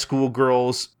high school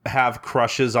girls have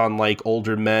crushes on like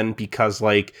older men, because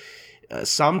like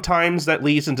sometimes that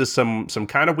leads into some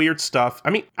kind of weird stuff. I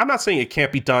mean, I'm not saying it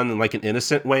can't be done in like an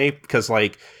innocent way, because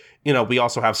like, you know, we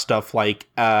also have stuff like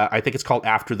I think it's called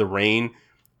After the Rain,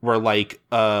 where like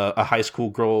a high school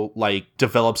girl like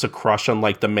develops a crush on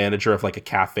like the manager of like a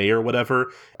cafe or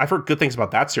whatever. I've heard good things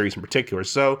about that series in particular,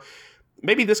 so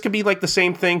maybe this could be like the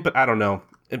same thing, but I don't know.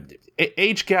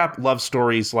 Age gap love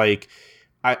stories, like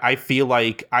I feel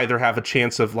like either have a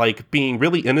chance of like being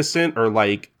really innocent or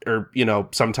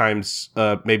sometimes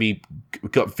maybe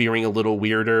veering a little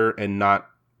weirder and not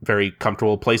very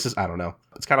comfortable places. I don't know.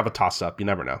 It's kind of a toss up. You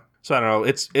never know. So I don't know.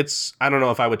 It's I don't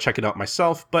know if I would check it out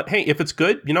myself, but hey, if it's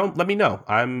good, let me know.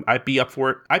 I'd be up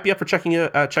for it. I'd be up for checking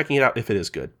it out if it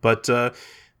is good. But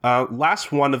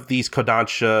last one of these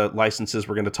Kodansha licenses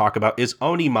we're going to talk about is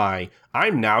Onimai,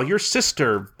 I'm Now Your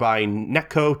Sister by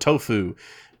Neko Tofu.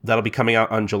 That'll be coming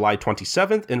out on July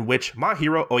 27th, in which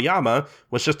Mahiro Oyama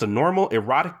was just a normal,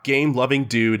 erotic game-loving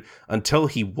dude until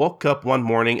he woke up one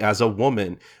morning as a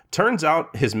woman. Turns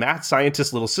out his math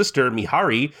scientist little sister,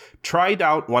 Mihari, tried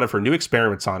out one of her new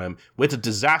experiments on him, with a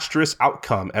disastrous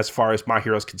outcome as far as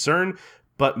Mahiro's concerned,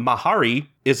 but Mahari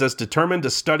is as determined to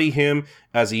study him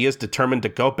as he is determined to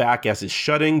go back as his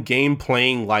shut-in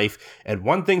game-playing life, and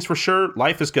one thing's for sure,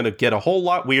 life is going to get a whole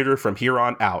lot weirder from here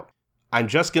on out. I'm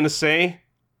just going to say,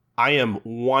 I am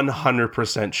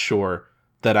 100% sure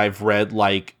that I've read,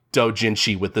 like,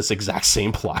 doujinshi with this exact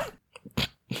same plot.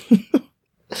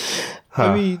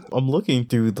 I mean, I'm looking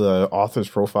through the author's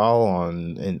profile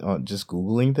on just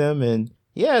Googling them, and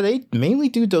yeah, they mainly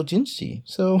do doujinshi,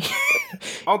 so...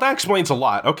 Oh, that explains a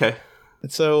lot. Okay.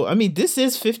 So, I mean, this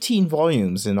is 15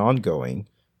 volumes and ongoing.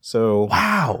 So...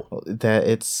 Wow.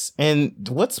 And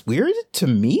what's weird to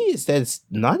me is that it's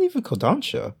not even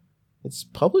Kodansha. It's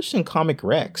published in Comic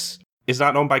Rex. Is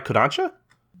not owned by Kodansha?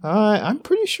 I'm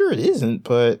pretty sure it isn't,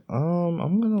 but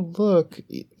I'm gonna look.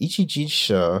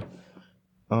 Ichijisha.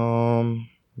 Let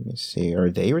me see. Are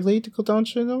they related to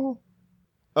Kodansha at all?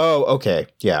 Oh, okay.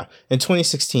 Yeah. In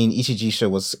 2016,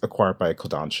 Ichijisha was acquired by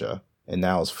Kodansha, and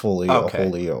now it's wholly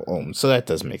owned. So that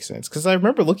does make sense. Because I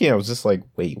remember looking at it, I was just like,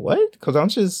 wait, what?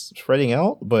 Kodansha's spreading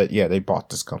out? But yeah, they bought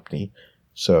this company.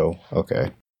 So,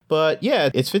 okay. But yeah,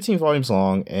 it's 15 volumes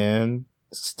long and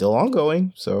still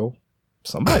ongoing, so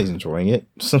somebody's enjoying it.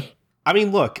 I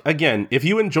mean, look, again, if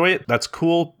you enjoy it, that's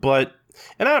cool, but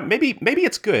maybe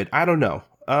it's good. I don't know.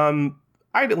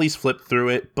 I'd at least flip through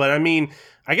it, but I mean,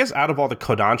 I guess out of all the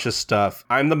Kodansha stuff,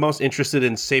 I'm the most interested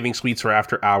in Saving Sweets for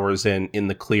After Hours and In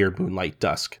the Clear Moonlight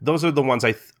Dusk. Those are the ones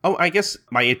I guess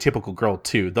My Atypical Girl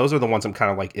too. Those are the ones I'm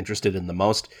kind of like interested in the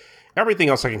most. Everything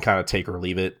else I can kind of take or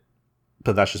leave it,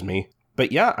 but that's just me.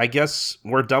 But yeah, I guess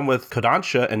we're done with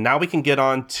Kodansha, and now we can get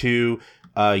on to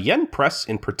Yen Press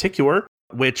in particular,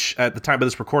 which at the time of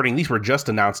this recording, these were just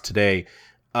announced today.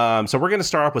 So we're going to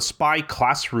start off with Spy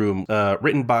Classroom,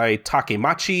 written by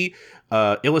Takemachi,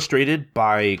 illustrated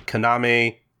by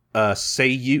Kaname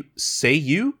Seiyu,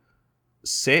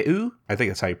 I think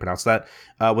that's how you pronounce that,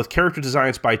 with character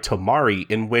designs by Tomari,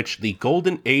 in which the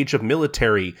golden age of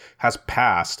military has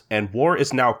passed, and war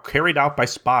is now carried out by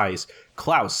spies.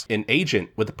 Klaus, an agent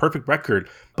with a perfect record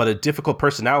but a difficult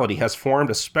personality, has formed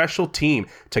a special team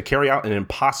to carry out an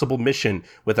impossible mission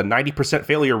with a 90%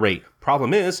 failure rate.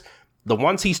 Problem is, the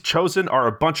ones he's chosen are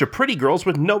a bunch of pretty girls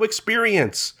with no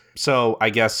experience. So I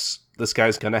guess this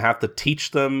guy's gonna have to teach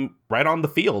them right on the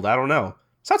field. I don't know.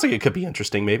 Sounds like it could be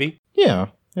interesting, maybe. Yeah,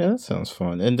 that sounds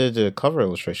fun. And the cover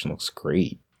illustration looks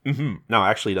great. Mm-hmm. No,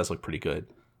 actually, it does look pretty good.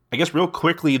 I guess real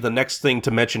quickly, the next thing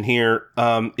to mention here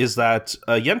is that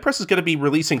Yen Press is going to be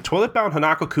releasing Toilet Bound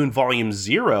Hanako-kun Volume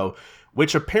 0,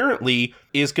 which apparently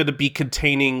is going to be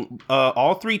containing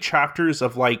all 3 chapters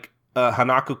of like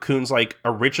Hanako-kun's like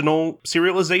original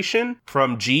serialization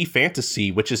from G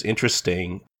Fantasy, which is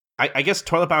interesting. I guess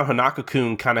Toilet Bound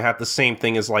Hanako-kun kind of had the same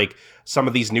thing as like some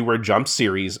of these newer Jump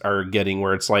series are getting,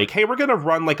 where it's like, hey, we're going to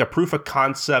run like a proof of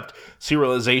concept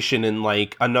serialization in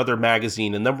like another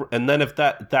magazine. And then if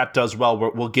that does well,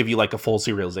 we'll give you like a full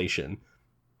serialization.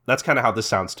 That's kind of how this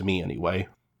sounds to me anyway.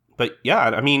 But yeah,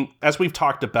 I mean, as we've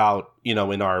talked about, in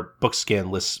our book scan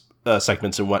list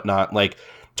segments and whatnot, like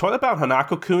Toilet Bound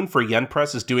Hanako-kun for Yen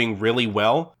Press is doing really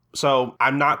well. So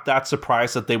I'm not that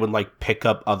surprised that they would like pick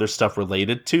up other stuff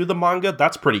related to the manga.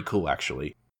 That's pretty cool,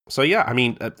 actually. So yeah, I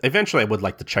mean, eventually I would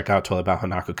like to check out Toilet Bound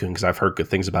Hanako-kun because I've heard good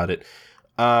things about it.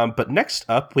 But next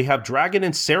up, we have Dragon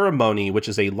in Ceremony, which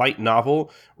is a light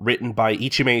novel written by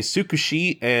Ichime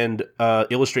Tsukushi and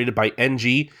illustrated by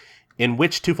Enji, in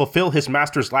which, to fulfill his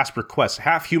master's last request,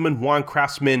 half-human wand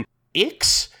craftsman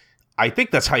Ix, I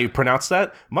think that's how you pronounce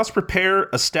that, must prepare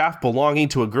a staff belonging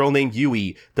to a girl named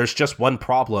Yui. There's just one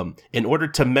problem. In order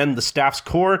to mend the staff's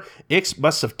core, Ix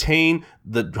must obtain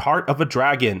the heart of a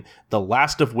dragon, the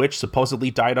last of which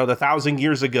supposedly died out 1,000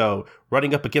 years ago.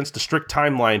 Running up against a strict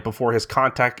timeline before his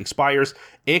contract expires,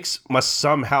 Ix must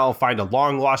somehow find a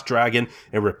long-lost dragon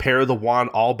and repair the wand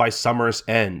all by summer's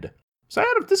end. So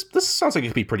this sounds like it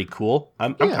could be pretty cool.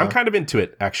 I'm kind of into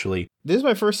it, actually. This is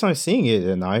my first time seeing it,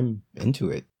 and I'm into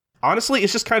it. Honestly,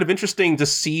 it's just kind of interesting to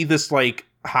see this like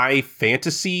high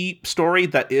fantasy story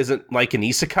that isn't like an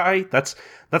isekai.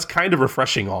 That's kind of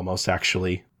refreshing almost,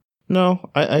 actually. No,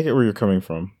 I get where you're coming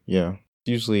from. Yeah.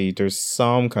 Usually there's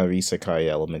some kind of isekai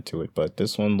element to it, but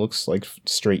this one looks like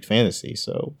straight fantasy,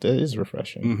 so that is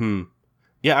refreshing. Mm-hmm.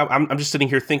 Yeah, I'm just sitting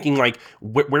here thinking like,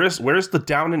 where's the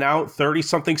down and out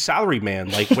 30-something salary man?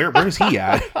 Like, where's he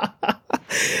at?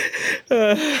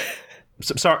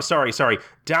 Sorry,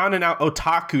 down and out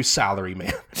otaku salary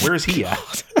man. Where's he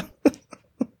at?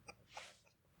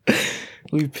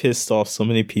 We pissed off so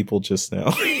many people just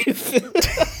now.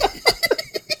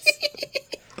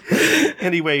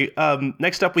 Anyway,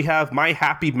 next up we have My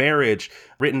Happy Marriage,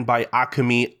 written by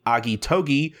Akumi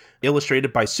Agitogi,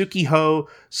 illustrated by Sukiho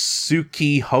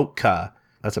Sukihoka.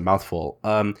 That's a mouthful.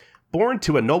 Born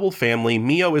to a noble family,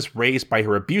 Mio is raised by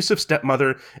her abusive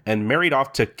stepmother and married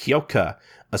off to Kyoka,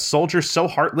 a soldier so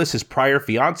heartless his prior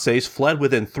fiancés fled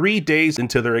within 3 days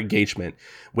into their engagement.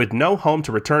 With no home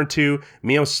to return to,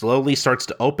 Mio slowly starts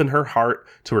to open her heart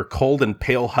to her cold and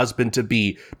pale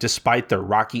husband-to-be. Despite their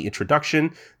rocky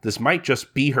introduction, this might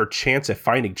just be her chance at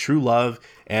finding true love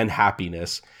and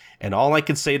happiness. And all I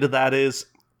can say to that is,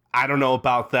 I don't know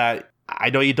about that. I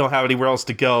know you don't have anywhere else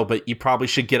to go, but you probably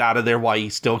should get out of there while you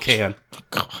still can.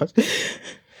 God.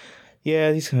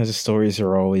 Yeah, these kinds of stories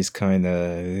are always kind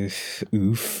of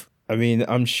oof. I mean,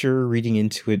 I'm sure reading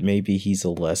into it, maybe he's a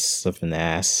less of an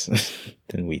ass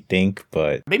than we think,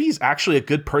 but... Maybe he's actually a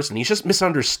good person. He's just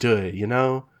misunderstood, you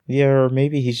know? Yeah, or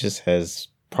maybe he just has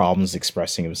problems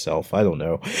expressing himself. I don't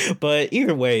know. But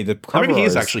either way, the cover maybe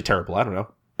he's actually terrible. I don't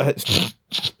know.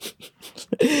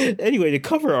 Anyway, the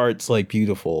cover art's like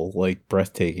beautiful, like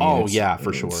breathtaking. Oh, yeah,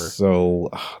 for sure. So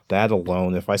that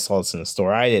alone, if I saw this in the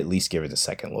store, I'd at least give it a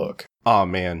second look. Oh,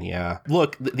 man, yeah.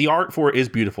 Look, the art for it is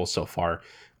beautiful so far.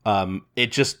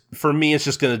 It just, for me, it's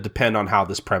just going to depend on how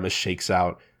this premise shakes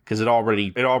out, because it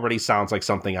already sounds like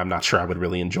something I'm not sure I would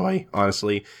really enjoy,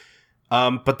 honestly.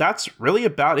 But that's really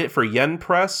about it for Yen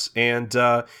Press. And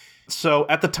so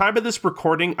at the time of this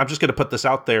recording, I'm just going to put this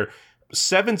out there.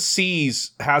 Seven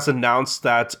Seas has announced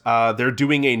that they're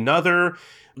doing another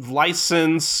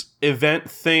license event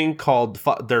thing called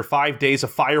their 5 Days of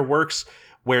Fireworks,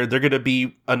 where they're going to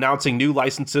be announcing new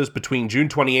licenses between June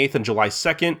 28th and July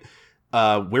 2nd.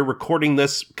 We're recording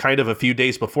this kind of a few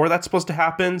days before that's supposed to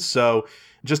happen, so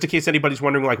just in case anybody's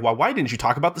wondering, like, well, why didn't you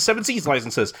talk about the Seven Seas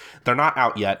licenses? They're not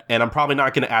out yet, and I'm probably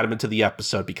not going to add them into the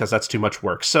episode because that's too much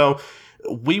work. So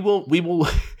we will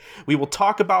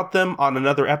talk about them on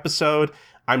another episode.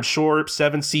 I'm sure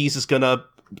Seven Seas is going to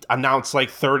announce like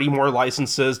 30 more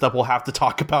licenses that we'll have to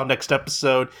talk about next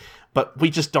episode, but we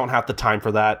just don't have the time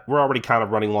for that. We're already kind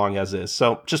of running long as is,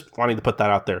 so just wanting to put that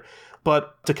out there.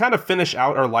 But to kind of finish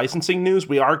out our licensing news,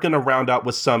 we are going to round out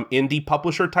with some indie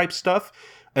publisher type stuff.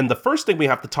 And the first thing we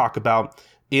have to talk about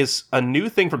is a new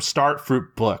thing from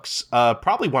Starfruit Books.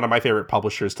 Probably one of my favorite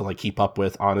publishers to like keep up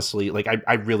with, honestly. Like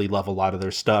I really love a lot of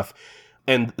their stuff.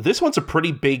 And this one's a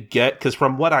pretty big get because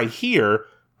from what I hear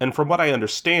and from what I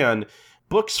understand,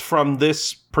 books from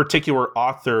this particular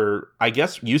author, I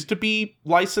guess, used to be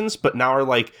licensed, but now are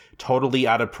like totally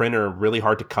out of print or really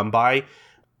hard to come by.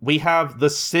 We have The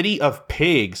City of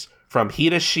Pigs from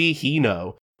Hideshi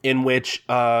Hino, in which,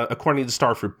 according to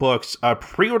Starfruit Books,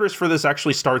 pre-orders for this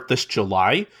actually start this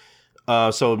July.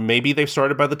 So maybe they've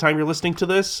started by the time you're listening to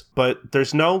this, but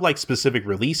there's no like specific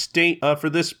release date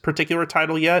for this particular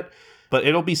title yet, but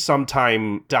it'll be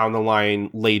sometime down the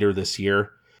line later this year.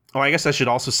 Oh, I guess I should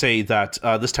also say that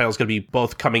this title is going to be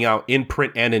both coming out in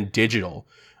print and in digital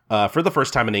for the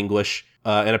first time in English.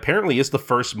 And apparently is the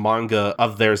first manga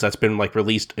of theirs that's been like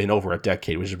released in over a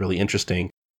decade, which is really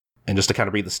interesting. And just to kind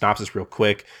of read the synopsis real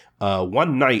quick,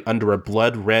 one night under a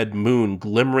blood-red moon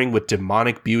glimmering with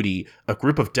demonic beauty, a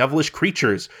group of devilish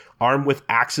creatures armed with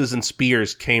axes and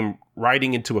spears came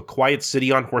riding into a quiet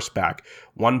city on horseback.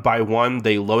 One by one,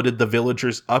 they loaded the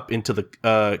villagers up into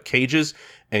the cages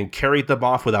and carried them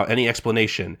off without any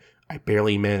explanation. I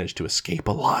barely managed to escape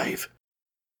alive.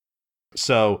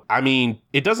 So, I mean,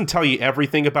 it doesn't tell you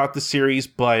everything about the series,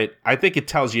 but I think it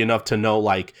tells you enough to know,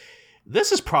 like,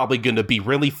 this is probably going to be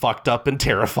really fucked up and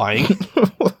terrifying.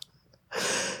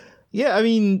 Yeah, I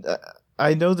mean,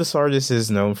 I know this artist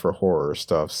is known for horror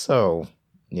stuff, so,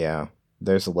 yeah,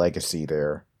 there's a legacy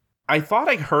there. I thought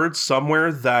I heard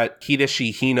somewhere that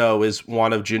Hideshi Hino is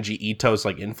one of Junji Ito's,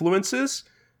 like, influences.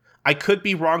 I could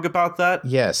be wrong about that.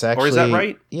 Yes, actually. Or is that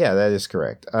right? Yeah, that is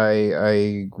correct.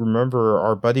 I remember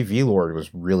our buddy V-Lord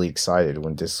was really excited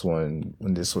when this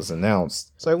was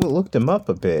announced. So I looked him up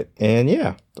a bit, and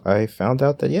yeah, I found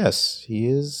out that yes, he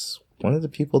is one of the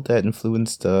people that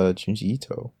influenced Junji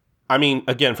Ito. I mean,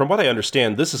 again, from what I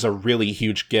understand, this is a really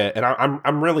huge get, and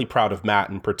I'm really proud of Matt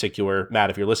in particular. Matt,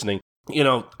 if you're listening, you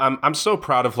know, I'm so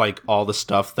proud of like all the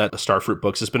stuff that Starfruit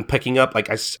Books has been picking up. Like,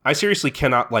 I seriously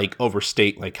cannot like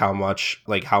overstate like how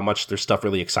much their stuff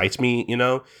really excites me. You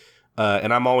know,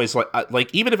 and I'm always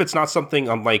like even if it's not something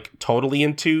I'm like totally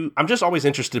into, I'm just always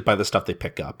interested by the stuff they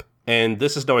pick up, and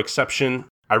this is no exception.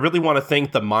 I really want to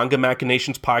thank the Manga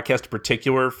Machinations podcast in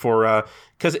particular for,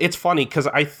 because it's funny, because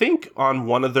I think on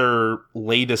one of their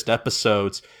latest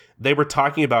episodes, they were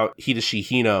talking about Hideshi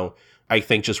Hino, I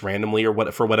think just randomly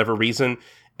or for whatever reason.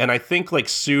 And I think like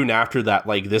soon after that,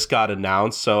 like this got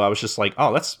announced. So I was just like,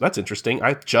 oh, that's interesting.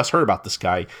 I just heard about this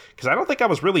guy, because I don't think I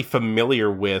was really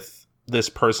familiar with this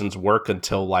person's work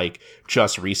until like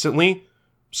just recently.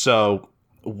 So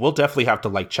we'll definitely have to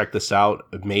like check this out,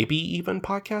 maybe even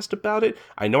podcast about it.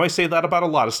 I know I say that about a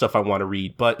lot of stuff I want to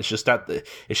read, but it's just at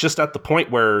the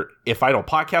point where if I don't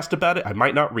podcast about it, I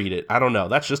might not read it. I don't know.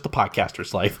 That's just the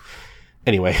podcaster's life.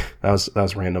 Anyway, that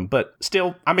was random, but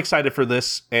still, I'm excited for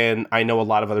this, and I know a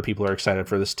lot of other people are excited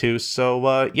for this too.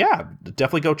 So yeah,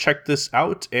 definitely go check this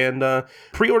out and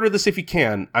pre-order this if you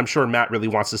can. I'm sure Matt really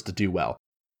wants this to do well.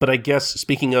 But I guess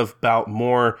speaking of about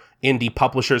more indie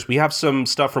publishers, we have some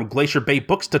stuff from Glacier Bay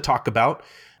Books to talk about.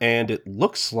 And it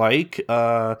looks like,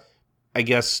 I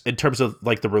guess, in terms of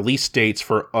like the release dates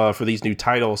for these new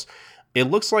titles, it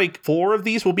looks like 4 of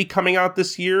these will be coming out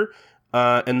this year.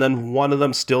 And then one of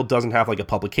them still doesn't have like a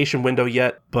publication window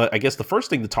yet. But I guess the first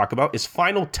thing to talk about is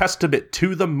Final Testament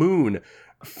to the Moon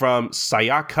from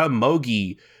Sayaka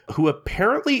Mogi, who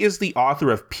apparently is the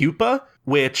author of Pupa,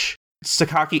 which...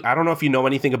 Sakaki, I don't know if you know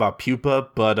anything about Pupa,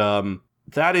 but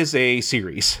that is a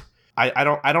series. I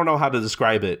don't know how to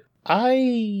describe it.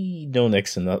 I know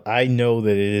next to nothing. I know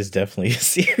that it is definitely a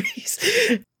series.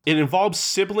 It involves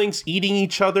siblings eating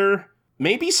each other,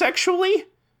 maybe sexually.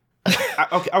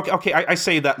 Okay. I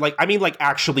say that like I mean like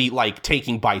actually like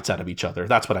taking bites out of each other.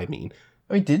 That's what I mean.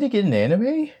 Wait, did it get an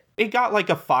anime? It got like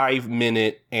a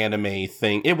 5-minute anime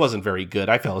thing. It wasn't very good.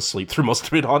 I fell asleep through most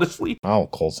of it, honestly. Oh,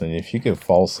 Colton, if you could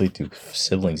fall asleep to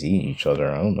siblings eating each other,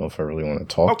 I don't know if I really want to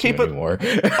talk to you anymore.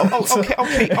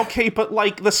 Okay, but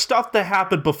like the stuff that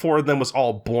happened before then was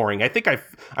all boring. I think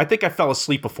I fell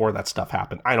asleep before that stuff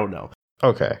happened. I don't know.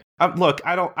 Okay. Look,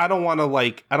 I don't want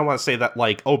to say that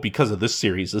like, oh, because of this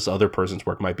series, this other person's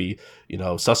work might be, you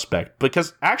know, suspect,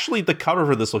 because actually the cover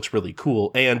for this looks really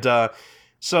cool. And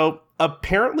so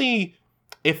apparently,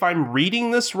 if I'm reading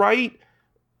this right,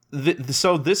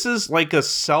 so this is like a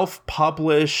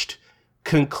self-published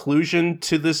conclusion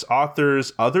to this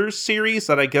author's other series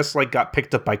that I guess like got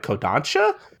picked up by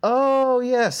Kodansha. Oh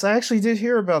yes, I actually did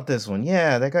hear about this one.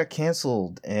 Yeah, that got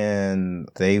canceled, and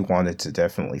they wanted to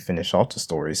definitely finish off the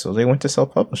story, so they went to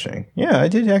self-publishing. Yeah, I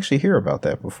did actually hear about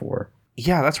that before.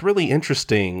 Yeah, that's really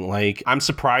interesting. Like, I'm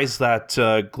surprised that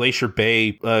Glacier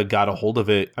Bay got a hold of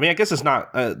it. I mean, I guess it's not,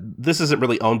 this isn't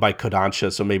really owned by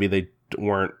Kodansha, so maybe they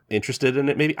weren't interested in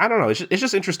it. Maybe, I don't know. It's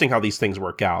just interesting how these things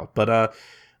work out. But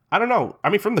I don't know. I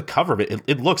mean, from the cover of it,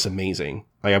 it looks amazing.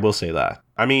 Like, I will say that.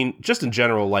 I mean, just in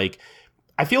general, like,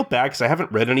 I feel bad because I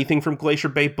haven't read anything from Glacier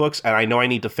Bay Books, and I know I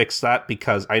need to fix that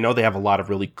because I know they have a lot of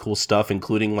really cool stuff,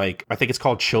 including, like, I think it's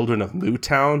called Children of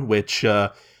Mootown, which...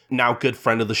 now good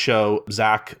friend of the show,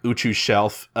 Zach Uchu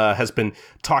Shelf, has been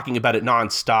talking about it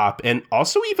nonstop, and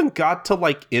also even got to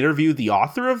like interview the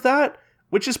author of that,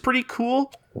 which is pretty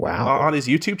cool. Wow. On his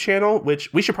YouTube channel,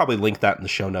 which we should probably link that in the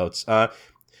show notes.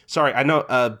 Sorry, I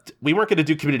know we weren't going to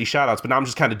do community shoutouts, but now I'm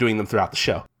just kind of doing them throughout the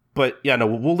show. But yeah, no,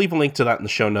 we'll leave a link to that in the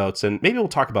show notes, and maybe we'll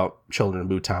talk about Children of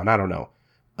Mootown. I don't know.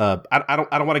 I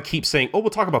don't want to keep saying, oh, we'll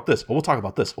talk about this. Oh, we'll talk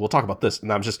about this. Oh, we'll talk about this.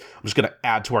 And I'm just going to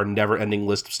add to our never ending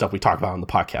list of stuff we talk about on the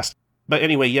podcast. But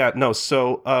anyway, yeah, no.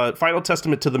 So Final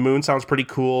Testament to the Moon sounds pretty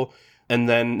cool. And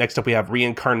then next up we have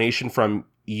Reincarnation from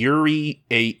Yuri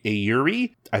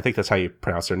Ayuri. I think that's how you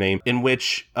pronounce their name, in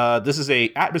which this is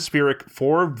a atmospheric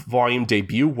 4-volume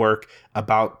debut work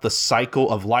about the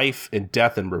cycle of life and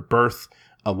death and rebirth,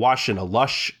 awash in a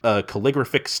lush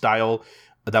calligraphic style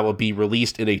that will be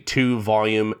released in a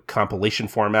 2-volume compilation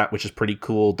format, which is pretty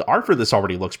cool. The art for this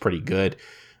already looks pretty good.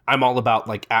 I'm all about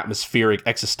like atmospheric,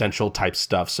 existential type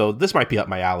stuff, so this might be up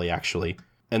my alley, actually.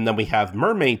 And then we have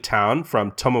Mermaid Town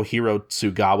from Tomohiro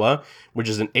Tsugawa, which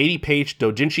is an 80-page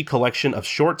doujinshi collection of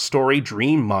short story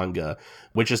dream manga,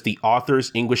 which is the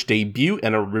author's English debut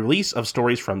and a release of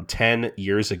stories from 10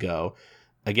 years ago.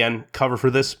 Again, cover for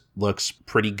this looks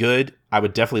pretty good. I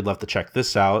would definitely love to check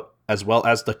this out, as well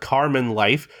as The Carmen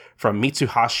Life from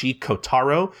Mitsuhashi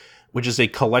Kotaro, which is a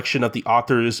collection of the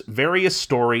author's various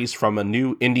stories from a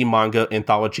new indie manga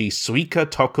anthology, Suika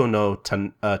Toko no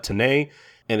Tane,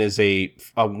 and is a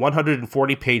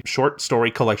 140-page short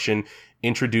story collection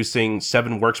introducing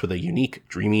 7 works with a unique,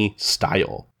 dreamy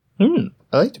style. I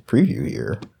like the preview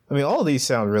here. I mean, all of these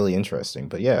sound really interesting,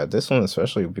 but yeah, this one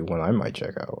especially would be one I might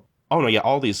check out. Oh, no, yeah,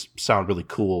 all these sound really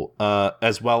cool,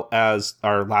 as well as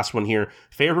our last one here,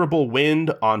 Favorable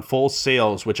Wind on Full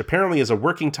Sails, which apparently is a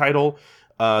working title,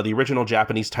 the original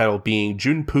Japanese title being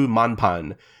Junpu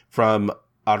Manpan from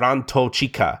Aranto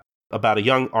Chika, about a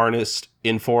young artist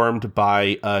informed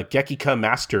by Gekika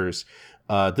Masters.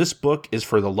 This book is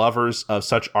for the lovers of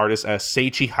such artists as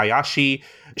Seiichi Hayashi,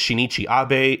 Shinichi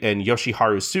Abe, and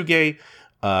Yoshiharu Suge,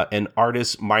 and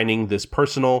artists mining this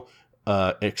personal,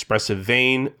 expressive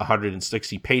vein,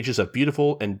 160 pages of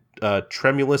beautiful and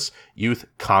tremulous youth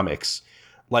comics.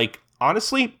 Like,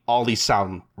 honestly, all these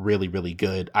sound really, really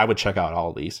good. I would check out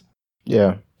all these.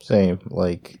 Yeah, same.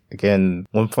 Like, again,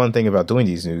 one fun thing about doing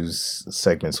these news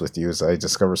segments with you is I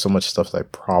discover so much stuff that I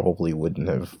probably wouldn't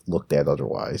have looked at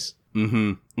otherwise.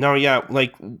 Mm-hmm. No, yeah,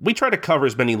 like, we try to cover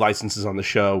as many licenses on the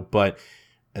show, but...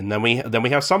 And then we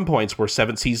have some points where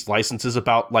 7 Seas licenses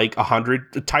about like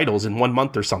 100 titles in 1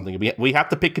 month or something. We have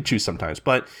to pick and choose sometimes.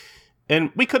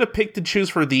 And we could have picked and choose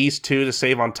for these two to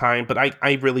save on time, but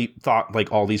I really thought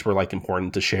like all these were like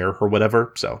important to share or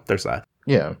whatever. So there's that.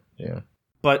 Yeah.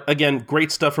 But again,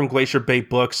 great stuff from Glacier Bay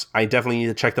Books. I definitely need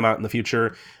to check them out in the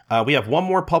future. We have one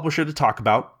more publisher to talk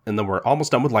about, and then we're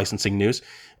almost done with licensing news.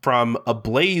 From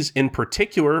Ablaze in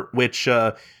particular, which...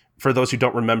 for those who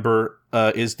don't remember,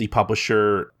 is the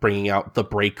publisher bringing out The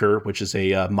Breaker, which is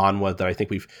a manhwa that I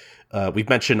think we've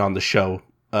mentioned on the show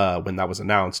when that was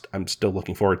announced. I'm still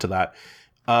looking forward to that.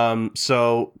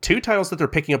 So 2 titles that they're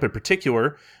picking up in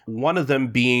particular, one of them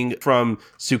being from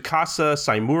Tsukasa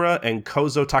Saimura and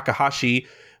Kozo Takahashi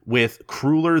with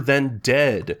Crueler Than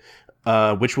Dead,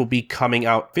 which will be coming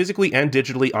out physically and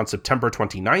digitally on September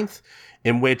 29th.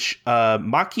 In which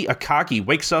Maki Akagi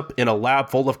wakes up in a lab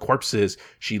full of corpses.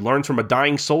 She learns from a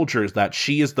dying soldier that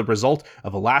she is the result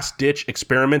of a last-ditch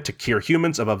experiment to cure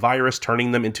humans of a virus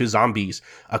turning them into zombies.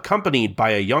 Accompanied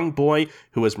by a young boy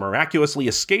who has miraculously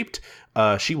escaped,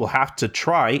 she will have to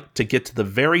try to get to the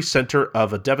very center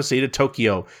of a devastated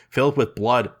Tokyo filled with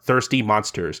blood-thirsty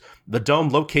monsters. The dome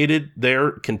located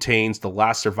there contains the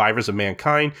last survivors of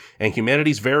mankind, and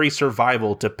humanity's very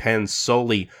survival depends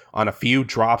solely on a few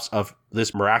drops of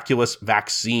this miraculous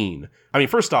vaccine. I mean,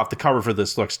 first off, the cover for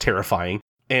this looks terrifying.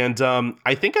 And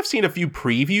I think I've seen a few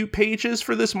preview pages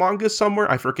for this manga somewhere.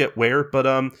 I forget where, but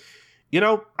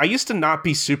I used to not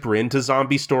be super into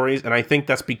zombie stories, and I think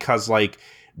that's because like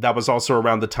that was also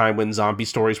around the time when zombie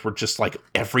stories were just like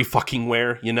every fucking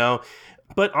where,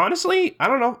 But honestly, I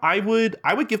don't know. I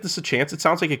would give this a chance. It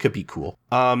sounds like it could be cool.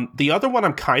 The other one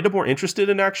I'm kind of more interested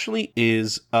in actually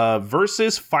is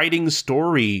Versus Fighting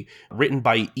Story, written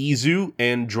by Izu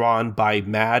and drawn by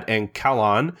Mad and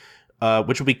Kalan,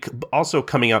 which will be also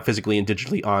coming out physically and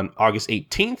digitally on August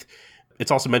 18th.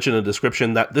 It's also mentioned in the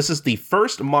description that this is the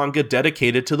first manga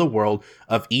dedicated to the world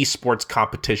of esports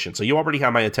competition. So you already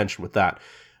have my attention with that.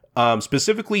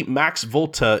 Specifically, Max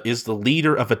Volta is the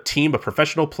leader of a team of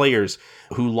professional players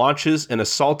who launches an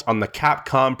assault on the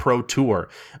Capcom Pro Tour,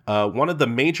 one of the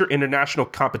major international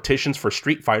competitions for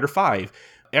Street Fighter V.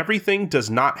 Everything does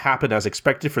not happen as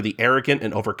expected for the arrogant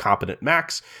and overconfident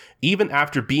Max. Even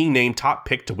after being named top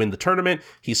pick to win the tournament,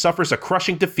 he suffers a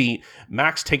crushing defeat.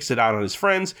 Max takes it out on his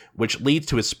friends, which leads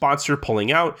to his sponsor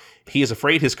pulling out. He is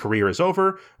afraid his career is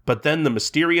over, but then the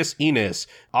mysterious Ines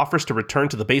offers to return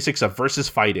to the basics of versus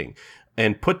fighting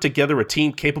and put together a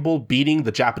team capable of beating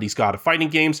the Japanese god of fighting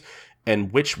games,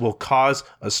 and which will cause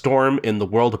a storm in the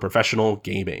world of professional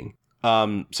gaming.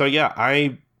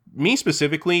 Me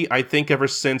specifically, I think ever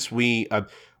since we,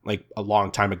 like a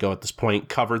long time ago at this point,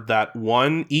 covered that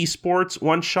one esports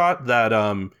one-shot that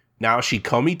Naoshi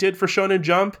Komi did for Shonen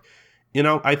Jump,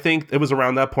 I think it was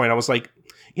around that point I was like,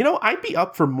 I'd be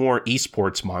up for more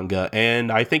esports manga,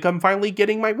 and I think I'm finally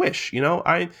getting my wish.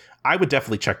 I would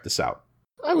definitely check this out.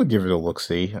 I would give it a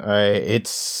look-see.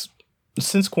 It's...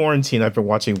 Since quarantine, I've been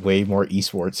watching way more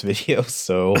esports videos,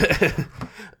 so...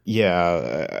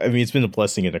 Yeah, I mean, it's been a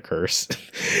blessing and a curse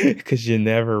because you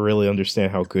never really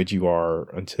understand how good you are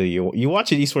until you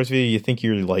watch an esports video. You think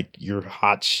you're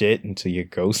hot shit until you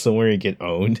go somewhere and get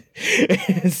owned.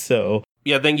 So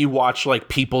yeah, then you watch like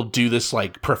people do this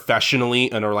like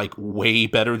professionally and are like way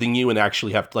better than you and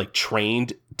actually have like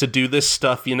trained to do this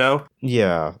stuff,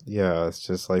 Yeah, it's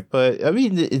just like, but I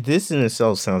mean, this in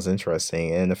itself sounds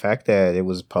interesting, and the fact that it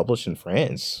was published in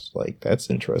France, like,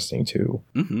 that's interesting too.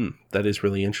 Mm-hmm. That is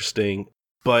really interesting.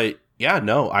 But yeah,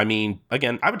 no, I mean,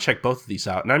 again, I would check both of these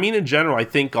out, and I mean, in general, I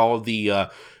think all of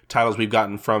the titles we've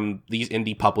gotten from these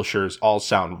indie publishers all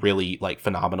sound really like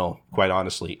phenomenal, quite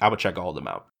honestly. I would check all of them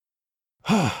out.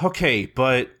 Okay,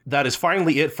 but that is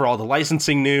finally it for all the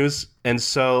licensing news. And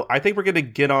so I think we're going to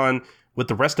get on with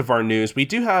the rest of our news. We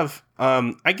do have,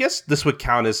 I guess this would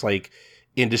count as like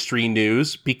industry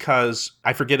news, because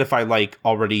I forget if I like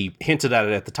already hinted at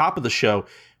it at the top of the show,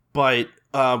 but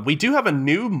we do have a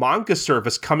new manga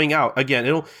service coming out. Again,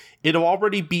 it'll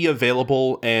already be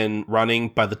available and running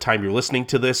by the time you're listening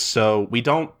to this, so we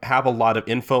don't have a lot of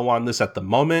info on this at the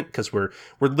moment because we're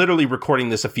literally recording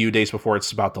this a few days before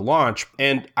it's about to launch.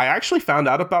 And I actually found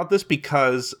out about this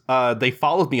because they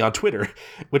followed me on Twitter,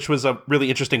 which was a really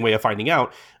interesting way of finding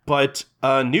out. But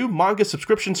a new manga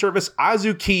subscription service,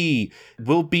 Azuki,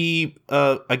 will be,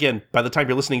 again, by the time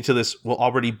you're listening to this, will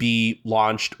already be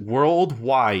launched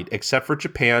worldwide, except for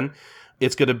Japan.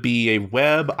 It's going to be a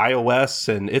web, iOS,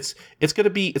 and it's going to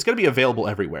be available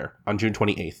everywhere on June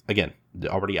 28th. Again,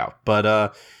 already out.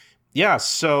 But yeah,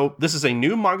 so this is a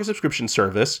new manga subscription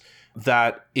service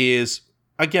that is,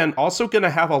 again, also going to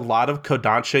have a lot of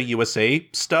Kodansha USA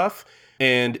stuff,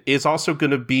 and is also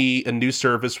going to be a new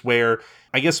service where,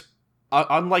 I guess,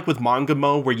 unlike with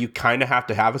Mangamo, where you kind of have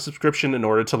to have a subscription in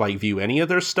order to like view any of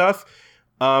their stuff,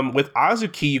 with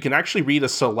Azuki, you can actually read a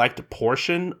select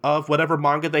portion of whatever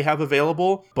manga they have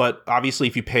available. But obviously,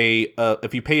 if you pay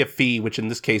a fee, which in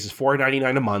this case is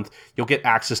 $4.99 a month, you'll get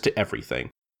access to everything.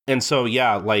 And so,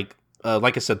 yeah, like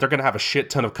I said, they're going to have a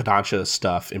shit ton of Kodansha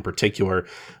stuff in particular,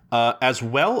 as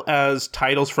well as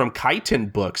titles from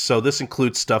Kaiten books. So this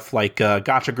includes stuff like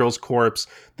Gacha Girls Corpse,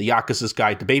 The Yakuza's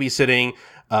Guide to Babysitting,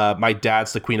 My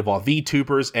Dad's the Queen of All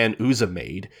VTubers, and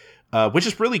Uzumade. Which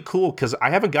is really cool because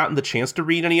I haven't gotten the chance to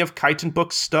read any of Kaiten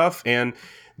Book's stuff, and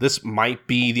this might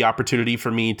be the opportunity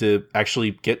for me to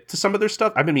actually get to some of their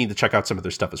stuff. I've been meaning to check out some of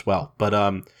their stuff as well.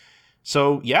 But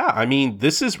so yeah, I mean,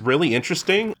 this is really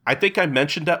interesting. I think I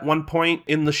mentioned at one point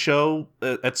in the show,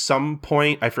 at some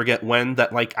point, I forget when,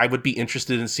 that like I would be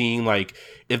interested in seeing like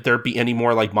if there'd be any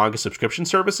more like manga subscription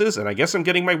services, and I guess I'm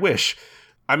getting my wish.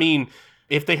 I mean,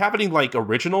 if they have any like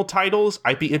original titles,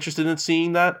 I'd be interested in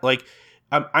seeing that. Like,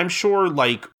 I'm sure,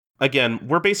 like, again,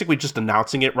 we're basically just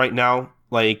announcing it right now.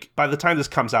 Like, by the time this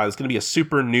comes out, it's going to be a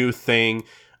super new thing.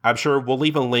 I'm sure we'll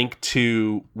leave a link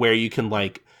to where you can,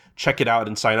 like, check it out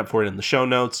and sign up for it in the show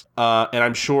notes. And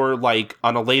I'm sure, like,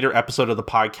 on a later episode of the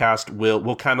podcast,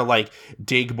 we'll kind of, like,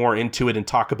 dig more into it and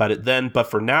talk about it then. But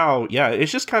for now, yeah,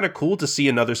 it's just kind of cool to see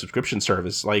another subscription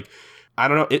service. Like, I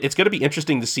don't know. It's going to be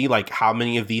interesting to see, like, how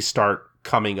many of these start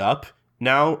coming up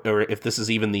now, or if this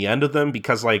is even the end of them,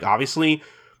 because like obviously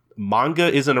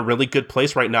manga is in a really good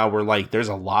place right now where like there's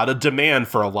a lot of demand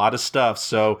for a lot of stuff.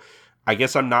 So I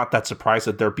guess I'm not that surprised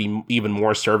that there be even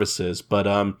more services, but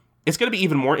it's going to be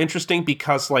even more interesting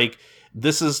because like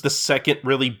this is the second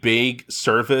really big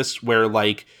service where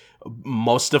like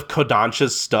most of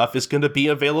Kodansha's stuff is going to be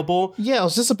available. Yeah, I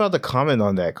was just about to comment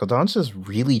on that. Kodansha's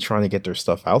really trying to get their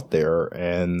stuff out there.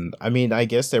 And I mean, I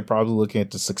guess they're probably looking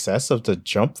at the success of the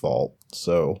Jump Vault.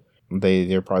 So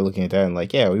they're probably looking at that and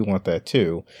like, yeah, we want that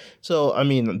too. So, I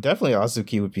mean, definitely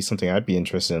Azuki would be something I'd be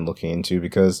interested in looking into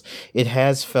because it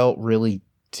has felt really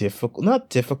difficult, not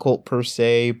difficult per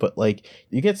se, but like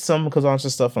you get some Kodansha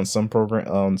stuff on some program,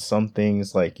 on some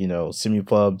things like, you know,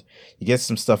 Simupub. You get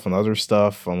some stuff on other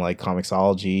stuff on like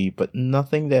Comixology, but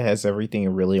nothing that has everything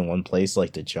really in one place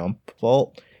like the Jump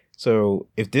Vault. So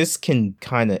if this can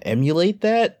kind of emulate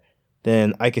that,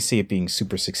 then I could see it being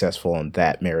super successful on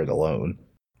that merit alone.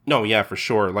 No, yeah, for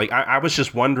sure. Like I was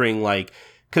just wondering, like,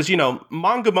 because you know,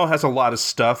 Mangamo has a lot of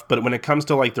stuff, but when it comes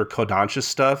to like their Kodansha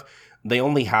stuff, they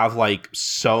only have like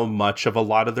so much of a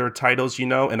lot of their titles, you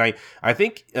know? And I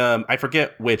think, I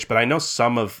forget which, but I know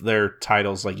some of their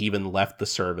titles like even left the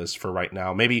service for right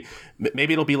now. Maybe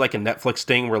it'll be like a Netflix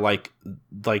thing where like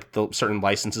the certain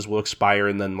licenses will expire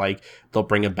and then like they'll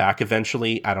bring them back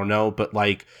eventually. I don't know. But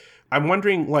like, I'm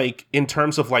wondering like in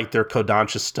terms of like their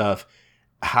Kodansha stuff,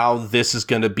 how this is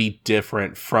going to be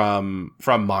different from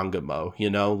Mangamo, you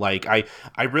know? Like,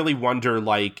 I really wonder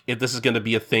like if this is going to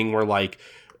be a thing where like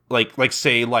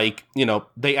say like, you know,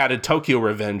 they added Tokyo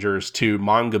Revengers to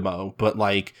Mangamo, but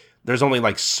like there's only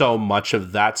like so much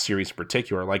of that series in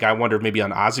particular. Like I wonder if maybe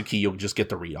on Azuki you'll just get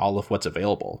to read all of what's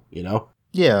available, you know?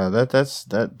 Yeah,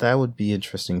 that would be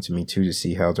interesting to me too, to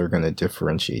see how they're going to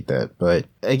differentiate that. But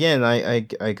again, I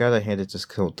gotta hand it to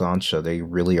Kodansha. They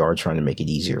really are trying to make it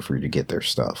easier for you to get their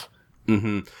stuff.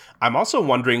 Mm-hmm. I'm also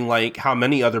wondering, like, how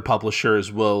many other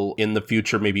publishers will in the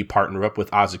future maybe partner up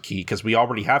with Azuki, because we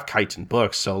already have Kaiten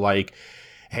Books. So, like,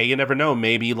 hey, you never know.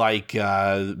 Maybe, like,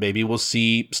 maybe we'll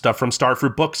see stuff from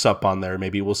Starfruit Books up on there.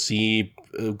 Maybe we'll see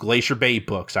Glacier Bay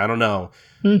Books. I don't know.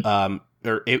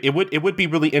 or it would be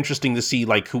really interesting to see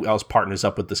like who else partners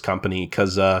up with this company,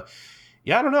 because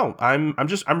yeah, I don't know.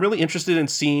 I'm really interested in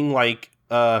seeing like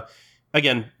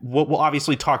again, we'll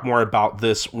obviously talk more about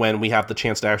this when we have the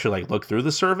chance to actually like look through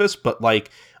the service, but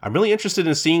like I'm really interested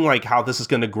in seeing like how this is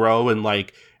going to grow and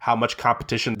like how much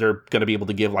competition they're going to be able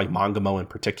to give like Mangamo in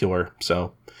particular.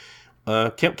 So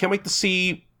can't wait to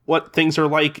see what things are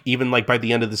like even like by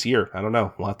the end of this year. I don't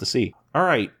know. We'll have to see. All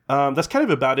right. That's kind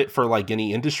of about it for like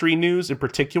any industry news in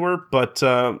particular, but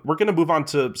we're going to move on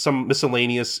to some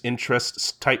miscellaneous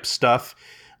interests type stuff.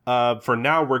 For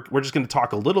now, we're just going to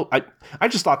talk a little. I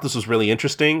just thought this was really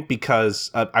interesting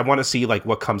because I want to see like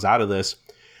what comes out of this.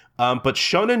 But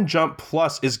Shonen Jump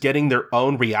Plus is getting their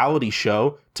own reality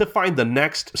show to find the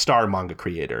next star manga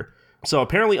creator. So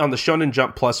apparently on the Shonen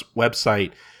Jump Plus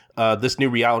website, this new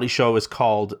reality show is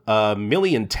called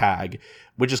Million Tag,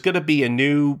 which is going to be a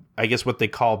new, I guess what they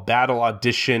call battle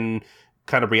audition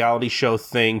kind of reality show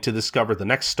thing to discover the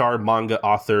next star manga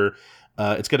author.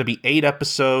 It's going to be 8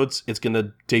 episodes. It's going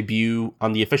to debut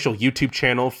on the official YouTube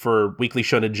channel for Weekly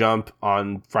Shonen Jump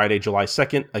on Friday, July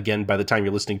 2nd. Again, by the time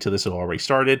you're listening to this, it'll already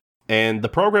started. And the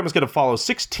program is going to follow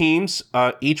 6 teams,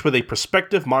 each with a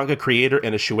prospective manga creator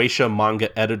and a Shueisha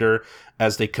manga editor,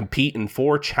 as they compete in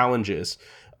 4 challenges.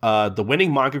 The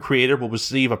winning manga creator will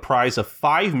receive a prize of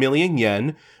 5 million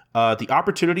yen, the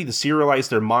opportunity to serialize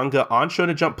their manga on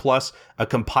Shonen Jump Plus, a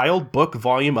compiled book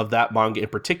volume of that manga in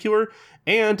particular,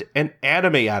 and an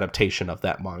anime adaptation of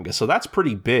that manga. So that's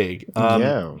pretty big.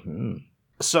 Yeah.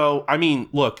 So, I mean,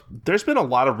 look, there's been a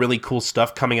lot of really cool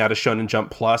stuff coming out of Shonen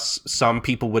Jump Plus. Some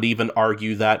people would even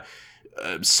argue that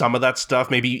some of that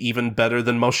stuff may be even better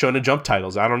than most Shonen Jump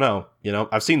titles. I don't know. You know,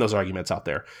 I've seen those arguments out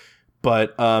there.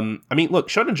 But, I mean, look,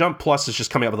 Shonen Jump Plus is just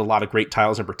coming out with a lot of great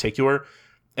titles in particular.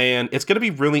 And it's going to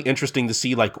be really interesting to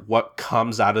see, like, what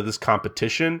comes out of this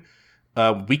competition.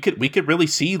 We could really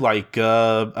see like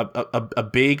a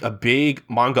big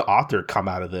manga author come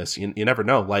out of this. You never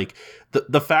know. Like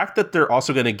the fact that they're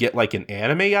also going to get like an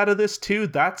anime out of this too.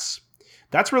 That's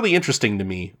really interesting to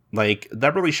me. Like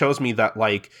that really shows me that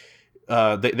like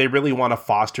they really want to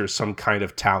foster some kind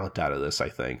of talent out of this, I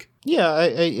think. Yeah,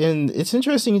 and it's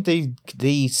interesting they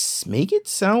make it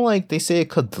sound like they say a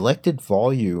collected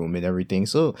volume and everything.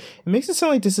 So it makes it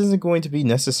sound like this isn't going to be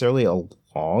necessarily a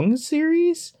long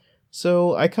series.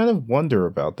 So I kind of wonder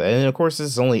about that. And of course, this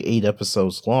is only 8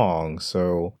 episodes long.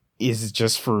 So is it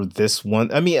just for this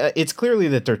one? I mean, it's clearly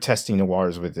that they're testing the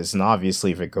waters with this. And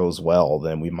obviously, if it goes well,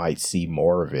 then we might see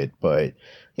more of it. But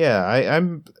yeah,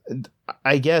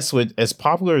 I guess with as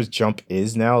popular as Jump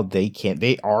is now,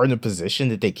 they are in a position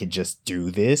that they can just do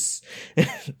this.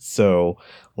 So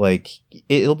like,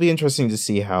 it'll be interesting to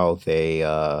see how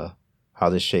how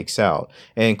this shakes out.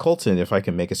 And Colton, if I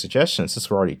can make a suggestion, since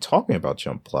we're already talking about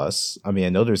Jump Plus, I mean, I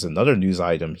know there's another news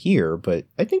item here, but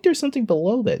I think there's something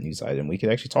below that news item we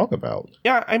could actually talk about.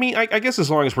 Yeah, I mean, I guess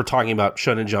as long as we're talking about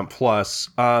Shonen Jump Plus,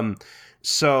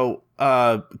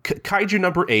 Kaiju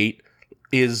number 8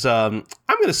 is, I'm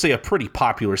going to say, a pretty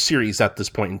popular series at this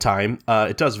point in time.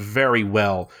 It does very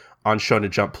well on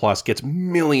Shonen Jump Plus, gets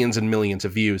millions and millions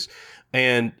of views.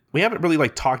 And we haven't really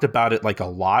like talked about it like a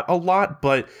lot,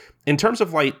 but in terms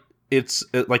of like it's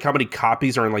like how many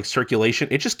copies are in like circulation,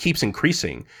 it just keeps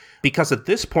increasing, because at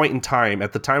this point in time,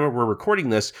 at the time where we're recording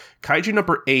this, Kaiju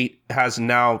number 8 has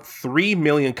now 3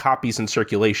 million copies in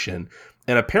circulation,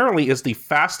 and apparently is the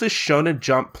fastest Shonen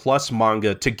Jump Plus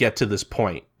manga to get to this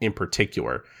point in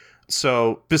particular.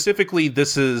 So specifically,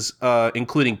 this is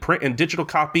including print and digital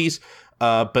copies,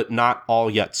 but not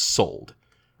all yet sold.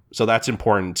 So that's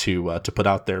important to put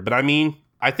out there. But I mean,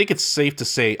 I think it's safe to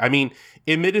say, I mean,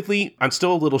 admittedly, I'm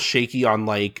still a little shaky on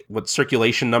like what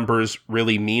circulation numbers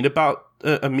really mean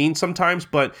sometimes.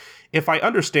 But if I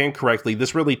understand correctly,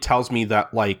 this really tells me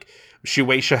that like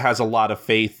Shueisha has a lot of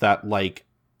faith that like,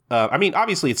 I mean,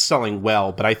 obviously it's selling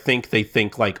well, but I think they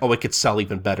think like, oh, it could sell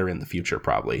even better in the future,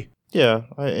 probably. Yeah,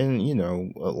 and you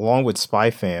know, along with Spy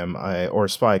X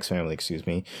Family, excuse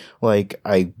me, like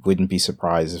I wouldn't be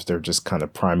surprised if they're just kind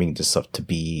of priming this up to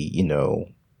be, you know,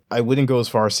 I wouldn't go as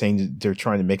far as saying that they're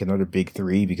trying to make another big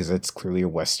 3 because that's clearly a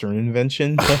Western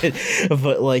invention,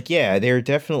 but like, yeah, they're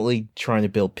definitely trying to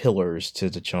build pillars to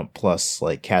the Jump Plus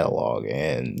like catalog,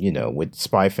 and you know, with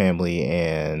Spy Family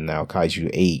and now Kaiju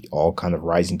 8 all kind of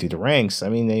rising through the ranks, I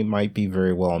mean, they might be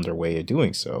very well on their way of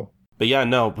doing so. But yeah,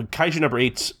 no, Kaiju number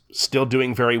 8's still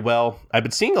doing very well. I've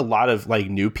been seeing a lot of like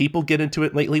new people get into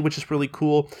it lately, which is really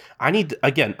cool. I need,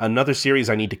 again, another series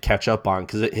I need to catch up on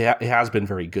because it has been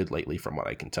very good lately from what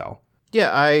I can tell.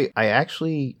 Yeah, I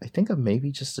think I'm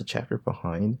maybe just a chapter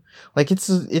behind. Like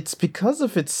it's because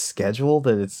of its schedule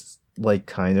that it's like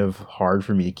kind of hard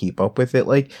for me to keep up with it.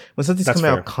 Like when something's That's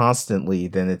coming fair. out constantly,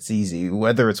 then it's easy.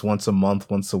 Whether it's once a month,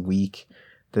 once a week,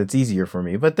 that's easier for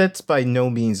me. But that's by no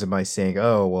means am I saying,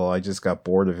 oh, well, I just got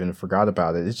bored of it and forgot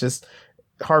about it. It's just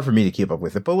hard for me to keep up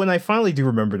with it. But when I finally do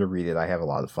remember to read it, I have a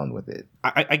lot of fun with it.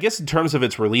 I guess in terms of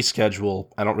its release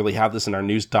schedule, I don't really have this in our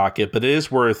news docket, but it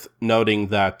is worth noting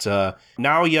that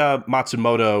Naoya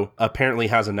Matsumoto apparently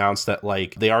has announced that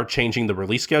like they are changing the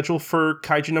release schedule for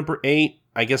Kaiju number 8,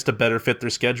 I guess to better fit their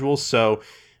schedule. So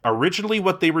originally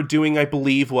what they were doing, I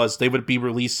believe, was they would be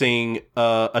releasing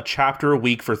a chapter a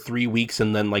week for 3 weeks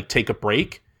and then like take a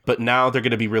break. But now they're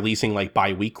going to be releasing like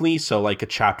bi-weekly, so like a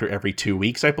chapter every 2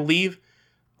 weeks, I believe.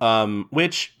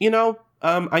 Which, you know,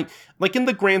 I like in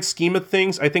the grand scheme of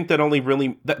things, I think that only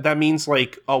really that means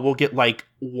like, oh, we'll get like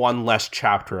one less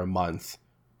chapter a month,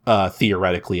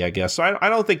 theoretically, I guess. So I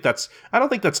don't think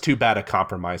that's too bad a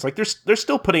compromise. Like they're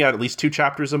still putting out at least 2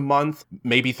 chapters a month,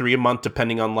 maybe 3 a month,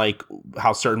 depending on like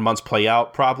how certain months play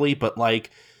out, probably. But like,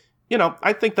 you know,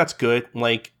 I think that's good.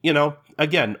 Like, you know,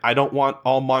 again, I don't want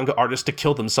all manga artists to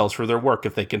kill themselves for their work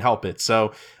if they can help it.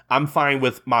 So I'm fine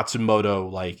with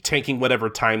Matsumoto like taking whatever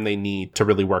time they need to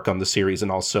really work on the series and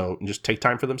also just take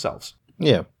time for themselves.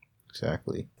 Yeah,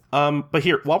 exactly. But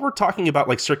here, while we're talking about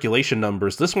like circulation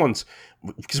numbers, this one's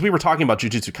because we were talking about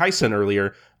Jujutsu Kaisen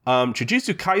earlier.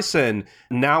 Jujutsu Kaisen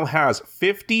now has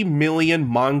 50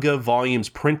 million manga volumes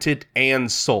printed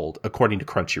and sold, according to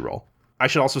Crunchyroll. I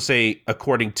should also say,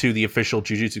 according to the official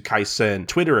Jujutsu Kaisen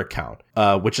Twitter account,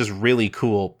 which is really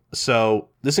cool. So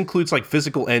this includes like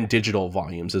physical and digital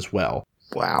volumes as well.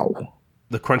 Wow.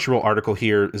 The Crunchyroll article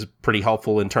here is pretty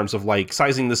helpful in terms of like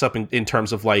sizing this up in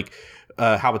terms of like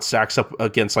how it stacks up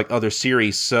against like other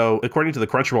series. So according to the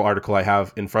Crunchyroll article I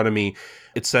have in front of me,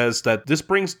 it says that this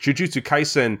brings Jujutsu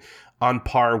Kaisen on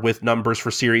par with numbers for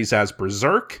series as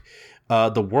Berserk,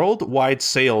 the worldwide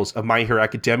sales of My Hero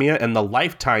Academia, and the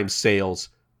lifetime sales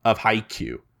of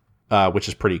Haikyuu, which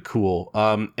is pretty cool.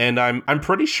 And I'm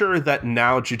pretty sure that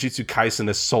now Jujutsu Kaisen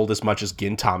has sold as much as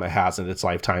Gintama has in its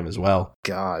lifetime as well.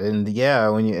 God, and yeah,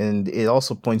 and it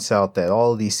also points out that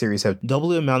all of these series have double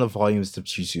the amount of volumes of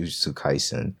Jujutsu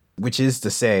Kaisen, which is to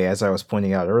say, as I was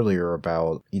pointing out earlier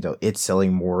about, you know, it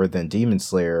selling more than Demon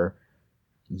Slayer.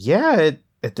 Yeah,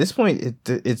 at this point,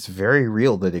 it's very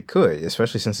real that it could,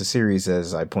 especially since the series,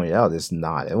 as I pointed out, is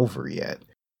not over yet.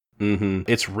 Mm-hmm.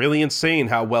 It's really insane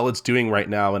how well it's doing right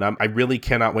now, and I really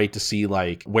cannot wait to see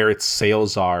like where its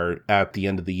sales are at the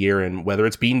end of the year and whether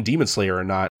it's beating Demon Slayer or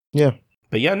not. Yeah.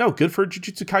 But yeah, no, good for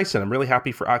Jujutsu Kaisen. I'm really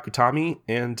happy for Akutami,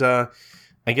 and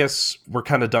I guess we're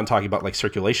kind of done talking about like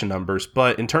circulation numbers,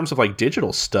 but in terms of like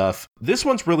digital stuff, this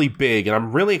one's really big, and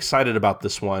I'm really excited about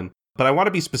this one. But I want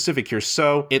to be specific here.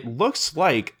 So it looks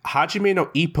like Hajime no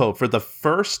Ippo, for the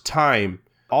first time,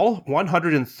 all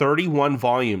 131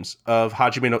 volumes of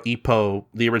Hajime no Ippo,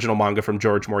 the original manga from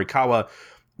George Morikawa,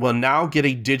 will now get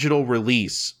a digital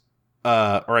release,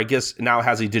 or I guess now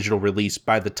has a digital release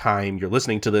by the time you're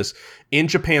listening to this, in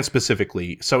Japan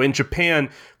specifically. So in Japan,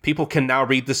 people can now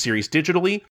read the series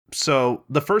digitally. So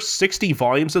the first 60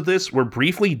 volumes of this were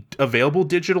briefly available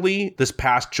digitally this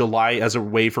past July as a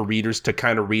way for readers to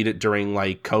kind of read it during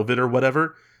like COVID or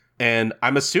whatever. And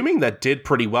I'm assuming that did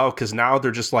pretty well because now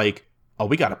they're just like, oh,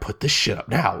 we got to put this shit up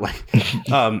now. Like,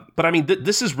 but I mean,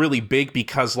 this is really big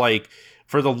because like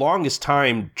for the longest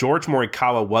time, George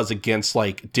Morikawa was against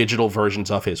like digital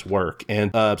versions of his work.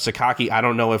 And Sakaki, I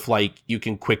don't know if like you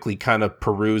can quickly kind of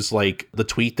peruse like the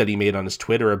tweet that he made on his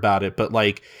Twitter about it, but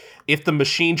like, if the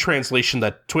machine translation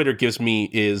that Twitter gives me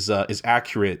is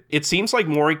accurate, it seems like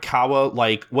Morikawa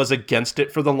like was against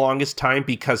it for the longest time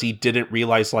because he didn't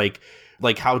realize like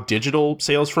how digital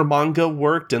sales for manga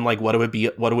worked and like what it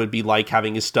would be like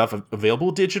having his stuff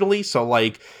available digitally. So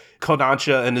like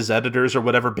Kodansha and his editors or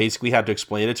whatever basically had to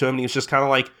explain it to him, and he was just kind of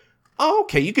like, oh,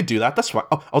 okay, you could do that. That's fine.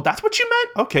 Oh, that's what you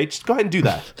meant? Okay, just go ahead and do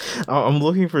that. I'm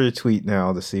looking for the tweet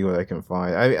now to see what I can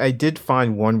find. I did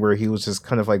find one where he was just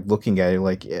kind of like looking at it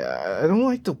like, yeah, I don't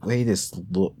like the way this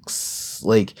looks.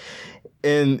 Like,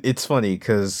 and it's funny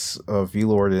because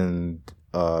V-Lord and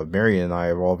Marion and I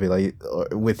have all been like,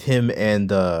 with him and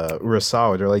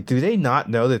Urasawa, they're like, do they not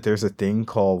know that there's a thing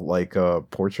called like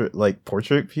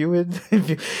portrait viewing?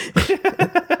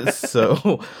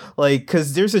 So like,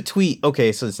 because there's a tweet,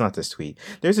 okay, so it's not this tweet,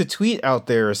 there's a tweet out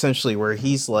there essentially where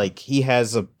he's like, he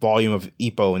has a volume of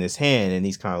Ippo in his hand and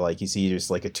he's kind of like, you see just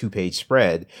like a 2-page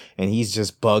spread and he's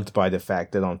just bugged by the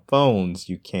fact that on phones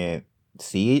you can't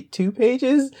see it 2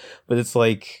 pages, but it's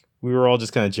like, we were all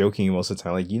just kind of joking most of the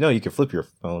time, like, you can flip your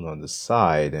phone on the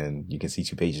side and you can see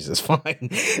 2 pages is fine.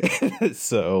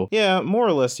 So yeah, more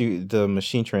or less, the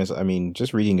machine I mean,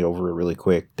 just reading it over really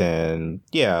quick, then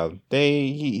yeah,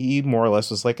 he more or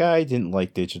less was like, I didn't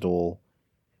like digital.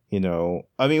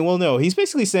 I mean, well, no, he's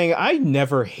basically saying, I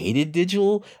never hated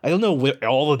digital. I don't know where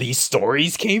all of these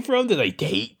stories came from that I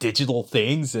hate digital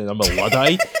things and I'm a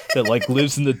Luddite that like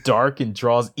lives in the dark and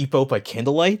draws Ippo by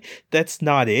candlelight. That's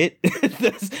not it.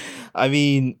 I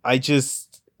mean, I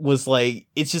just was like,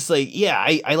 it's just like, yeah,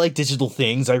 I like digital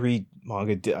things. I read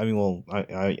manga. I mean, well,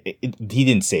 he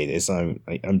didn't say this.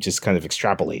 I'm just kind of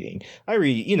extrapolating. I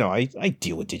read, I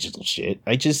deal with digital shit.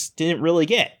 I just didn't really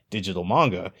get digital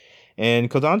manga.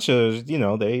 And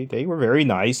Kodansha, they were very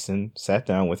nice and sat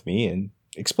down with me and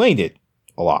explained it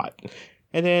a lot.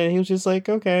 And then he was just like,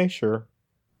 okay, sure.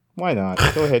 Why not?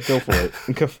 Go ahead, go for it.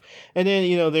 And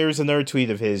then, there's another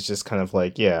tweet of his just kind of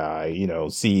like, yeah,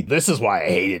 see, this is why I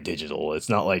hated digital. It's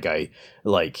not like this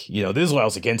is why I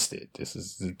was against it. This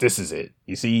is it.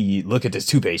 You see, look at this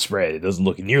 2-page spread. It doesn't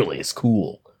look nearly as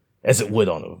cool as it would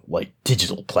on a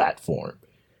digital platform.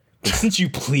 But since you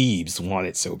plebes want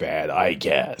it so bad, I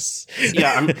guess.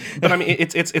 Yeah, but I mean,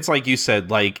 it's like you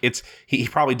said, like he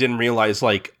probably didn't realize,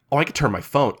 like, oh, I could turn my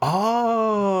phone.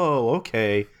 Oh,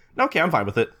 okay, I'm fine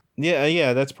with it.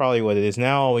 Yeah, that's probably what it is.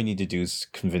 Now all we need to do is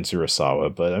convince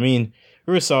Urasawa. But I mean,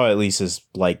 Urasawa at least is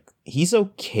like, he's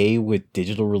okay with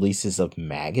digital releases of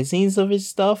magazines of his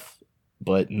stuff,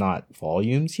 but not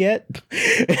volumes yet.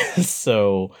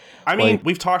 So I mean,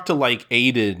 we've talked to like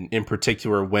Aiden in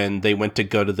particular when they went to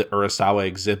go to the Urasawa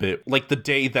exhibit, like the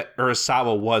day that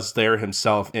Urasawa was there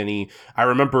himself. And I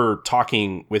remember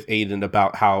talking with Aiden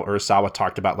about how Urasawa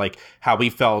talked about like how he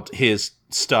felt his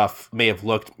stuff may have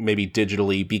looked maybe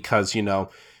digitally because,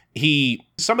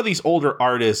 some of these older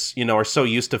artists, are so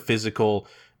used to physical.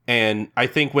 And I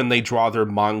think when they draw their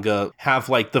manga, have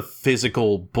like the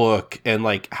physical book and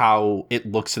like how it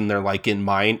looks in their like in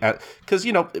mind, because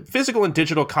physical and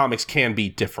digital comics can be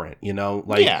different.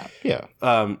 Like yeah.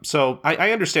 So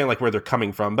I understand like where they're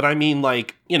coming from, but I mean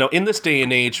like in this day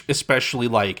and age, especially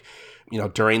like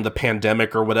during the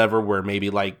pandemic or whatever, where maybe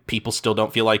like people still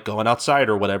don't feel like going outside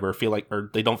or whatever,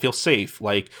 or they don't feel safe,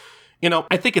 like.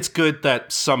 I think it's good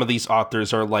that some of these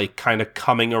authors are like kind of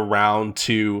coming around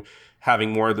to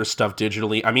having more of their stuff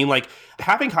digitally. I mean, like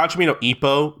having Hajime no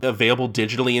Ippo available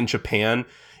digitally in Japan,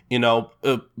 I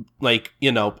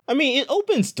mean, it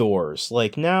opens doors.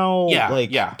 Like now,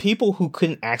 people who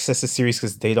couldn't access the series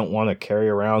because they don't want to carry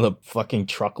around a fucking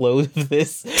truckload of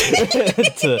this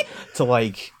to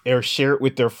like or share it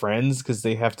with their friends because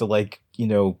they have to like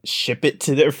ship it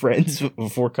to their friends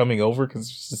before coming over because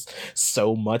there's just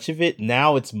so much of it.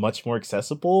 Now it's much more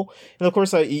accessible. And of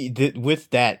course, with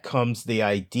that comes the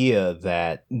idea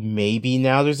that maybe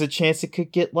now there's a chance it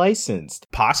could get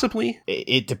licensed. Possibly.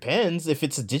 It depends. If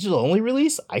it's a digital only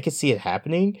release, I could see it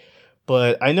happening.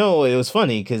 But I know it was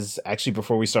funny because actually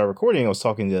before we started recording, I was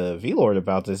talking to V-Lord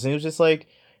about this and it was just like,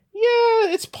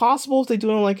 yeah, it's possible if they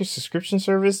do it on like a subscription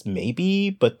service, maybe,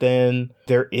 but then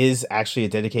there is actually a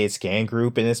dedicated scan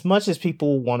group, and as much as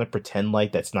people want to pretend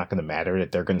like that's not going to matter,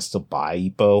 that they're going to still buy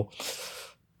Ippo,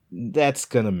 that's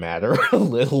going to matter a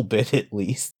little bit at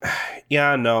least.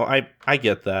 Yeah, no, I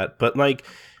get that, but like,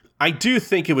 I do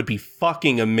think it would be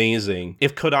fucking amazing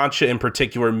if Kodansha in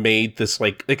particular made this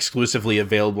like exclusively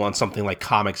available on something like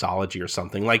Comixology or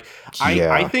something. Like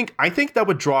I think that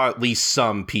would draw at least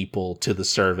some people to the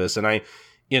service. And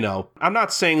I'm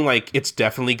not saying like it's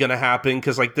definitely going to happen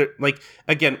because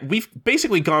again, we've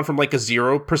basically gone from like a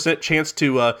 0% chance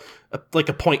to like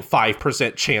a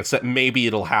 0.5% chance that maybe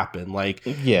it'll happen. Like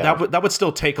that would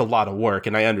still take a lot of work,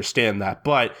 and I understand that.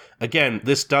 But again,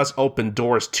 this does open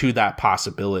doors to that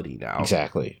possibility now.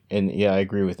 Exactly. And yeah, I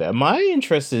agree with that. My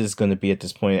interest is going to be at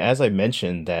this point, as I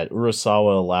mentioned, that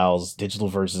Urasawa allows digital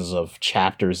versions of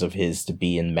chapters of his to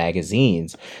be in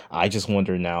magazines. I just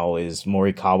wonder now, is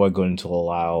Morikawa going to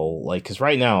allow, like, because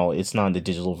right now it's not the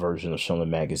digital version of Shonen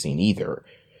Magazine either.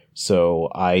 So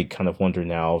I kind of wonder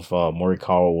now if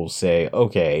Morikawa will say,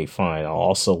 okay, fine, I'll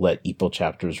also let Ippo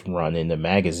chapters run in the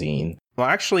magazine. Well,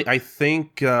 actually, I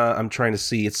think I'm trying to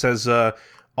see. It says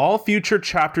all future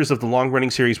chapters of the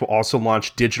long-running series will also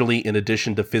launch digitally in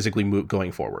addition to physically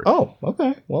going forward. Oh,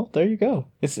 okay. Well, there you go.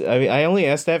 I only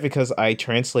asked that because I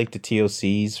translate the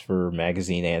TOCs for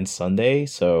magazine and Sunday,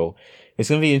 so it's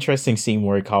going to be interesting seeing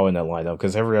Morikawa in that lineup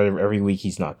because every week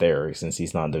he's not there since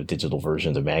he's not in the digital version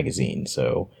of the magazine.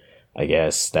 So I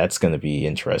guess that's going to be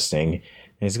interesting.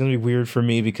 And it's gonna be weird for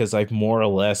me because like more or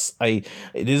less it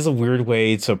is a weird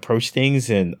way to approach things,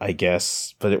 and I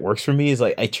guess but it works for me is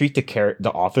like I treat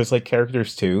the authors like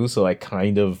characters too, so I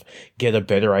kind of get a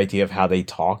better idea of how they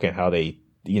talk and how they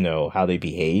how they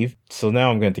behave. So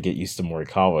now I'm going to get used to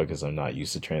Morikawa because I'm not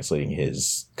used to translating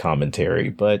his commentary,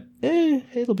 but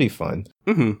it'll be fun.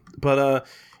 But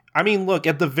I mean, look,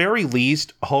 at the very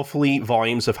least, hopefully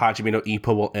volumes of Hajime no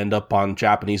Ippo will end up on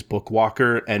Japanese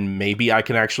Bookwalker, and maybe I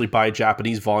can actually buy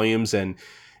Japanese volumes and,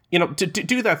 to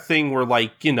do that thing where,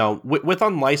 like, with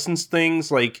unlicensed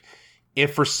things, like,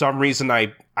 if for some reason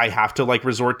I have to, like,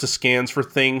 resort to scans for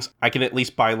things, I can at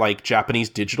least buy, like, Japanese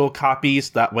digital copies.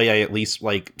 That way I at least,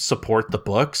 like, support the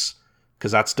books,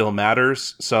 because that still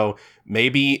matters. So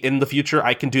maybe in the future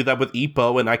I can do that with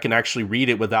Ippo, and I can actually read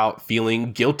it without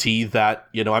feeling guilty that,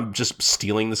 I'm just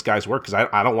stealing this guy's work, because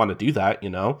I don't want to do that,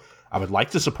 I would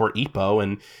like to support Ippo,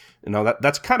 and,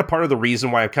 that's kind of part of the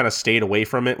reason why I've kind of stayed away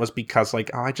from it, was because,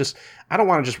 like, I don't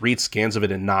want to just read scans of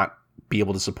it and not be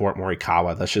able to support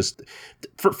Morikawa. That's just,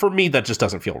 for me, that just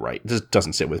doesn't feel right. It just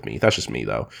doesn't sit with me. That's just me,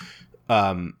 though.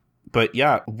 But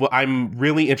yeah, I'm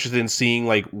really interested in seeing,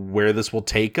 like, where this will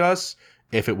take us.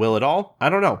 If it will at all, I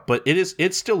don't know, but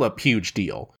it's still a huge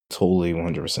deal. Totally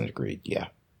 100% agreed, yeah.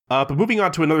 But moving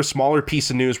on to another smaller piece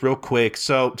of news real quick.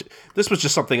 So this was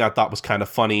just something I thought was kind of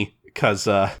funny, because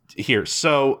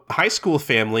so High School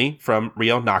Family from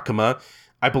Ryo Nakama,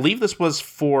 I believe this was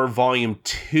for volume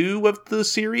 2 of the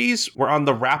series, where on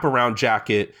the wraparound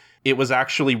jacket, it was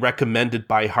actually recommended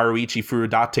by Haruichi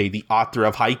Furudate, the author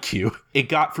of Haikyuu. It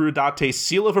got Furudate's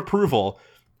seal of approval,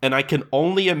 and I can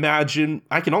only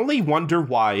wonder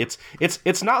why.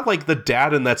 It's not like the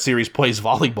dad in that series plays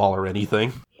volleyball or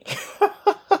anything.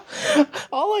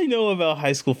 All I know about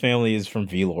High School Family is from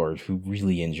V-Lord, who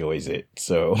really enjoys it.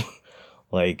 So,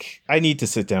 like, I need to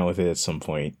sit down with it at some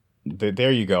point.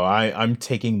 There you go. I'm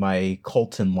taking my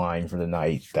Colton line for the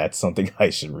night. That's something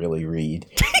I should really read.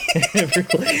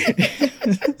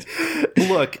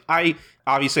 Look, I'm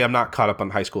not caught up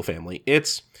on High School Family.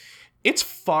 It's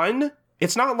fun.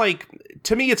 It's not like,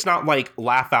 to me, it's not like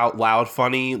laugh out loud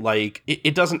funny. Like,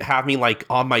 it doesn't have me like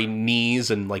on my knees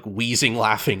and like wheezing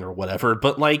laughing or whatever,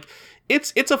 but like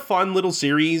it's a fun little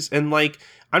series, and like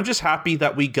I'm just happy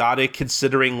that we got it,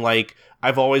 considering like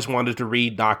I've always wanted to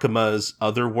read Nakama's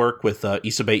other work with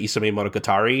Isabe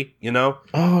Monogatari,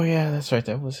 Oh yeah, that's right,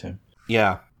 that was him.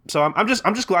 Yeah. So I'm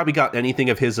just glad we got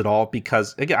anything of his at all,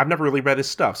 because again, I've never really read his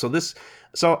stuff. So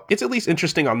it's at least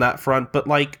interesting on that front, but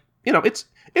like,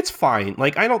 it's fine.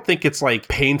 Like, I don't think it's like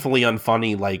painfully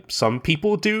unfunny like some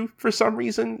people do for some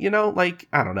reason, like,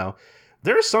 I don't know.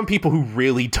 There are some people who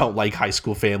really don't like High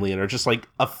School Family and are just like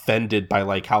offended by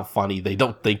like how funny they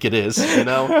don't think it is,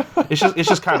 It's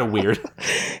just kind of weird.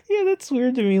 Yeah, that's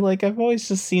weird to me. Like, I've always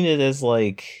just seen it as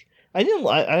like, I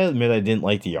admit I didn't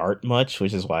like the art much,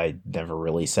 which is why I never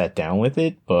really sat down with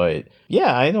it. But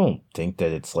yeah, I don't think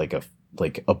that it's like a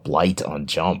blight on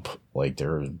Jump. Like,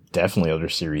 there are definitely other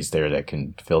series there that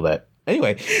can fill that.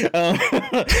 Anyway,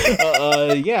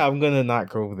 yeah, I'm gonna not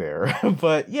go there.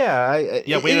 But yeah,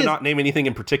 way to not name anything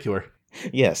in particular.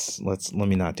 Yes, let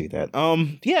me not do that.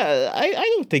 Yeah, I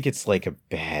don't think it's like a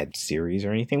bad series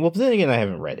or anything. Well, but then again, I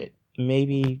haven't read it.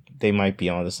 Maybe they might be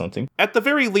onto something. At the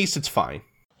very least, it's fine.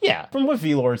 Yeah, from what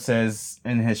V-Lord says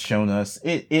and has shown us,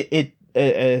 it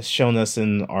has shown us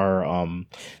in our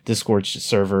Discord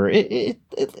server. It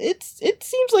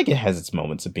seems like it has its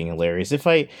moments of being hilarious. If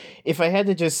I had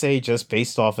to just say, just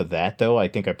based off of that though, I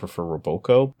think I prefer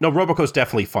Roboko. No, Roboco's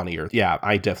definitely funnier. Yeah,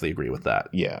 I definitely agree with that.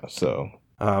 Yeah, so.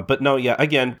 But no, yeah,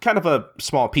 again, kind of a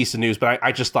small piece of news, but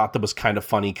I just thought that was kind of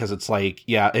funny, because it's like,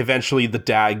 yeah, eventually the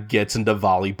dad gets into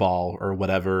volleyball or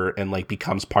whatever and like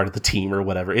becomes part of the team or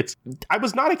whatever. I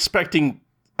was not expecting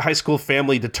High School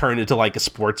Family to turn into like a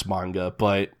sports manga,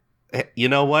 but you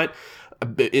know what?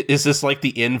 Is this like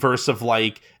the inverse of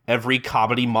like every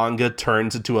comedy manga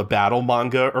turns into a battle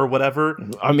manga or whatever?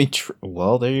 I mean,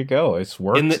 well, there you go. It's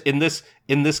worked. In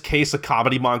this case, a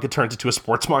comedy manga turns into a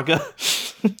sports manga.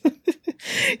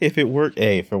 If it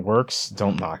works,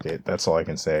 don't knock it. That's all I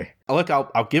can say. Look,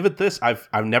 I'll give it this. I've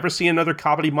never seen another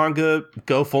comedy manga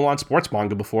go full on sports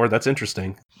manga before. That's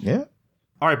interesting. Yeah.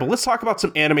 All right, but let's talk about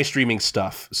some anime streaming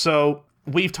stuff. So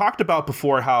we've talked about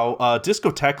before how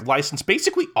Discotek licensed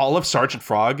basically all of Sergeant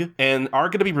Frog and are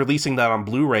going to be releasing that on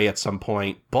Blu-ray at some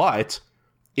point. But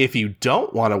if you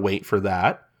don't want to wait for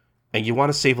that and you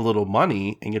want to save a little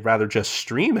money and you'd rather just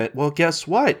stream it, well, guess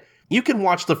what? You can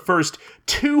watch the first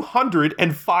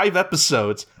 205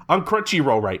 episodes on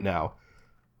Crunchyroll right now.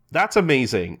 That's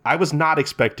amazing. I was not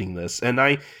expecting this. And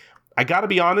I got to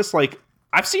be honest, like,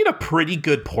 I've seen a pretty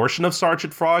good portion of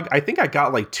Sergeant Frog. I think I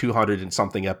got like 200 and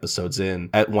something episodes in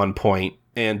at one point,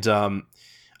 and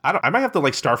I might have to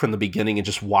like start from the beginning and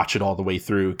just watch it all the way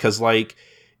through, because like,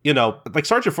 you know, like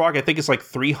Sergeant Frog, I think it's like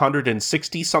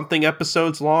 360 something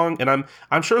episodes long, and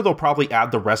I'm sure they'll probably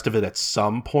add the rest of it at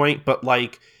some point. But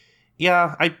like,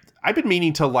 yeah, I've been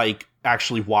meaning to like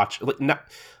actually watch,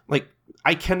 like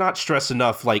I cannot stress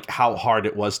enough like how hard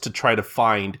it was to try to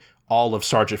find all of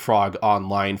Sergeant Frog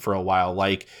online for a while.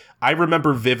 Like, I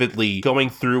remember vividly going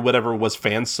through whatever was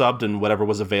fan subbed and whatever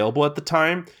was available at the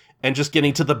time, and just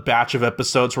getting to the batch of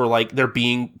episodes where like they're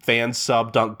being fan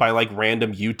subbed by like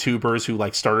random YouTubers who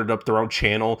like started up their own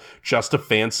channel just to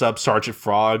fan sub Sergeant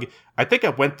Frog. I think I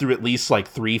went through at least like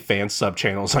 3 fan sub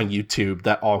channels on YouTube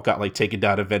that all got like taken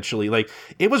down eventually. Like,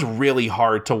 it was really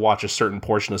hard to watch a certain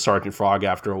portion of Sergeant Frog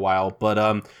after a while.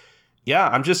 But yeah,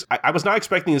 I was not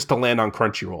expecting this to land on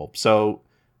Crunchyroll. So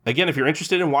again, if you're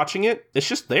interested in watching it, it's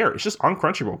just there. It's just on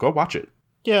Crunchyroll. Go watch it.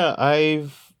 Yeah, I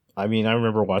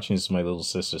remember watching this with my little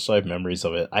sister, so I have memories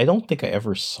of it. I don't think I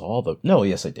ever saw no,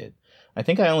 yes, I did. I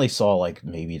think I only saw like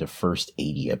maybe the first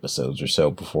 80 episodes or so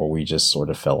before we just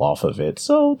sort of fell off of it.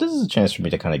 So this is a chance for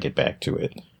me to kind of get back to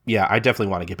it. Yeah, I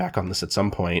definitely want to get back on this at some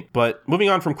point. But moving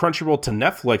on from Crunchyroll to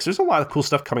Netflix, there's a lot of cool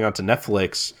stuff coming onto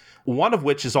Netflix. One of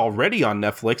which is already on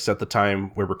Netflix at the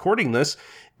time we're recording this,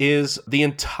 is the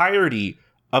entirety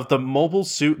of the Mobile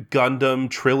Suit Gundam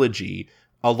trilogy,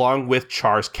 along with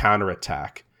Char's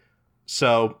Counterattack.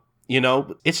 So, you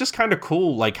know, it's just kind of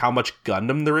cool, like, how much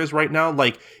Gundam there is right now.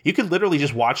 Like, you could literally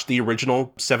just watch the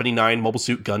original 79 Mobile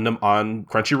Suit Gundam on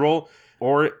Crunchyroll.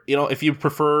 Or, you know, if you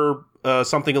prefer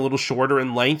something a little shorter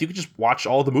in length, you could just watch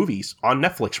all the movies on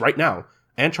Netflix right now.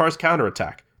 And Char's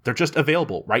Counterattack. They're just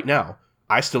available right now.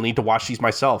 I still need to watch these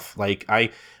myself. Like,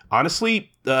 I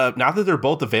honestly, now that they're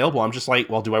both available, I'm just like,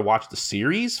 well, do I watch the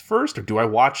series first or do I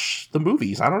watch the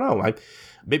movies? I don't know.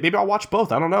 Maybe I'll watch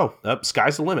both. I don't know.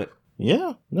 Sky's the limit.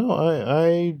 Yeah, no,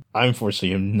 I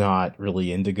unfortunately am not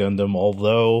really into Gundam,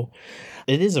 although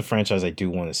it is a franchise I do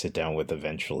want to sit down with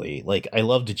eventually. Like, I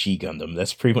love the G Gundam.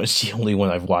 That's pretty much the only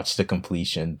one I've watched to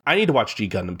completion. I need to watch G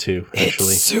Gundam too,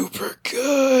 actually. It's super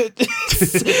good.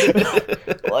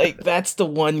 Like, that's the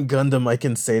one Gundam I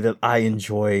can say that I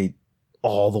enjoyed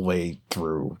all the way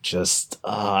through. Just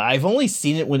I've only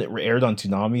seen it when it aired on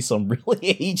Toonami, so I'm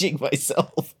really aging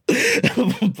myself.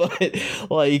 But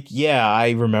like, yeah,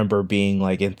 I remember being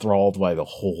like enthralled by the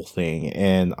whole thing,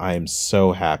 and I'm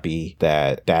so happy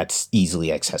that that's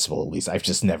easily accessible. At least I've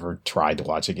just never tried to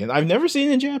watch it again. I've never seen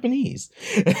it in Japanese.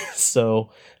 So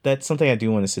that's something I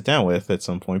do want to sit down with at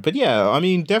some point. But yeah, I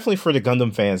mean, definitely for the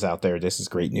Gundam fans out there, this is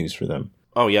great news for them.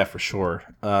 Oh yeah, for sure.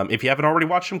 If you haven't already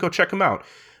watched them, go check them out.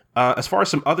 As far as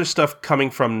some other stuff coming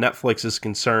from Netflix is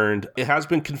concerned, it has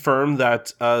been confirmed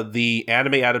that the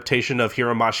anime adaptation of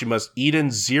Hiro Mashima's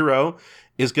Eden Zero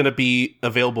is going to be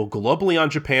available globally on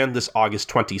Japan this August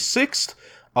 26th,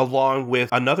 along with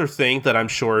another thing that I'm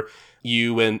sure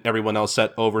you and everyone else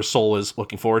at Oversoul is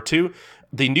looking forward to,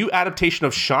 the new adaptation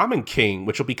of Shaman King,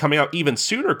 which will be coming out even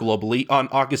sooner globally on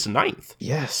August 9th.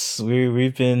 Yes,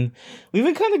 we've been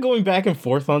kind of going back and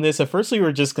forth on this. At first, we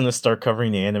were just going to start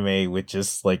covering the anime with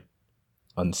just like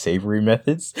unsavory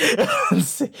methods,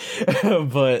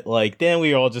 but like then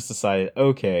we all just decided,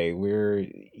 okay,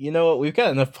 you know what, we've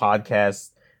got enough podcasts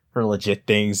for legit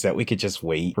things that we could just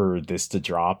wait for this to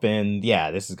drop. And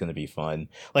yeah, this is going to be fun.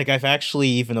 Like, I've actually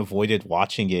even avoided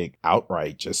watching it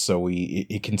outright just so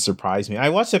it can surprise me. I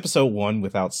watched episode 1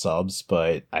 without subs,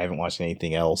 but I haven't watched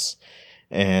anything else.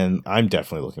 And I'm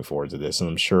definitely looking forward to this. And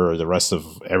I'm sure the rest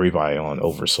of everybody on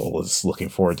Oversoul is looking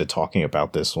forward to talking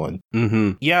about this one.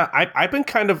 Mm-hmm. Yeah, I've been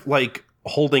kind of like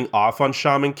holding off on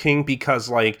Shaman King because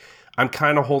like I'm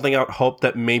kind of holding out hope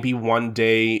that maybe one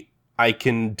day I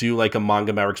can do like a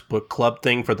Manga Mavericks book club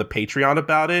thing for the Patreon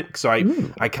about it. So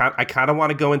I kind of want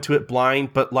to go into it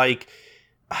blind, but like,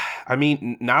 I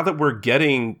mean, now that we're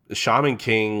getting Shaman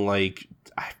King, like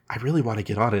I really want to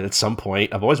get on it at some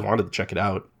point. I've always wanted to check it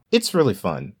out. It's really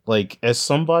fun. Like, as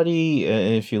somebody,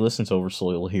 if you listen to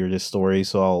Oversoul, you'll hear this story,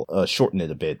 so I'll shorten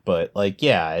it a bit. But, like,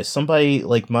 yeah, as somebody,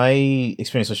 like, my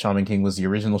experience with Shaman King was the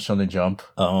original Shonen Jump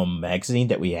magazine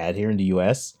that we had here in the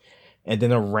US, and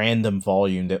then a random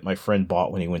volume that my friend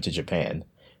bought when he went to Japan.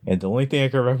 And the only thing I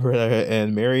can remember,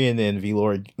 and Marion and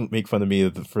V-Lord make fun of me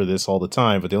for this all the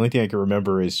time, but the only thing I can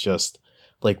remember is just,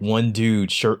 like, one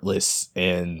dude shirtless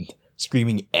and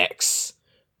screaming X,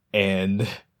 and,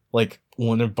 like,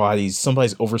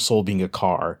 somebody's Oversoul being a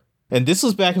car, And this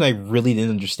was back when I really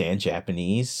didn't understand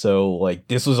Japanese, so like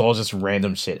this was all just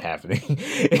random shit happening.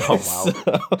 Oh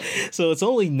wow! So it's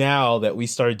only now that we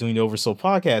started doing the Oversoul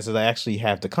podcast that I actually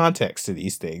have the context to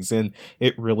these things, and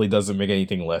it really doesn't make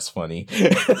anything less funny.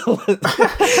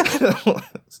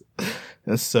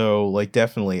 So like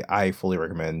definitely, I fully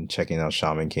recommend checking out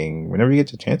Shaman King whenever you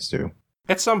get the chance to.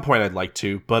 At some point, I'd like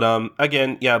to, but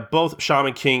again, yeah, both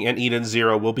Shaman King and Eden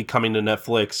Zero will be coming to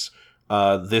Netflix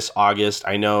this August.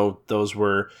 I know those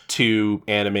were two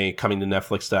anime coming to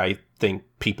Netflix that I think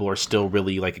people are still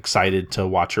really like excited to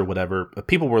watch or whatever.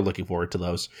 People were looking forward to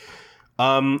those.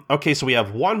 Okay, so we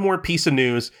have one more piece of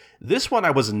news. This one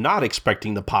I was not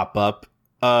expecting to pop up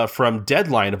from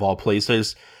Deadline of all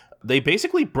places. They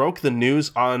basically broke the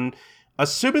news on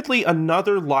assumedly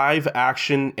another live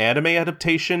action anime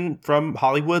adaptation from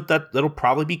Hollywood that'll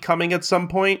probably be coming at some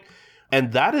point.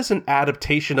 And that is an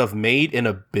adaptation of Made in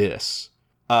Abyss.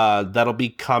 That'll be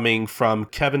coming from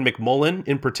Kevin McMullen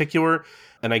in particular.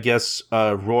 And I guess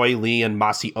Roy Lee and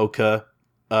Masaoka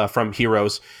from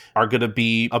Heroes are going to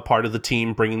be a part of the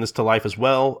team bringing this to life as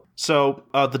well. So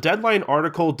the Deadline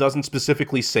article doesn't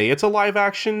specifically say it's a live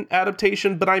action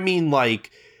adaptation, but I mean,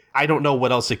 like, I don't know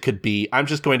what else it could be. I'm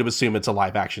just going to assume it's a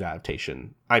live action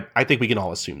adaptation. I think we can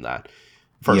all assume that,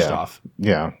 first off.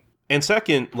 Yeah. And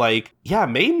second, like, yeah,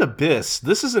 Made in Abyss,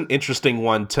 this is an interesting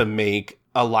one to make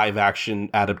a live action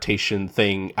adaptation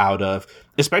thing out of,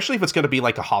 especially if it's going to be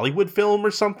like a Hollywood film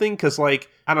or something. Because, like,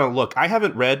 I don't know, look, I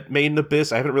haven't read Made in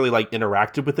Abyss. I haven't really, like,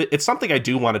 interacted with it. It's something I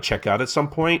do want to check out at some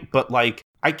point. But, like,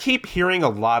 I keep hearing a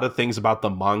lot of things about the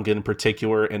manga in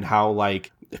particular and how,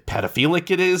 like, pedophilic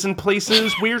it is in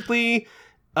places, weirdly.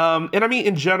 And I mean,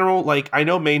 in general, like, I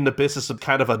know Made in Abyss is some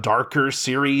kind of a darker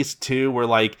series, too, where,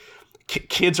 like,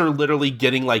 kids are literally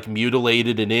getting, like,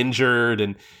 mutilated and injured,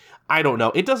 and I don't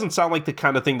know. It doesn't sound like the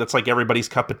kind of thing that's, like, everybody's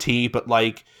cup of tea, but,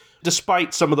 like,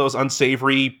 despite some of those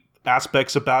unsavory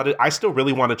aspects about it, I still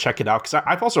really want to check it out, because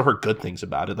I've also heard good things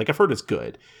about it. Like, I've heard it's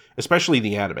good, especially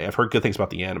the anime. I've heard good things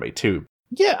about the anime, too.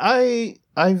 Yeah,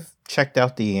 I've checked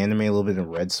out the anime a little bit and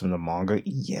read some of the manga.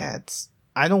 Yeah,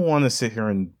 I don't want to sit here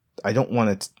and I don't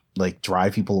want to like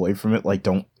drive people away from it. Like,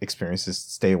 don't experience this,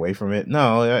 stay away from it.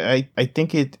 No, I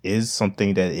think it is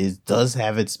something that does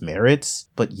have its merits.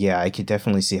 But yeah, I could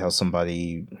definitely see how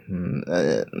somebody,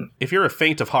 if you're a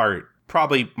faint of heart,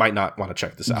 probably might not want to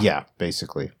check this out. Yeah,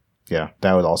 basically. Yeah,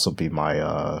 that would also be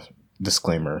my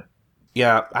disclaimer.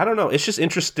 Yeah, I don't know. It's just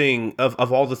interesting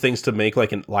of all the things to make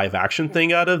like a live action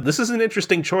thing out of. This is an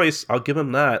interesting choice. I'll give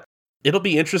them that. It'll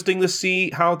be interesting to see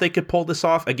how they could pull this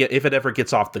off again if it ever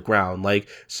gets off the ground. Like,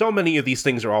 so many of these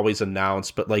things are always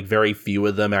announced, but like very few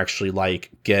of them actually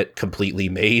like get completely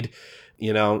made,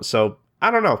 you know? So I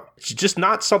don't know. It's just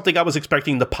not something I was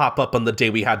expecting to pop up on the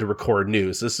day we had to record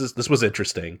news. This was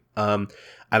interesting.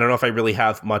 I don't know if I really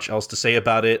have much else to say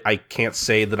about it. I can't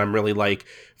say that I'm really like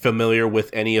familiar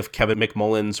with any of Kevin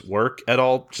McMullen's work at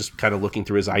all. Just kind of looking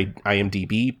through his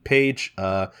IMDb page.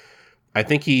 I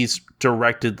think he's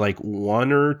directed like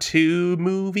one or two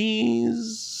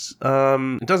movies.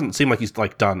 It doesn't seem like he's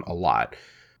like done a lot.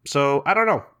 So I don't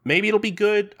know. Maybe it'll be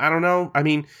good. I don't know. I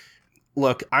mean,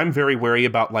 look, I'm very wary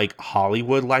about like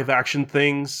Hollywood live action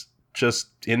things, just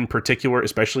in particular,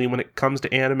 especially when it comes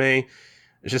to anime.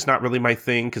 It's just not really my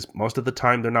thing because most of the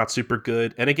time they're not super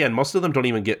good. And again, most of them don't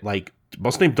even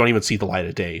see the light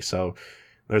of day. So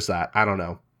there's that. I don't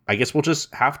know. I guess we'll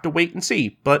just have to wait and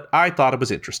see. But I thought it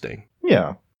was interesting.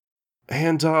 Yeah.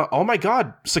 And oh my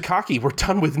God, Sakaki, we're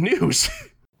done with news.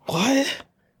 What?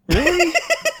 Really?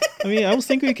 I mean, I was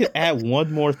thinking we could add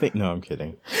one more thing. No, I'm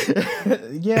kidding.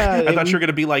 Yeah. I thought you were going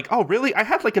to be like, oh, really? I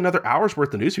had like another hour's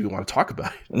worth of news if you want to talk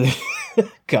about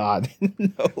it. God,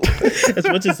 no. As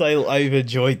much as I've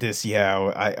enjoyed this,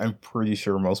 yeah, I'm pretty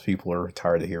sure most people are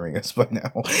tired of hearing us by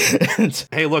now.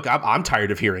 Hey, look, I'm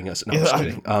tired of hearing us. No, I'm just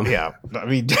kidding. Yeah, I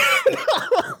mean,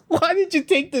 why did you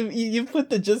take you put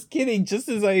the just kidding just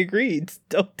as I agreed?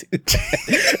 Don't do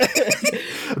that.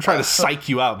 I'm trying to psych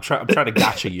you out. I'm trying to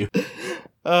gotcha you.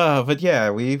 But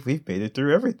yeah, we've made it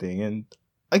through everything. And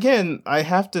again, I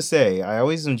have to say, I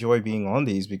always enjoy being on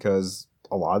these because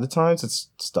a lot of the times it's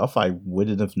stuff I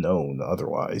wouldn't have known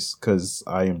otherwise. Because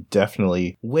I am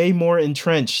definitely way more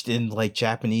entrenched in like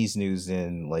Japanese news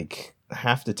than like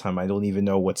half the time I don't even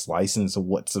know what's licensed or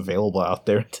what's available out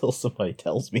there until somebody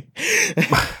tells me.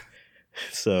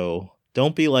 So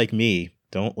don't be like me.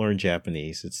 Don't learn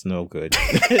Japanese. It's no good.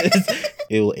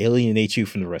 It will alienate you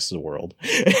from the rest of the world.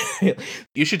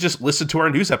 You should just listen to our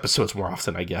news episodes more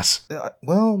often, I guess.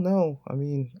 Well, no. I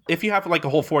mean... If you have like a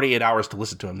whole 48 hours to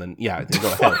listen to them, then yeah,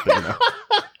 go ahead. But, you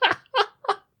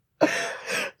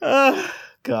know.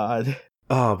 God.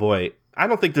 Oh, boy. I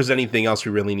don't think there's anything else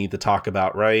we really need to talk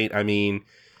about, right? I mean,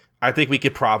 I think we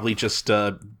could probably just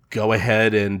go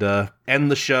ahead and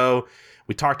end the show.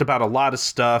 We talked about a lot of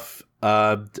stuff.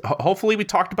 Hopefully we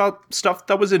talked about stuff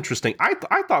that was interesting.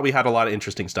 I thought we had a lot of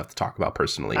interesting stuff to talk about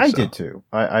personally. I did too.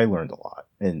 I learned a lot.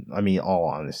 And I mean, all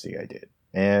honesty, I did.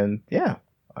 And yeah,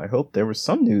 I hope there was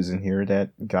some news in here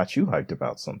that got you hyped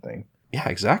about something. Yeah,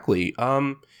 exactly.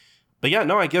 But yeah,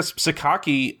 no, I guess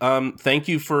Sakaki, thank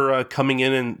you for coming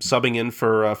in and subbing in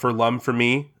for Lum for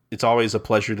me. It's always a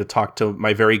pleasure to talk to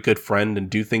my very good friend and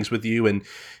do things with you. And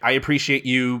I appreciate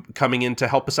you coming in to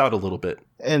help us out a little bit.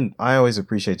 And I always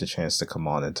appreciate the chance to come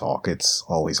on and talk. It's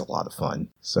always a lot of fun.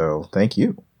 So thank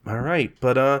you. All right.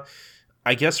 But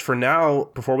I guess for now,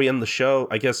 before we end the show,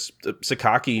 I guess,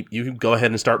 Sakaki, you can go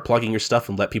ahead and start plugging your stuff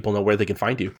and let people know where they can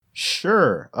find you.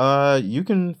 Sure. You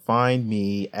can find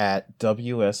me at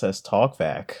WSS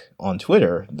Talkback on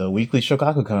Twitter, the weekly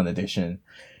Shogakukan edition,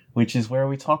 which is where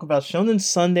we talk about Shonen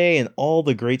Sunday and all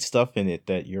the great stuff in it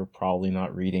that you're probably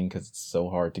not reading because it's so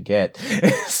hard to get.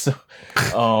 So,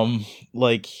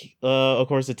 of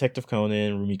course, Detective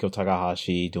Conan, Rumiko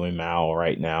Takahashi doing Mao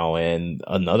right now, and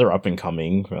another up and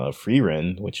coming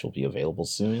Frieren, which will be available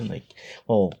soon,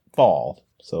 fall.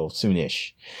 So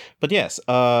soonish. But yes,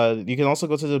 you can also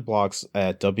go to the blogs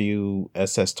at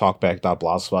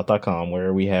wsstalkback.blogspot.com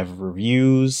where we have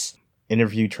reviews,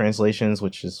 interview translations,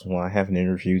 which is when I have an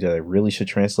interview that I really should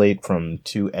translate from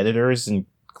 2 editors,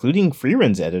 including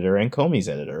Frieren's editor and Komi's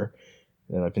editor,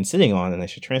 that I've been sitting on, and I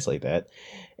should translate that.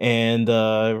 And,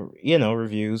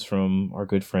 reviews from our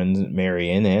good friend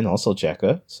Marion and also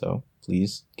Jekka. So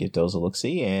please give those a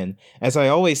look-see. And as I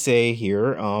always say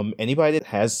here, anybody that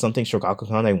has something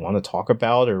Shogakukan they want to talk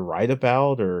about or write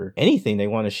about or anything they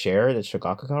want to share that's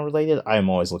Shogakukan related, I am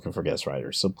always looking for guest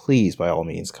writers. So please, by all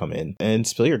means, come in and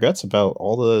spill your guts about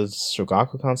all the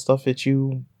Shogakukan stuff that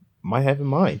you might have in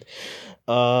mind.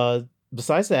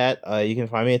 Besides that, you can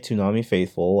find me at Toonami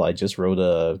Faithful. I just wrote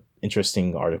a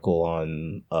interesting article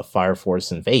on Fire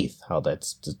Force and Faith, how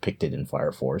that's depicted in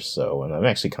Fire Force. And I'm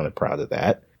actually kind of proud of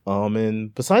that.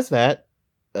 And besides that,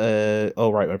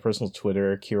 my personal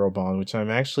Twitter, Kirobon, which I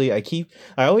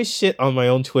always shit on my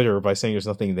own Twitter by saying there's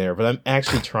nothing there, but I'm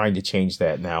actually trying to change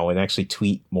that now and actually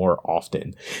tweet more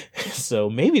often. So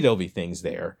maybe there'll be things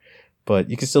there,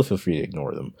 but you can still feel free to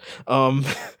ignore them.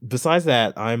 Besides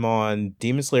that, I'm on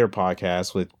Demon Slayer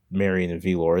Podcast with Marion and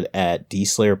V-Lord at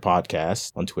D-Slayer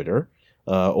Podcast on Twitter.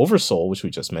 Oversoul, which we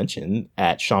just mentioned,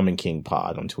 at Shaman King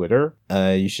Pod on Twitter.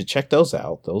 You should check those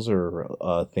out. Those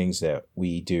are things that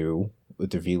we do with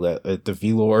the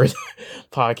V-Lord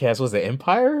podcast. Was it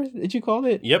Empire, did you call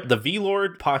it? Yep, the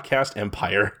V-Lord podcast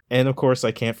Empire. And of course,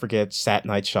 I can't forget Sat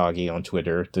Night Shaggy on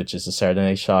Twitter, which is the Saturday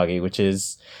Night Shaggy, which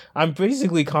is, I'm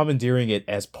basically commandeering it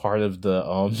as part of the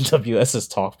WSS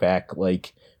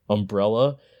Talkback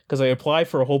umbrella. Because I applied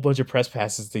for a whole bunch of press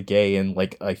passes to Gay, and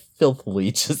I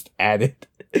filthily just added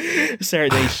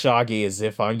Saturday Shaggy as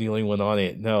if I'm the only one on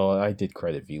it. No, I did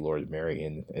credit V-Lord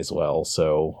Marion as well.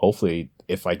 So hopefully,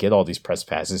 if I get all these press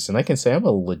passes, then I can say I'm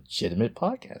a legitimate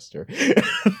podcaster.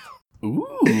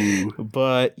 Ooh.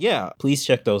 But yeah, please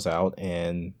check those out.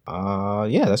 And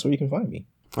that's where you can find me.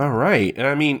 All right. And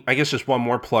I mean, I guess just one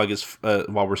more plug is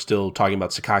while we're still talking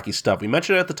about Sakaki stuff. We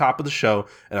mentioned it at the top of the show,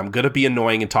 and I'm going to be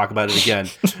annoying and talk about it again.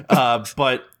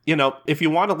 But, if you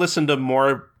want to listen to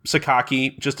more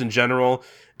Sakaki just in general,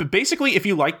 but basically, if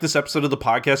you like this episode of the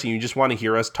podcast and you just want to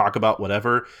hear us talk about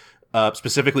whatever,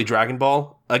 specifically Dragon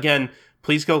Ball, again,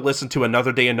 please go listen to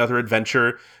Another Day, Another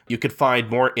Adventure. You could find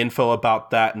more info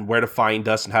about that and where to find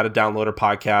us and how to download our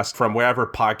podcast from wherever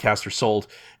podcasts are sold.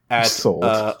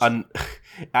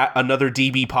 At Another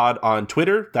DB Pod on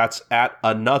Twitter. That's at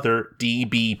Another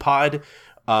DB Pod.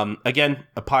 Again,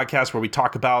 a podcast where we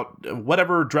talk about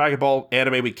whatever Dragon Ball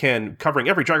anime we can, covering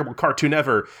every Dragon Ball cartoon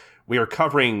ever. We are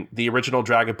covering the original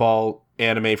Dragon Ball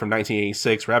anime from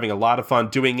 1986. We're having a lot of fun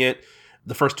doing it.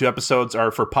 The first 2 episodes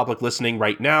are for public listening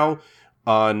right now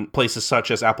on places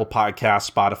such as Apple Podcasts,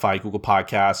 Spotify, Google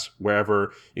Podcasts,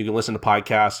 wherever you can listen to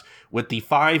podcasts, with the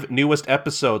 5 newest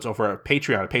episodes over at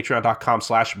Patreon,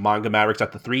 patreon.com/Manga Mavericks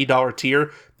at the $3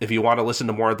 tier. If you want to listen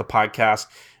to more of the podcast,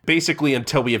 basically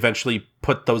until we eventually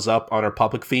put those up on our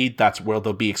public feed, that's where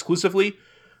they'll be exclusively.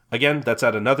 Again, that's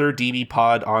at Another DB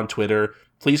Pod on Twitter.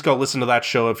 Please go listen to that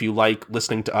show if you like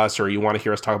listening to us or you want to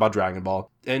hear us talk about Dragon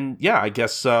Ball. And yeah, I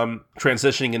guess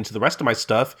transitioning into the rest of my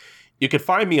stuff, you can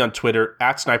find me on Twitter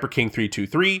at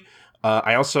SniperKing323.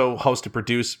 I also host and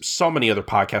produce so many other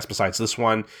podcasts besides this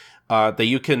one that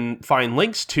you can find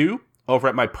links to over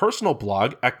at my personal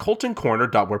blog at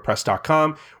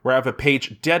coltoncorner.wordpress.com, where I have a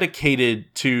page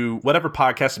dedicated to whatever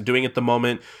podcast I'm doing at the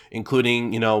moment,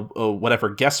 including, whatever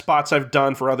guest spots I've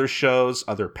done for other shows,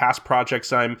 other past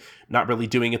projects I'm not really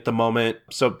doing at the moment.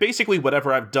 So basically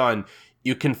whatever I've done,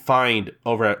 you can find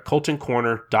over at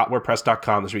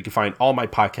coltoncorner.wordpress.com. That's where you can find all my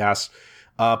podcasts.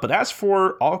 But as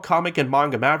for All Comic and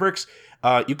Manga Mavericks,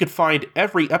 you can find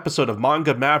every episode of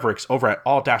Manga Mavericks over at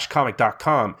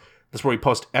all-comic.com. That's where we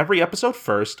post every episode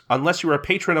first, unless you're a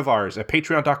patron of ours at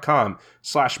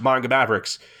patreon.com/Manga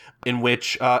Mavericks, in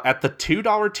which at the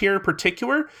 $2 tier in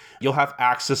particular, you'll have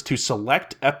access to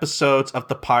select episodes of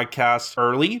the podcast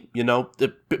early.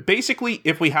 Basically,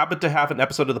 if we happen to have an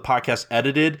episode of the podcast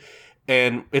edited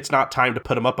and it's not time to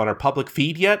put them up on our public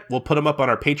feed yet, we'll put them up on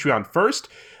our Patreon first.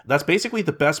 That's basically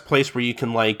the best place where you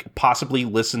can possibly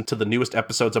listen to the newest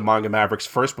episodes of Manga Mavericks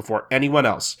first before anyone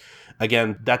else.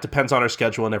 Again, that depends on our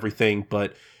schedule and everything,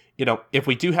 but if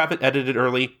we do have it edited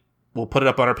early, we'll put it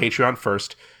up on our Patreon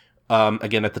first.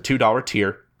 Again, at the $2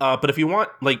 tier. But if you want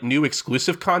new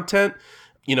exclusive content,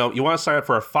 you want to sign up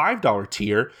for a $5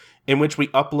 tier, in which we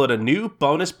upload a new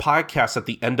bonus podcast at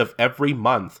the end of every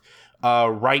month.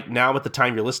 Right now, at the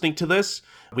time you're listening to this,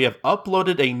 we have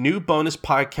uploaded a new bonus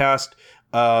podcast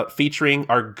featuring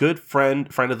our good friend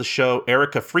of the show,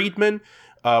 Erica Friedman,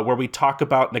 where we talk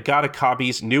about Nagata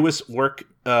Kabi's newest work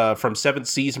from Seven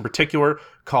Seas in particular,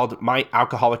 called My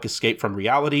Alcoholic Escape from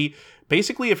Reality.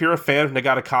 Basically, if you're a fan of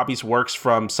Nagata Kabi's works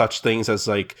from such things as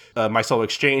My Solo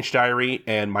Exchange Diary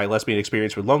and My Lesbian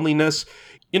Experience with Loneliness,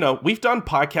 we've done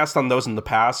podcasts on those in the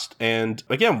past. And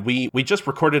again, we just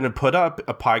recorded and put up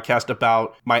a podcast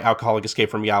about My Alcoholic Escape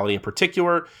from Reality in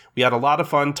particular. We had a lot of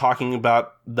fun talking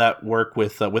about that work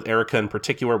with Erica in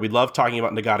particular. We love talking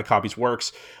about Nagata Kabi's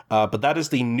works. But that is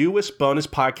the newest bonus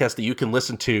podcast that you can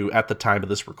listen to at the time of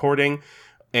this recording.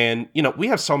 And, we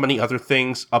have so many other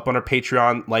things up on our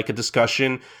Patreon, like a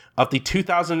discussion of the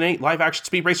 2008 live-action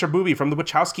Speed Racer movie from the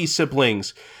Wachowski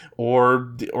siblings.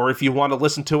 Or if you want to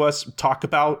listen to us talk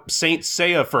about Saint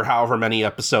Seiya for however many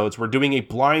episodes, we're doing a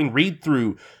blind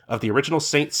read-through of the original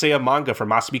Saint Seiya manga from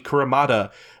Masami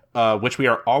Kurumada, which we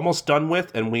are almost done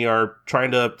with, and we are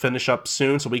trying to finish up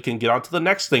soon so we can get on to the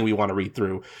next thing we want to read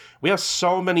through. We have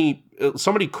so many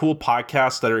cool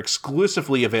podcasts that are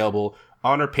exclusively available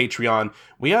on our Patreon.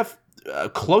 We have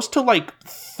close to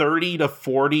 30 to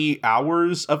 40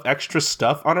 hours of extra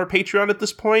stuff on our Patreon at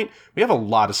this point. We have a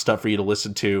lot of stuff for you to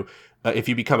listen to if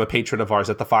you become a patron of ours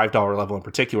at the $5 level in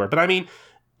particular. But I mean,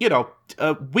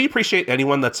 we appreciate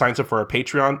anyone that signs up for our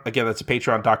Patreon. Again, that's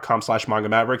patreon.com/Manga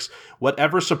Mavericks.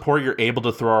 Whatever support you're able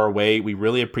to throw our way, we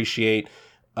really appreciate.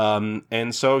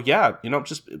 And so, yeah,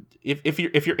 just if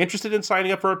you're interested in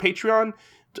signing up for our Patreon,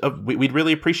 we'd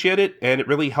really appreciate it, and it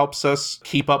really helps us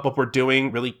keep up what we're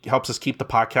doing, really helps us keep the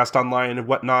podcast online and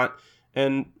whatnot,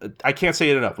 and I can't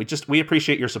say it enough. We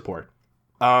appreciate your support.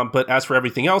 But as for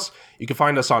everything else, you can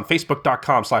find us on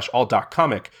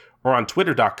facebook.com/all.comic or on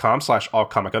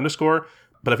twitter.com/allcomic_.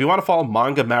 But if you want to follow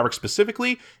Manga Mavericks specifically,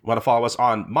 you want to follow us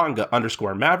on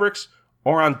manga_mavericks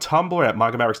or on Tumblr at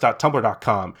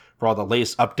mangamavericks.tumblr.com for all the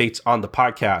latest updates on the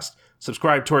podcast.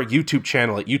 Subscribe to our YouTube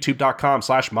channel at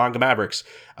youtube.com/Manga Mavericks,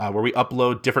 where we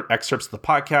upload different excerpts of the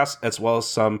podcast, as well as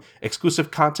some exclusive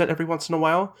content every once in a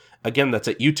while. Again, that's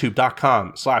at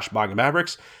youtube.com/Manga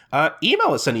Mavericks.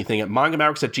 Email us anything at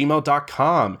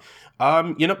mangamavericks@gmail.com.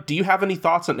 Do you have any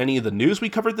thoughts on any of the news we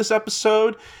covered this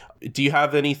episode? Do you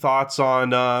have any thoughts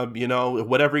on,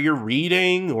 whatever you're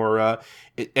reading, or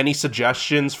any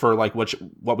suggestions for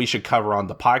what we should cover on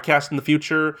the podcast in the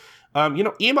future?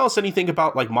 Email us anything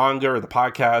about manga or the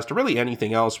podcast or really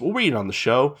anything else. We'll read it on the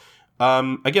show.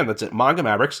 Again, that's at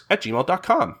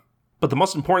mangamavericks@gmail.com. But the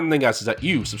most important thing, guys, is that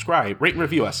you subscribe, rate, and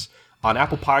review us on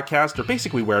Apple Podcasts, or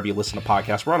basically wherever you listen to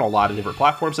podcasts. We're on a lot of different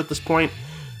platforms at this point.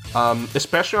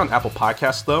 Especially on Apple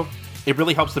Podcasts, though. It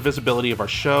really helps the visibility of our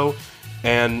show.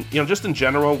 And, just in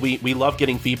general, we love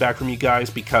getting feedback from you guys,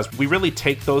 because we really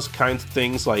take those kinds of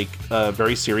things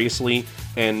very seriously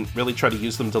and really try to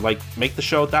use them to make the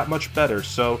show that much better.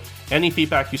 So any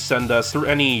feedback you send us through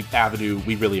any avenue,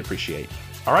 we really appreciate.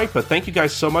 All right, but thank you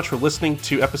guys so much for listening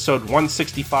to episode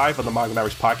 165 of the Manga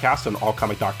Mavericks podcast on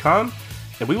allcomic.com.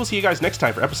 And we will see you guys next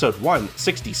time for episode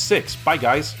 166. Bye,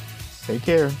 guys. Take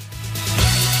care.